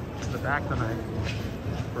walk to the back than I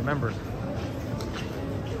remembered.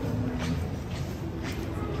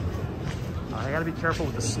 I gotta be careful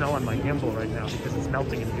with the snow on my gimbal right now because it's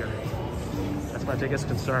melting in here. That's my biggest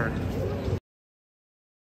concern.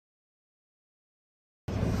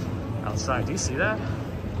 Outside, do you see that?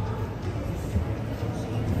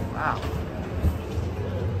 Wow.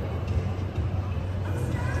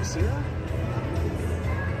 Do you see that?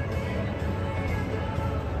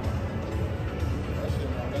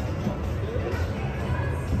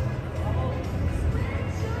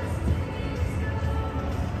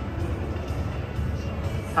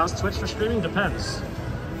 How's Twitch for streaming? Depends.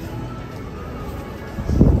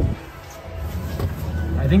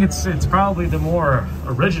 I think it's probably the more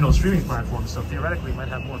original streaming platform, so theoretically it might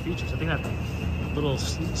have more features. I think that little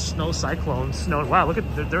snow cyclone, wow, look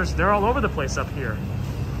at, they're all over the place up here.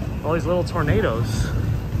 All these little tornadoes.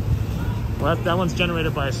 Well, that one's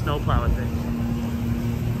generated by a snowplow, I think.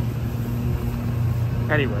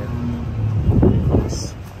 Anyway,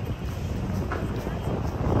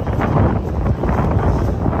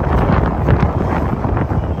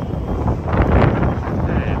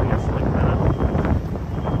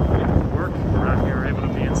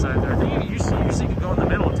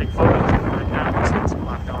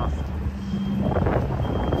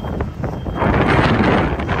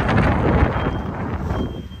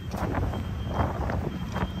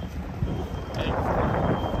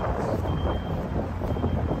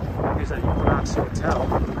 Fox Hotel.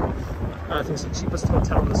 I think it's the cheapest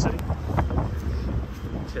hotel in the city.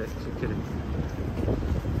 Okay, keep kidding.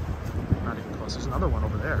 Not even close. There's another one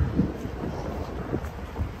over there.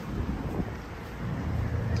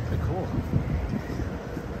 It's pretty cool.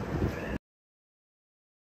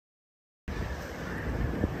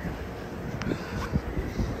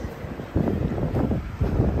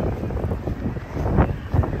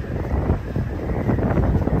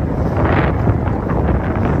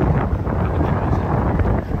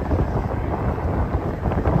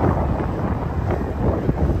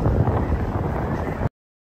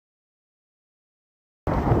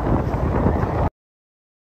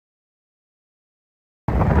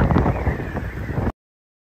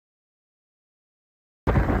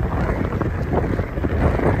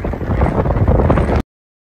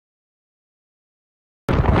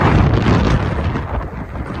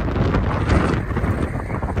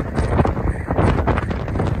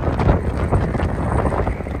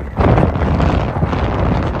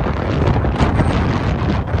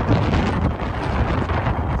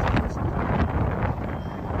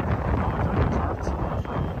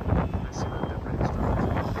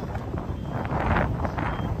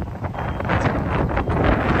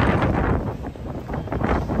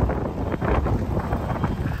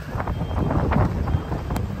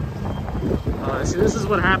 See, this is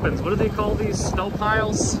what happens. What do they call these? Snow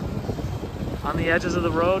piles on the edges of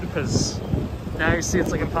the road? Because now you see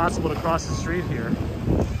it's like impossible to cross the street here.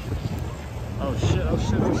 Oh shit, oh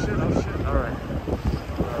shit, oh shit, oh shit. Alright.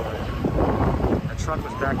 That truck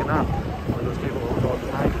was backing up. One of those people who were going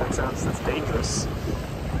behind. That's dangerous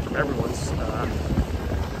from everyone's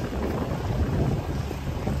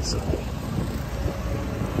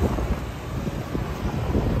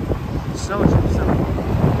snow chips,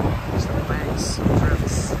 snow banks,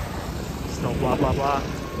 drifts, snow blah blah blah.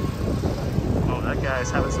 Oh, that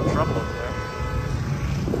guy's having some trouble over there.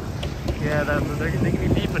 Yeah, they can be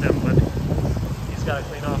beeping him, but he's got to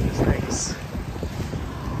clean off his things.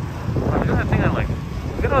 Oh, look at that thing I like.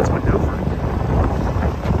 Look at how it's maneuvering.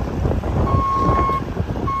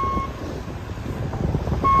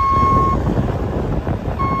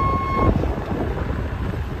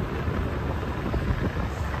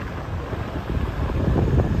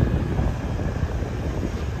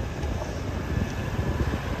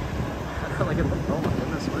 Oh my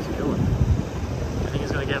goodness, what is he doing? I think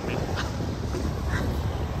he's gonna get me.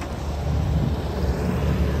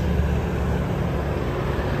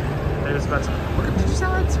 Maybe it's about to. Look at, did you see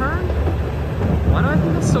how that turn? Why do I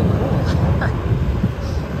think that's so cool?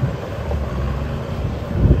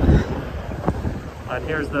 And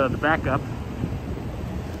here's the backup.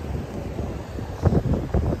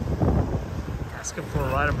 Ask him for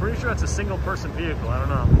a ride. I'm pretty sure it's a single person vehicle. I don't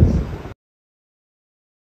know.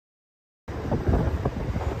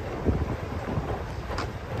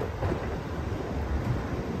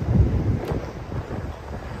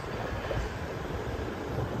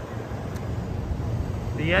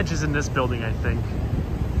 The edge is in this building, I think.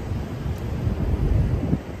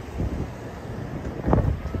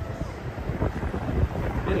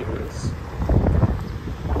 Anyways,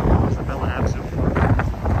 there's the Bella Abzu Park.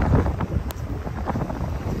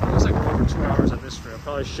 Looks like we're over 2 hours on this trip. I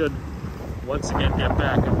probably should once again get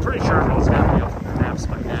back. I'm pretty sure everyone's got to be up from their naps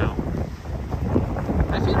by now.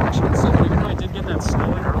 I feel actually consider, even though I did get that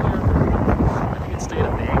snow in earlier, I think it stayed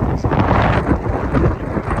at the ankles.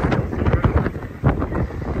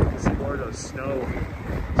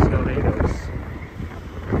 Snow-nados.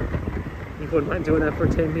 You wouldn't mind doing that for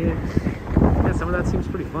 10 minutes? Yeah, some of that seems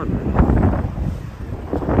pretty fun, man.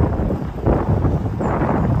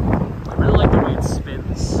 I really like the way it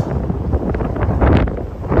spins.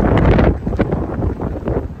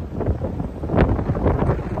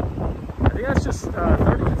 I think that's just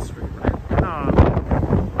 30th Street, right? No.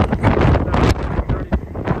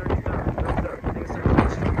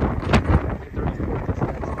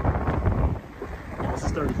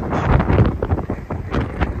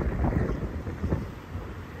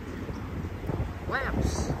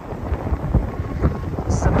 Lamps.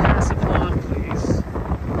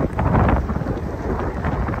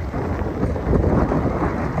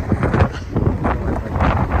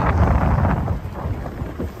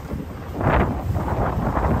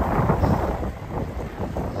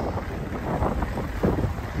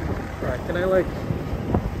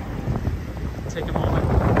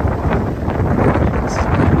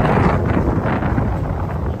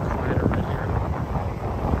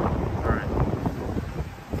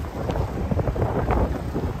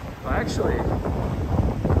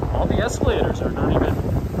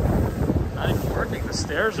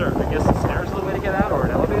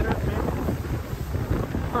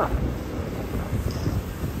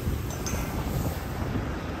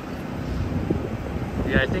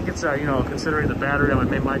 think it's, you know, considering the battery on my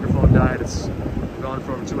main microphone died, it's going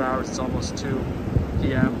for over 2 hours. It's almost 2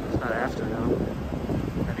 p.m. It's not after now.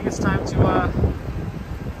 I think it's time to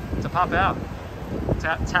pop out,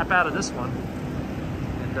 tap out of this one,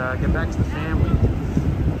 and get back to the family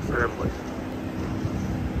for everybody.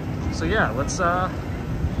 So yeah, let's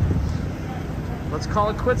call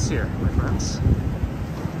it quits here, my friends.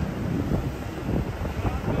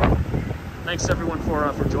 Thanks everyone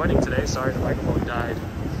for joining today. Sorry the microphone died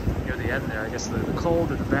near the end there. I guess the cold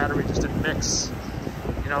and the battery just didn't mix.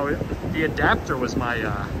 You know, the adapter was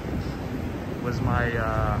my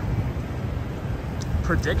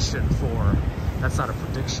prediction for. That's not a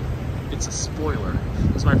prediction. It's a spoiler.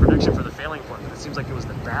 It was my prediction for the failing point, but it seems like it was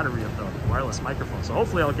the battery of the wireless microphone. So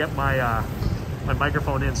hopefully I'll get my my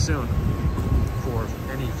microphone in soon for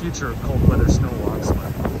any future cold weather snow walks.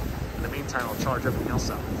 But in the meantime, I'll charge everything else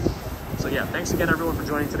up. So yeah, thanks again everyone for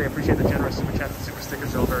joining today. I appreciate the generous super chats and super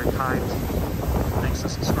stickers. They're all very kind. Thanks to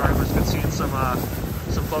subscribers. Been seeing some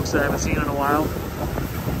folks that I haven't seen in a while.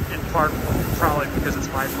 In part, probably because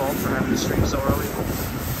it's my fault for having to stream so early.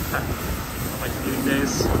 On my commuting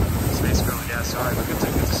days. Space Girl, yes. All right, but good to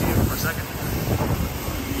see you for a second.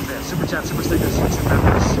 So yeah, super chat, super stickers, YouTube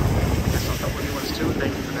members. There's a couple of new ones too.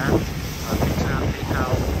 Thank you for that. Patreon,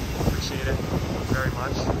 PayPal, appreciate it very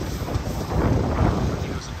much.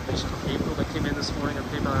 From April that came in this morning on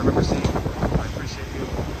PayPal. I remember seeing. I appreciate you.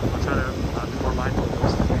 I'll try to be more mindful of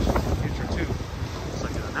those donations in the future too, so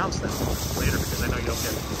I can announce them later, because I know you don't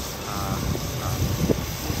get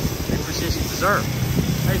the appreciation you deserve.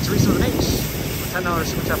 Hey, Teresa with an H, with $10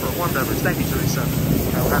 super chat for a warm beverage. Thank you, Teresa.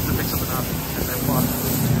 I will have to pick something up as I walk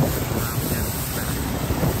around again.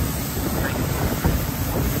 Thank you.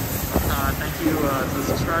 Thank you to the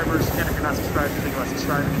subscribers. Again, if you're not subscribed, think about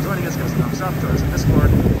subscribing and joining us. Give us a thumbs up. Join us in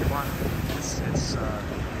Discord if you want.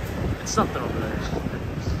 It's something over there.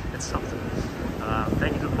 It's something.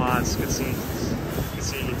 Thank you to the mods. Good seeing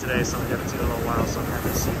you today. Some of you haven't seen in a little while, so I'm happy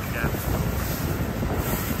to see you again.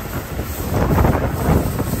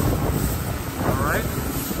 All right.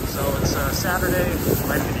 So it's Saturday. It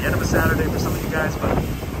might be the end of a Saturday for some of you guys, but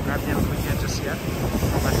not the end of the weekend just yet.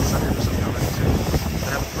 It might be Sunday for some of you already too.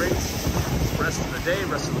 But have a great rest of the day,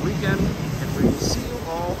 rest of the weekend, and we will see you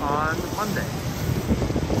all on Monday.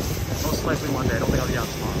 Most likely Monday. I don't think I'll be out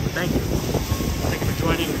tomorrow. But thank you. Thank you for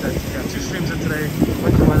joining. We got 2 streams in today.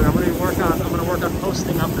 Winter weather. I'm gonna work on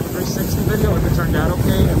posting up the 360 video if it turned out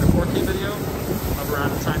okay, and the 4K video of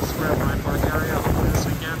around the Times Square Bryant Park area. Hopefully this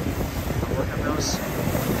weekend. I'll work on those.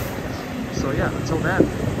 So yeah, until then.